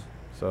course.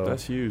 So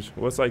That's huge.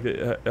 Well, it's like,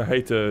 I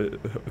hate to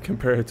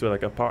compare it to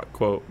like a Pac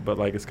quote, but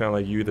like it's kind of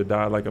like you either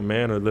die like a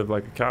man or live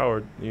like a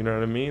coward. You know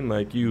what I mean?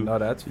 Like no,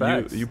 that's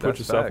facts. you put That's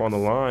yourself on the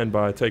facts. line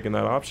by taking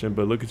that option,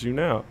 but look at you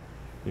now.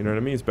 You know what I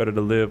mean? It's better to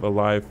live a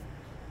life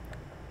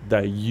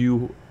that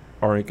you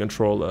are in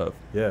control of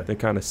Yeah. than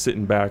kind of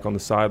sitting back on the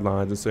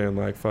sidelines and saying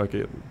like, fuck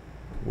it,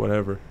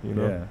 whatever, you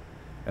know? Yeah.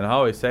 And I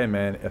always say,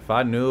 man, if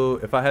I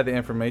had the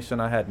information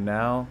I had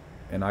now,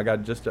 and I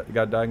got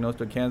diagnosed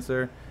with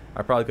cancer,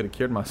 I probably could have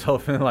cured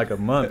myself in like a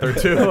month or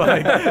two.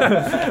 Like,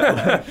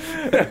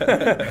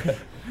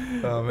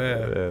 Oh man.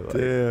 yeah, like,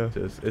 Damn.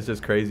 it's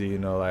just crazy, you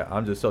know. Like,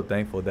 I'm just so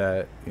thankful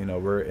that, you know,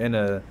 we're in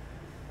a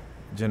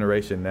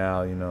generation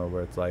now, you know,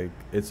 where it's like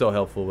it's so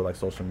helpful with like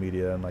social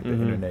media and like the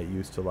Mhm. internet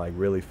used to like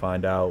really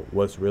find out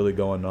what's really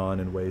going on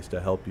and ways to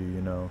help you,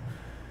 you know.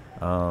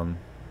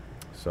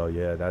 So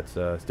yeah, that's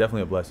it's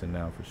definitely a blessing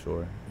now for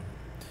sure.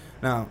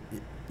 Now,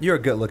 you're a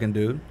good-looking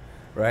dude,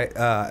 right?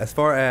 As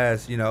far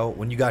as, you know,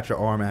 when you got your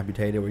arm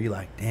amputated, were you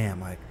like, damn,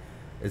 like,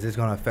 is this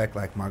gonna affect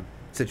like my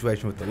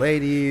situation with the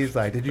ladies?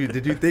 Like, did you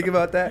think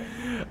about that?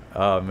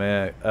 Oh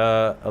man,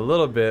 a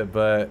little bit,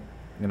 but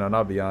you know, and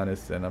I'll be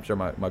honest, and I'm sure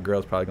my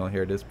girl's probably gonna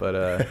hear this, but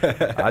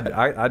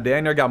I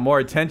damn near got more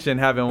attention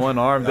having one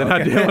arm than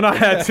I did when I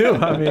had two.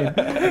 I mean,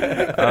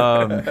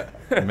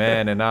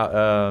 man, and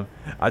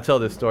I tell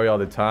this story all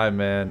the time,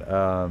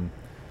 man.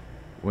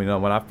 You know,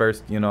 when I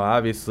first, you know,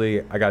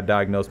 obviously I got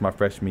diagnosed my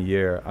freshman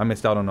year. I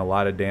missed out on a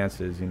lot of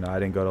dances. You know, I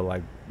didn't go to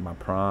like my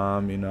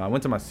prom. You know, I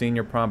went to my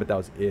senior prom, but that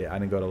was it. I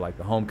didn't go to like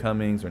the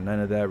homecomings or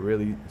none of that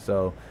really.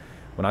 So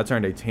when I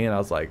turned 18, I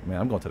was like, man,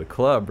 I'm going to the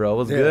club, bro. It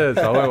was good.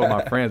 So I went with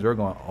my friends. We were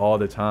going all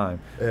the time.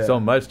 Yeah. So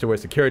much to where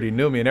security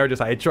knew me, and they were just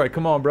like, hey, Troy,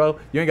 come on, bro.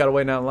 You ain't got to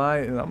wait in that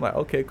line. And I'm like,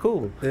 okay,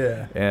 cool.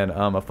 Yeah. And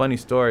a funny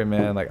story,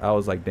 man, like I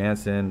was like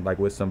dancing like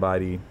with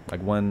somebody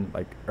like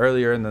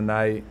earlier in the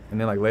night,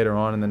 and then like later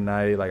on in the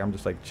night, like I'm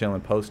just like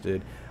chilling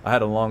posted. I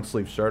had a long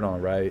sleeve shirt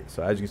on, right?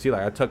 So as you can see,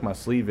 like I tucked my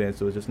sleeve in,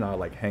 so it's just not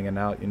like hanging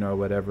out, you know, or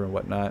whatever and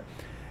whatnot.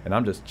 And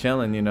I'm just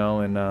chilling, you know,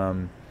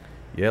 and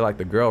yeah, like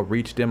the girl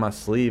reached in my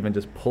sleeve and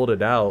just pulled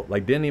it out,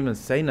 like didn't even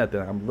say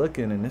nothing. I'm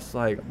looking, and it's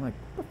like, I'm like,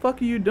 what the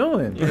fuck are you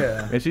doing?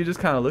 Yeah. And she just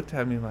kind of looked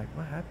at me like,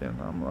 what happened?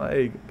 I'm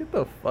like, get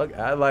the fuck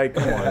out. Like,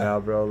 come on now,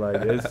 bro.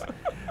 Like, it's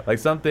like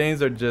some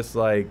things are just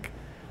like,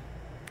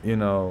 you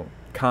know,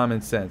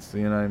 common sense.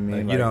 You know what I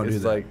mean? Like, you don't it's do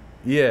that. like,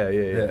 yeah.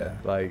 Yeah.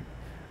 Like,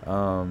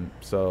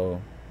 so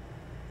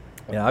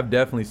Yeah, I've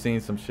definitely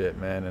seen some shit,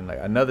 man. And like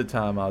another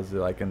time, I was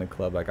like in the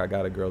club, like I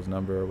got a girl's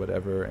number or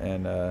whatever,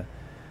 and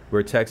we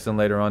were texting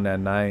later on that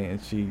night,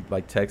 and she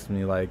like texted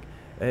me like,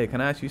 "Hey,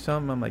 can I ask you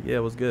something?" I'm like, "Yeah,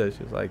 what's good?"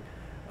 She was like,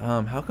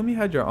 "How come you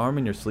had your arm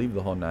in your sleeve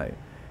the whole night?"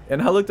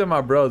 And I looked at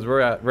my bros.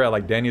 We're at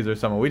like Denny's or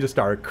something. We just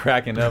started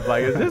cracking up.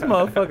 Like, is this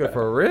motherfucker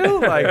for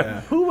real? Like,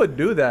 who would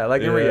do that?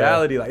 Like, in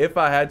reality, like, if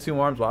I had 2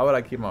 arms, why would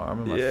I keep my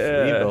arm in my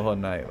sleeve the whole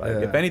night? Like,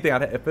 if anything,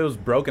 if it was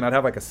broken, I'd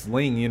have like a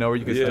sling, you know, where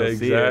you could still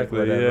see it.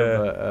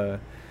 Whatever.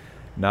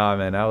 But, nah,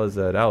 man, that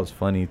was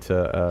funny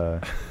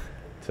to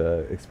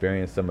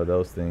experience some of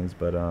those things.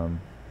 But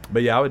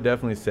yeah, I would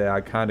definitely say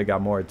I kind of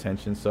got more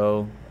attention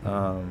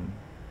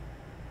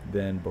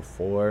than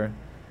before.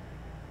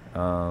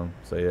 So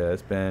yeah,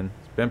 it's been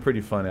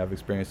pretty funny. I've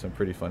experienced some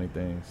pretty funny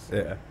things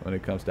when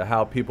it comes to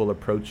how people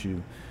approach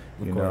you.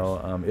 You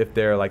know, if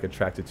they're like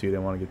attracted to you, they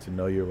want to get to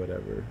know you or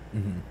whatever.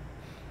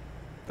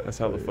 That's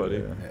hella funny.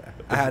 Yeah.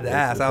 I had to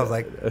ask. I was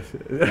like,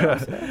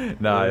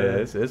 nah,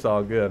 it's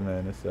all good,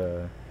 man.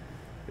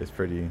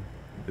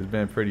 It's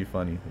been pretty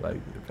funny, like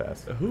the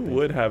past. Who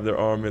would have their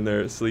arm in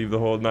their sleeve the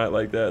whole night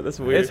like that? That's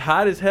weird. It's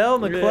hot as hell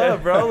in the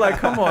club, bro. Like,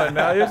 come on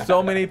now. There's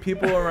so many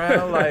people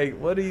around. Like,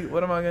 what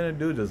am I gonna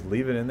do? Just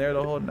leave it in there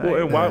the whole night?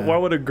 Well, and why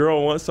would a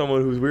girl want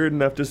someone who's weird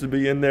enough just to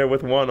be in there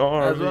with one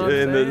arm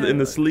in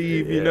the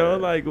sleeve? You know,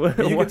 like you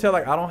can tell.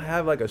 Like, I don't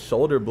have like a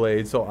shoulder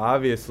blade, so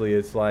obviously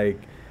it's like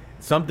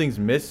something's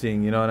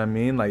missing, you know what I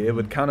mean? Like, it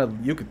would kind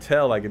of, you could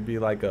tell, like, it'd be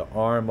like an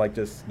arm, like,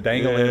 just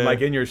dangling,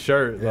 like, in your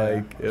shirt.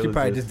 Like, she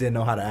probably just didn't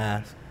know how to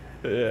ask.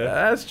 Yeah,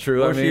 that's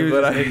true. Or she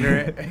was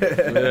ignorant.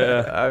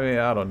 I mean,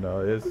 I don't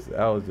know.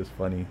 That was just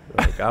funny.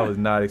 Like, I was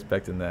not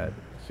expecting that.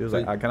 She was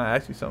like, "Can I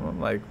ask you something?" I'm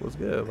like, "What's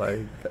good?" Like,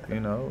 you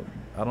know,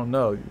 I don't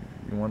know.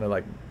 You want to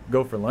like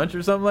go for lunch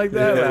or something like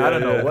that? Like, I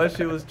don't know what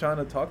she was trying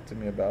to talk to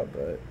me about,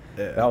 but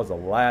that was the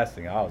last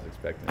thing I was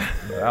expecting.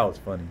 So that was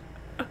funny.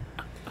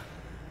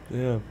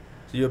 Yeah.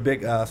 So you're a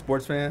big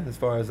sports fan, as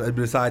far as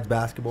besides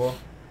basketball?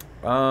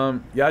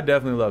 Yeah, I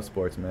definitely love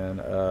sports,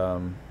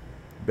 man.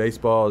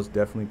 Baseball is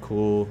definitely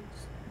cool.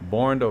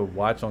 Boring to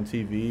watch on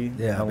TV,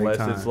 unless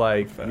it's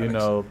like you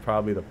know,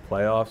 probably the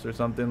playoffs or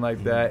something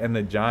like that, and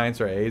the Giants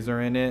or A's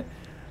are in it.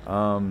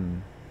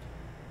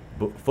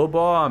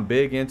 Football I'm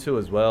big into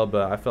as well,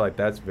 but I feel like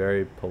that's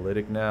very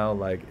politic now.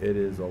 Like, it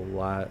is a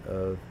lot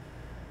of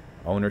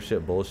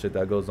ownership bullshit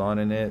that goes on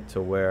in it,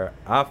 to where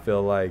I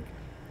feel like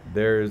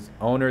there's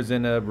owners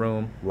in a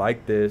room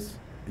like this.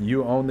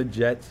 You own the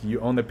Jets, you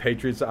own the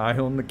Patriots, I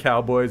own the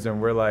Cowboys,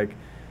 and we're like,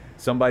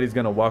 somebody's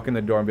gonna walk in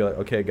the door and be like,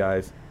 "Okay,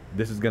 guys,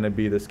 this is gonna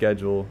be the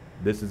schedule.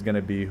 This is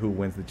gonna be who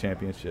wins the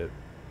championship."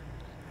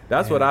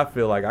 That's what I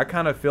feel like. I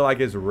kind of feel like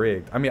it's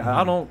rigged. I mean,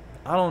 I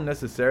don't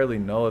necessarily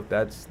know if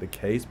that's the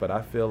case, but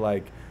I feel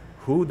like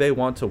who they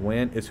want to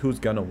win is who's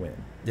gonna win.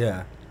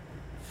 Yeah.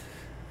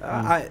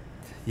 I'm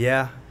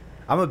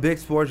a big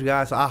sports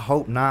guy, so I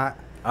hope not.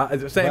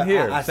 Same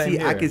here. I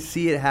can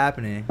see it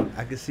happening.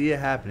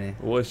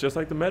 Well, it's just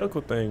like the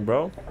medical thing,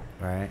 bro.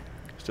 Right.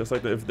 It's just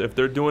like if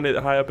they're doing it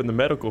high up in the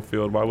medical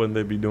field, why wouldn't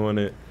they be doing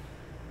it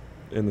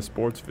in the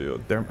sports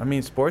field? I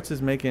mean, sports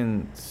is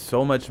making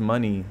so much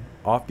money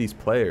off these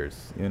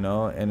players, you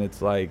know, and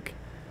it's like,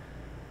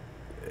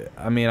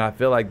 I mean, I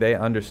feel like they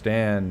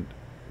understand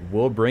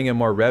we'll bring in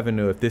more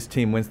revenue if this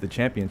team wins the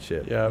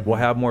championship. Yeah, we'll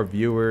have more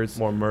viewers,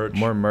 more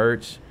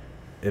merch.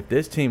 If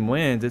this team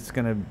wins,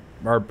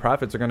 our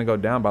profits are gonna go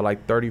down by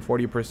like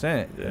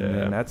 30-40%,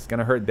 and that's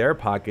gonna hurt their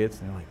pockets.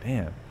 And they're like,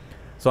 damn.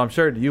 So I'm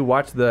sure you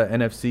watched the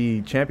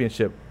NFC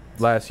Championship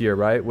last year,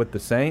 right, with the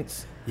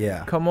Saints?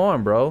 Yeah. Come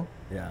on, bro.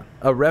 Yeah.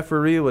 A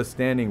referee was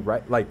standing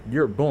right, like,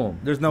 you're boom.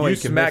 There's no way you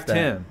can smacked miss that.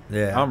 him.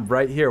 Yeah. I'm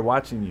right here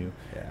watching you,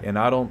 and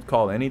I don't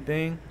call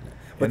anything.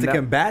 But to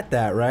combat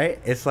that, right?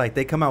 It's like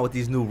they come out with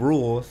these new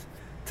rules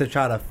to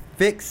try to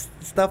fix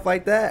stuff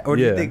like that, or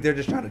do you think they're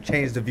just trying to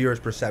change the viewer's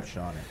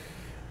perception on it?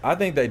 I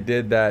think they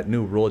did that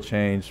new rule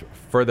change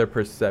for the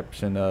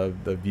perception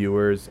of the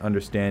viewers,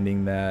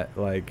 understanding that,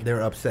 like,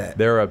 they're upset.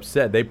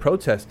 They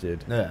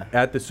protested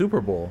at the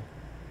Super Bowl,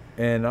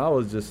 and I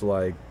was just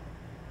like,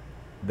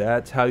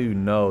 that's how you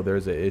know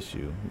there's an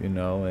issue, you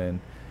know. And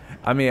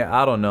I mean,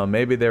 I don't know,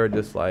 maybe they were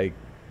just like,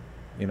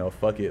 you know,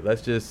 fuck it,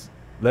 let's just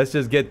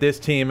get this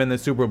team in the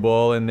Super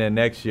Bowl, and then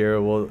next year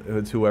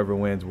it's whoever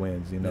wins,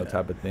 you know,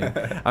 type of thing.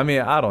 I mean,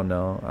 I don't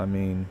know. I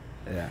mean,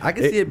 I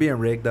can see it being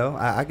rigged though.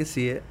 I can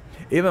see it.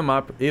 Even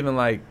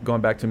like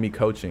going back to me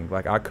coaching,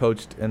 like I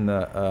coached in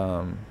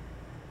a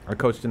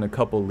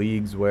couple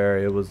leagues where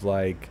it was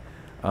like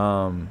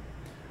the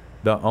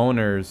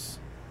owners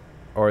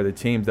or the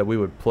teams that we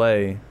would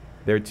play,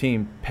 their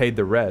team paid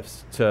the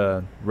refs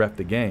to ref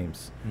the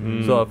games.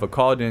 So if a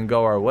call didn't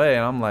go our way,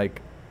 and I'm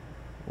like,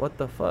 what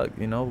the fuck,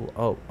 you know?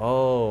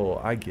 Oh,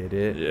 I get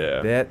it.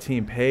 Yeah. That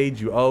team paid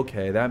you.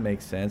 Okay, that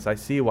makes sense. I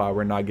see why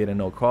we're not getting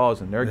no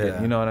calls, and they're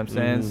getting, you know what I'm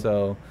saying?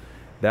 So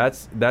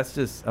that's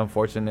just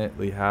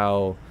unfortunately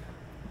how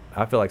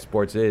I feel like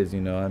sports is,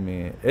 you know. I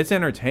mean, it's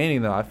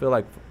entertaining though. I feel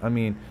like, I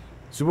mean,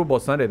 Super Bowl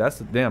Sunday,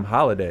 that's a damn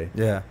holiday.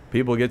 Yeah.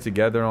 People get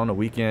together on the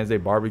weekends, they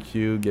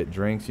barbecue, get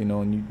drinks, you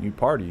know, and you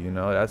party, you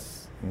know.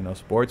 That's, you know,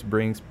 sports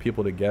brings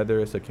people together.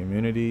 It's a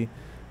community.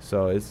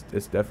 So it's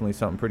definitely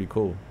something pretty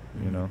cool,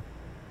 you know.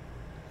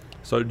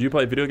 So do you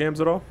play video games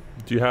at all?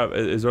 Do you have,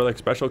 is there like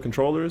special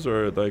controllers,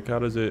 or like how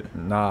does it?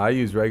 Nah, I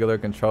use regular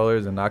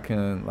controllers, and I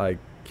can like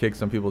kick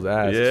some people's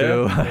ass Yeah,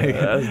 too. Like,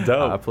 that's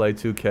dope. I play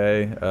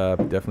 2K,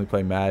 definitely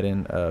play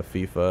Madden,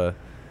 FIFA.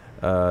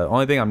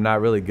 Only thing I'm not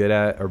really good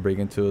at or big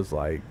into is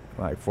like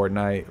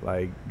Fortnite,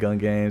 like gun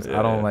games.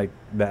 I don't like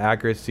the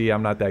accuracy.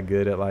 I'm not that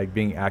good at like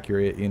being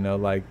accurate, you know,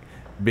 like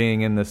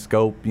being in the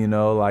scope, you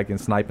know, like and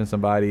sniping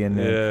somebody and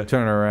then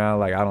turning around.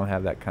 Like I don't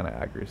have that kind of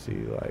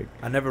accuracy. Like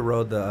I never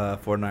rode the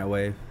Fortnite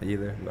wave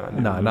either.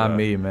 Nah, not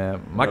me,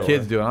 man. My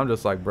kids do, and I'm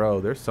just like, bro,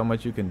 there's so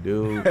much you can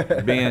do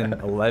being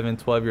 11,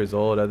 12 years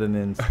old other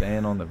than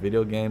staying on the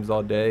video games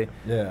all day.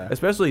 Yeah.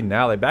 Especially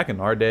now, like back in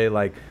our day,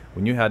 like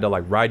when you had to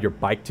like ride your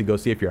bike to go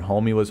see if your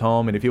homie was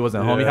home, and if he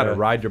wasn't home, you had to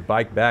ride your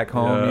bike back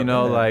home, you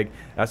know, like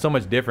that's so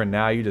much different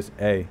now. You just,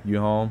 hey, you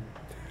home?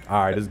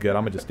 All right, it's good.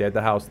 I'm gonna just stay at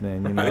the house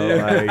then, you know,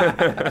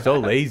 like so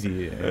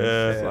lazy. It's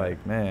just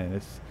like,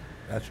 man,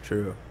 that's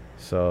true.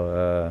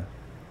 So,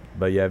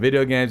 but yeah,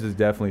 video games is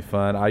definitely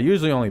fun. I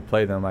usually only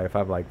play them like if I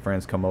have like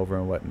friends come over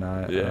and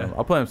whatnot.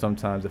 I'll play them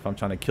sometimes if I'm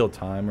trying to kill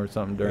time or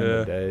something during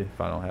the day if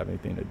I don't have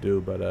anything to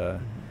do.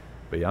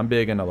 But yeah, I'm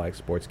big into like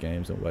sports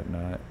games and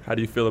whatnot. How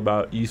do you feel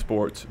about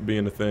esports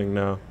being a thing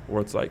now,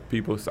 where it's like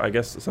people? I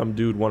guess some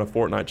dude won a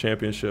Fortnite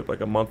championship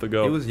like a month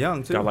ago. He was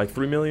young too. Got like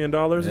 $3 million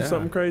or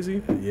something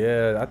crazy.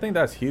 Yeah, I think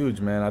that's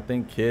huge, man. I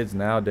think kids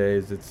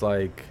nowadays, it's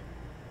like,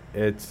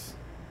 there's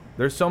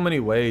so many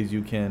ways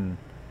you can,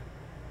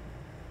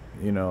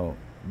 you know,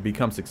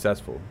 become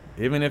successful,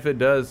 even if it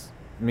does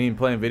mean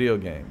playing video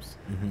games.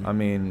 I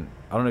mean,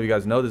 I don't know if you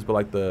guys know this, but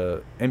like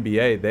the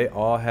NBA, they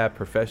all have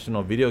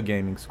professional video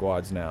gaming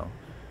squads now.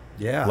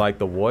 Yeah. Like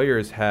the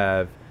Warriors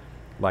have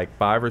like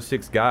 5 or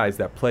 6 guys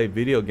that play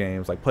video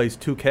games, like plays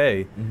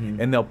 2K,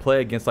 and they'll play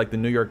against like the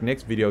New York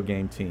Knicks video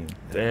game team.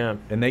 Damn.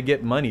 And they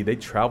get money. They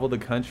travel the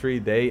country.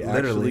 They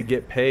actually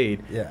get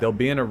paid. Yeah. They'll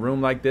be in a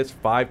room like this.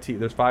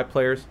 There's 5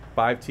 players,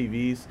 5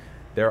 TVs.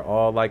 They're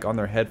all like on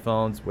their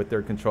headphones with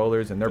their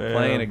controllers, and they're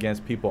playing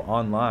against people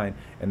online,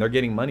 and they're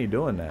getting money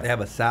doing that. They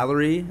have a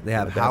salary. They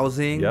have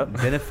housing,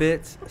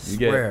 benefits,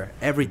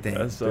 everything.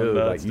 That's so dude,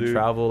 nuts, like you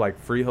travel like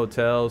free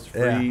hotels,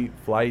 free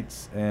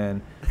flights,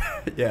 and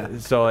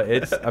so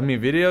it's. I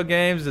mean, video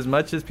games, as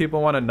much as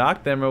people want to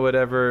knock them or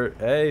whatever,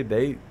 hey,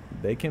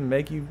 they can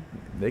make you.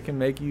 They can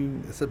make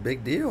you. It's a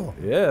big deal.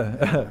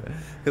 Yeah.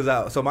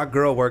 Because so my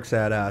girl works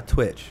at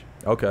Twitch.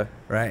 Okay.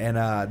 Right,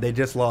 and they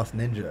just lost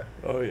Ninja.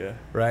 Oh yeah.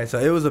 Right, so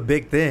it was a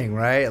big thing,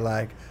 right?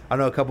 Like I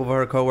know a couple of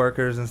her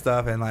coworkers and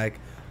stuff, and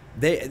like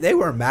they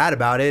weren't mad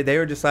about it. They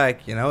were just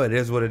like, you know, it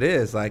is what it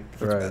is. Like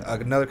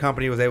another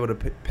company was able to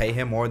pay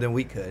him more than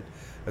we could.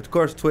 Of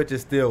course, Twitch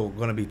is still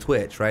going to be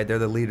Twitch, right? They're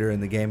the leader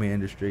in the gaming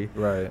industry.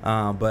 Right.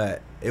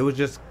 But it was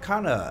just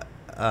kind of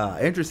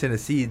interesting to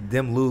see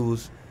them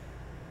lose.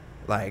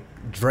 Like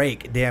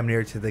Drake damn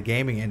near to the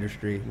gaming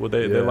industry. Well,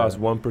 they lost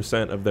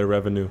 1% of their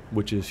revenue,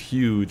 which is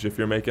huge. If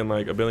you're making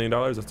like $1 billion,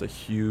 that's a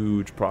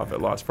huge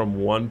profit loss from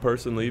one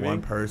person leaving.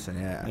 One person,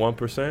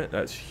 1%,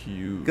 that's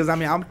huge. Because I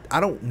mean, I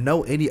don't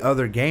know any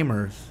other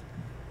gamers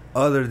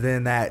other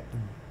than that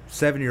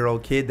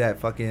 7-year-old kid that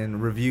fucking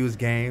reviews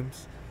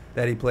games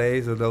that he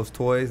plays, or those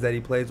toys that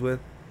he plays with.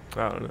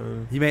 I don't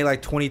know. He made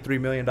like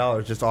 $23 million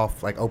just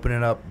off like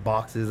opening up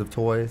boxes of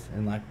toys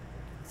and like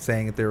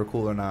saying if they were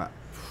cool or not.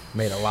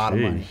 Made a lot of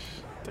money,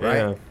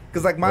 right?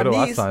 Because like my niece,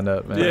 I signed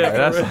up, man.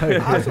 Yeah,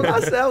 that's what I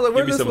said. I was like,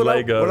 give me some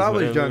Legos, when I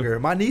was younger,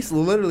 my niece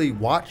literally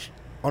watched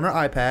on her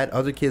iPad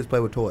other kids play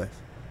with toys.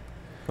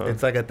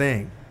 It's like a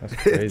thing. That's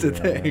crazy, it's a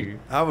thing.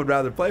 I would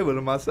rather play with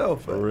them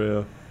myself. For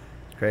real.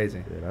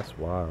 Crazy. Yeah, that's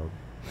wild.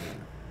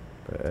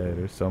 But hey,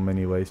 there's so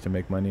many ways to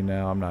make money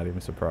now. I'm not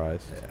even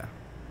surprised. Yeah.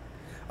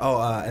 Oh,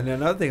 and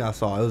another thing I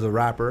saw, it was a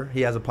rapper.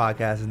 He has a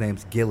podcast. His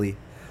name's Gilly.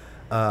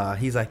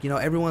 He's like, you know,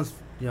 everyone's,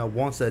 you know,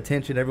 wants the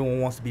attention. Everyone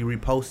wants to be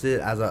reposted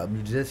as a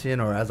musician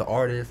or as an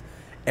artist.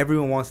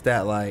 Everyone wants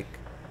that, like,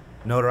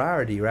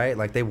 notoriety, right?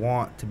 Like, they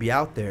want to be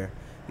out there.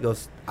 He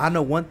goes, I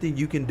know one thing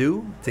you can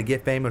do to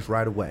get famous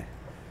right away.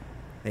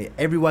 Hey,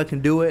 everyone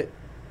can do it.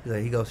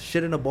 He goes,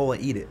 shit in a bowl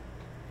and eat it.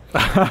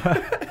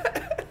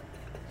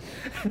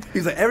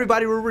 He's like,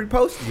 everybody will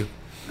repost you.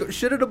 Go,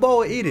 shit in a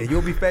bowl and eat it.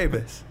 You'll be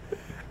famous.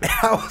 And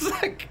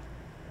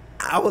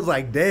I was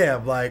like,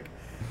 damn, like,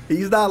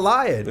 he's not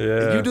lying.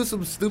 Yeah. If you do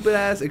some stupid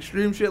ass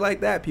extreme shit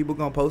like that, people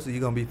gonna post it.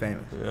 You're gonna be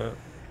famous. Yeah.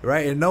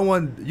 Right? And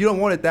you don't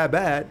want it that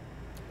bad.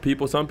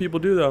 Some people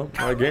do though.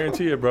 I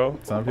guarantee it, bro.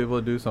 Some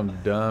people do some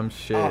dumb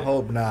shit. I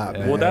hope not,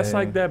 man. Well, that's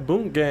like that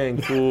Boom Gang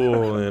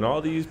fool and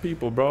all these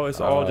people, bro. It's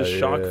all just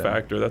shock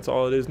factor. That's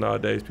all it is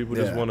nowadays. People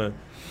just want to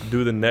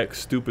do the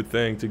next stupid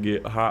thing to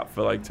get hot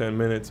for like 10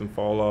 minutes and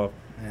fall off.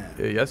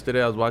 Yeah,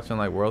 yesterday I was watching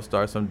like World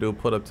Star. Some dude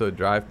put up to a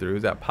drive-thru. He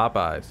was at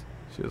Popeyes.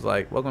 She was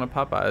like, welcome to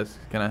Popeyes.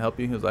 Can I help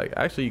you? He was like,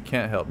 actually, you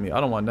can't help me. I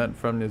don't want nothing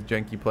from this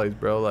janky place,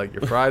 bro. Like,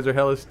 your fries are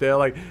hella stale.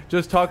 Like,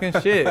 just talking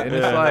shit. And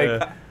it's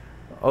like,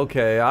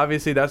 okay,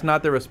 obviously that's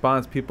not the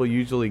response people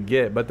usually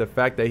get. But the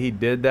fact that he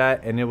did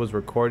that and it was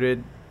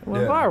recorded, it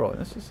went viral.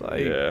 And it's just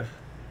like,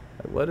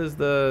 what is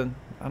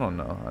I don't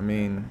know. I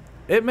mean,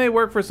 it may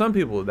work for some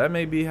people. That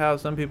may be how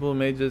some people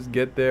may just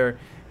get there.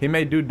 He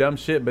may do dumb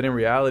shit, but in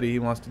reality, he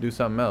wants to do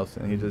something else.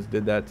 And he just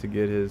did that to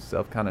get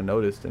himself kind of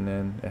noticed, and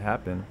then it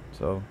happened.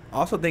 So I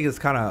also think it's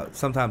kind of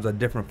sometimes a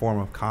different form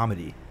of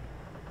comedy,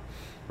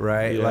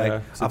 right? Yeah,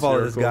 like, I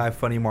follow this guy,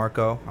 Funny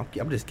Marco.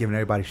 I'm just giving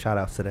everybody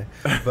shout-outs today.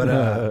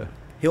 But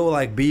he'll,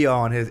 like, be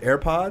on his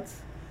AirPods,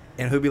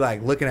 and he'll be,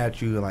 like, looking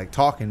at you and, like,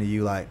 talking to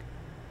you, like,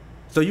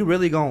 so you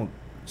really gonna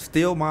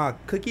steal my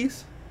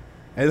cookies?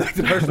 And, like,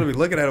 the person will be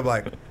looking at him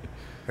like,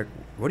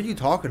 what are you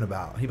talking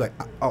about? He'd be like,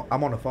 oh,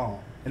 I'm on the phone.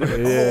 And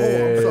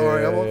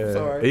they're like, I'm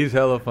sorry. He's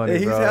hella funny,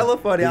 he's bro. hella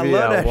funny. I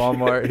love that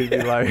Walmart, he'd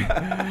be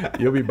like,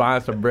 you'll be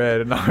buying some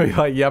bread. And I'll be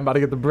like, yeah, I'm about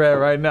to get the bread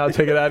right now.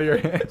 Take it out of your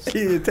hands.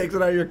 He takes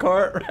it out of your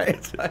cart, right?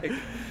 It's like,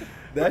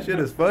 that shit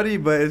is funny,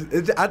 but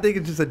I think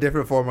it's just a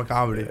different form of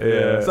comedy.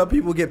 Yeah. Some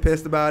people get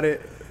pissed about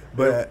it,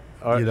 but,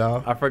 you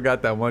know. I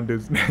forgot that one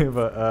dude's name,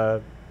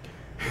 but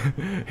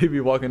he'd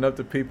be walking up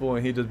to people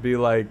and he'd just be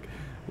like,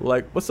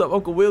 what's up,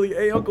 Uncle Willie?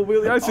 Hey, Uncle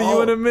Willie, I see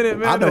you in a minute,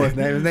 man. I know his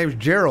name. His name's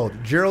Gerald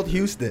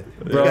Houston.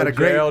 Bro, He got a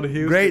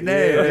great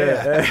name.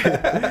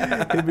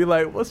 Yeah. He'd be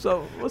like, what's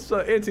up,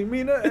 Auntie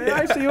Mina? Hey,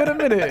 I see you in a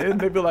minute. And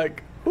they'd be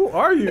like, who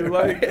are you?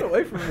 Like, get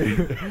away from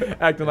me.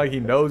 Acting like he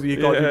knows you. He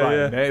calls you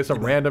by name,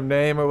 some random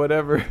name or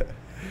whatever.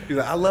 He's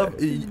like,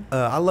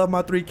 I love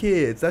my 3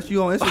 kids. That's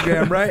you on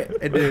Instagram, right?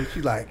 And then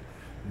she's like,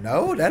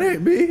 no, that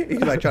ain't me. He's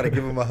like trying to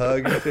give him a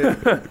hug and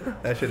shit.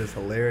 That shit is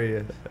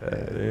hilarious.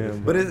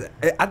 Damn, but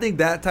I think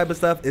that type of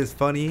stuff is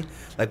funny.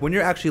 Like when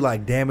you're actually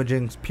like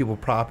damaging people's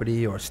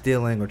property or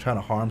stealing or trying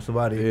to harm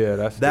somebody. Yeah,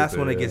 that's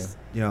when it gets,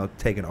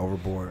 taken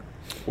overboard.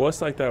 Well,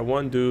 it's like that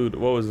one dude.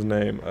 What was his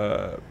name?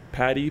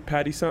 Patty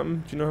something.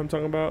 Do you know what I'm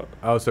talking about?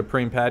 Oh,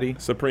 Supreme Patty.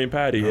 Supreme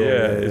Patty. Oh,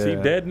 yeah. Is he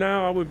dead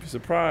now? I would be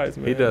surprised,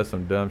 man. He does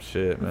some dumb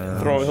shit,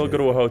 man. He'll go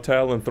to a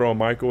hotel and throw a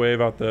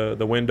microwave out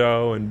the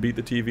window and beat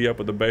the TV up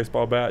with a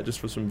baseball bat just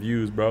for some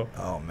views, bro.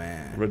 Oh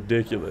man,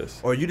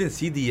 ridiculous. Or you didn't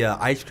see the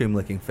ice cream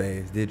licking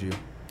phase, did you?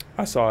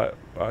 I saw it.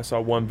 I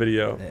saw one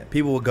video. Yeah.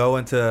 People will go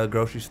into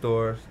grocery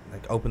stores,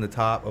 like open the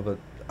top of an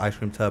ice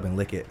cream tub and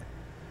lick it,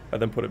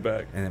 and then put it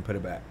back. And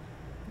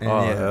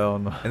hell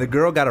no. And the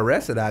girl got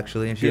arrested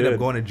actually, and she ended up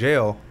going to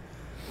jail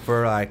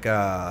for like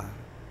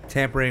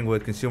tampering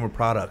with consumer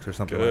products or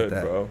something like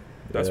that. Bro.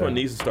 That's what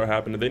needs to start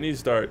happening. They need to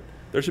start.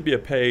 There should be a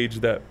page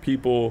that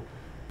people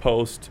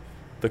post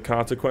the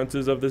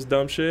consequences of this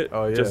dumb shit.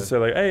 Oh yeah. Just to say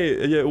like, hey,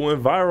 it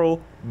went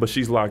viral, but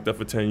she's locked up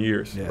for 10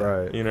 years. Yeah.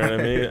 Right. You know what I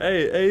mean?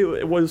 hey,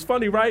 it was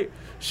funny, right?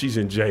 She's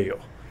in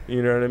jail.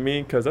 You know what I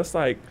mean? Because that's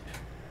like.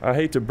 I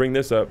hate to bring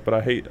this up, but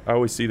I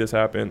always see this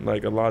happen.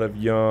 Like a lot of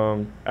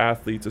young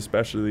athletes,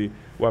 especially,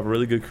 will have a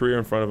really good career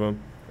in front of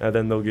them, and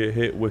then they'll get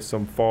hit with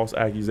some false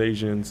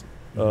accusations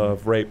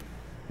of rape.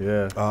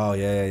 Yeah. Oh,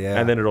 yeah.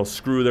 And then it'll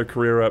screw their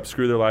career up,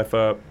 screw their life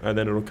up, and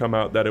then it'll come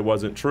out that it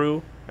wasn't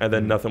true, and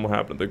then nothing will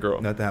happen to the girl.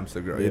 Nothing happens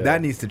to the girl. Yeah.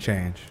 That needs to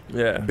change.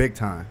 Yeah. Big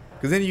time.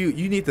 Because then you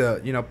need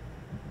to,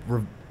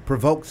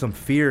 provoke some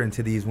fear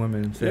into these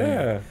women.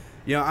 Saying,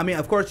 I mean,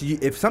 of course,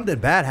 if something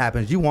bad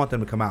happens, you want them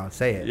to come out and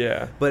say it.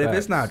 Yeah. But if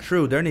it's not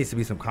true, there needs to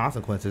be some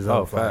consequences.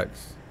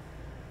 Facts.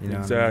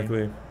 Exactly.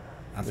 What I mean?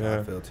 That's how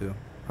I feel too.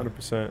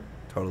 100%.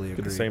 Totally agree.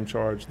 Get the same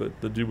charge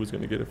that the dude was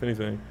going to get, if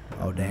anything.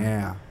 Oh,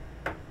 damn.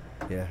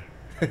 Yeah.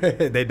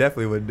 They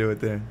definitely wouldn't do it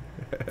then.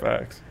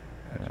 Facts.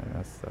 Yeah,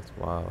 that's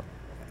wild.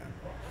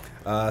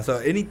 So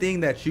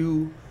anything that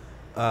you,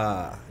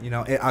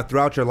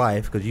 throughout your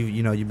life, because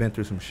you've been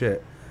through some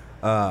shit,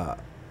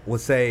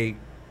 would say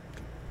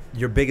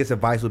your biggest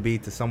advice would be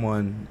to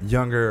someone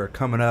younger or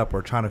coming up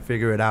or trying to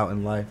figure it out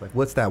in life? Like,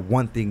 what's that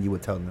one thing you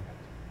would tell them?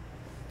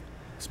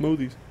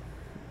 Smoothies.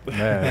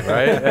 Man,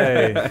 right?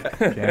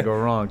 Hey, can't go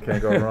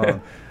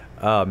wrong.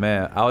 Oh,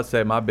 man, I would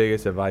say my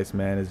biggest advice,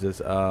 man, is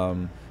just,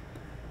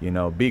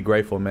 be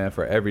grateful, man,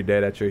 for every day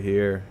that you're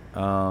here.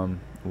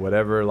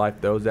 Whatever life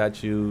throws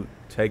at you,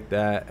 take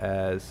that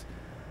as,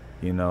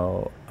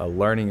 a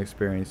learning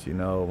experience.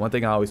 One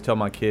thing I always tell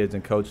my kids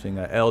in coaching,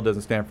 L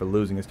doesn't stand for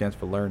losing, it stands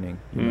for learning.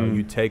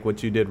 You take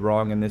what you did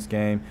wrong in this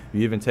game,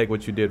 you even take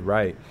what you did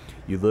right.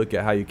 You look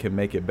at how you can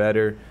make it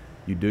better,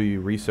 you do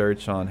your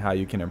research on how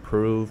you can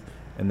improve,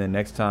 and then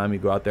next time you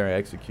go out there and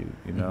execute,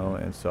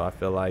 And so I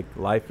feel like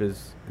life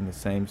is in the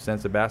same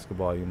sense of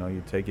basketball.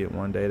 You take it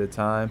one day at a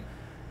time.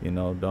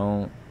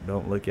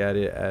 Don't look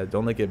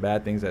at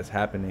bad things that's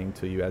happening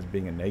to you as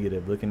being a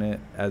negative. Looking at it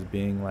as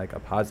being like a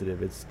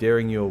positive. It's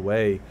steering you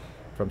away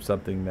from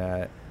something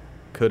that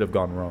could have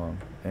gone wrong.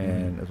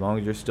 And as long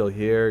as you're still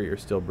here, you're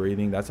still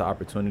breathing, that's an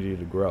opportunity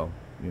to grow,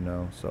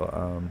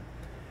 So,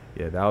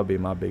 that would be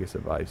my biggest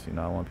advice.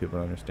 I want people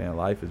to understand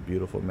life is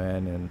beautiful,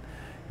 man. And,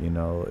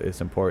 it's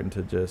important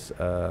to just,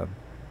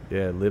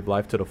 live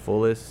life to the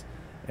fullest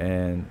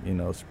and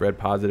spread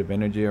positive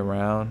energy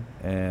around,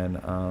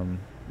 and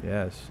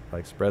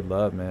like spread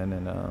love, man,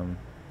 and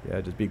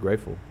just be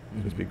grateful.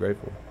 Just be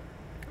grateful.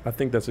 I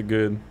think that's a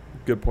good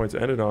point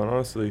to end it on.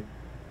 Honestly,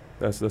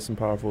 that's some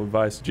powerful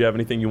advice. Do you have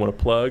anything you want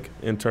to plug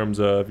in terms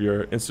of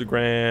your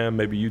Instagram,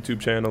 maybe YouTube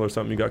channel, or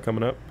something you got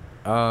coming up?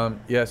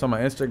 So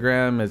my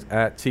Instagram is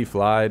at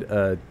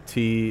tflyed,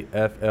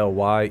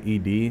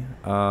 TFLYED.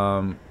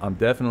 I'm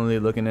definitely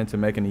looking into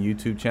making a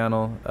YouTube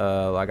channel.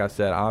 Like I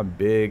said, I'm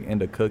big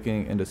into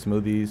cooking, into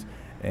smoothies,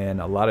 and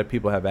a lot of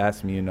people have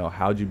asked me,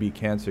 how'd you beat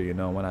cancer?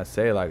 When I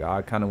say like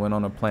I kind of went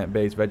on a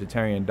plant-based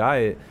vegetarian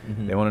diet,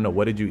 they want to know,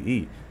 what did you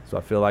eat? So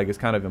I feel like it's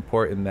kind of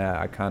important that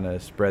I kind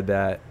of spread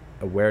that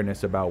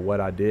awareness about what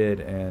I did,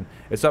 and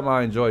it's something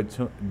I enjoy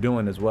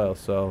doing as well.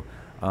 So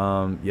be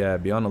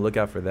on the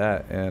lookout for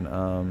that.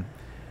 And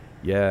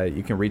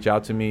you can reach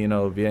out to me,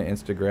 via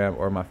Instagram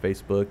or my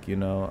Facebook,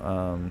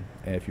 and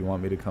if you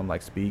want me to come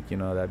like speak,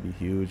 that'd be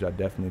huge. I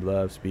definitely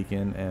love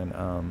speaking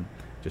and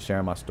just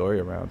sharing my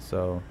story around.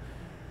 So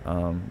I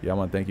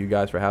want to thank you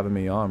guys for having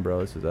me on,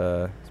 bro. This is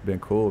it's been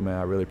cool, man.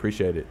 I really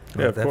appreciate it.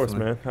 Yeah, of course,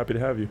 man. Happy to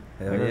have you.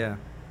 Hell yeah.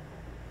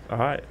 All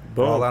right.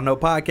 Boom. All I Know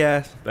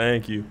podcast.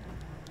 Thank you.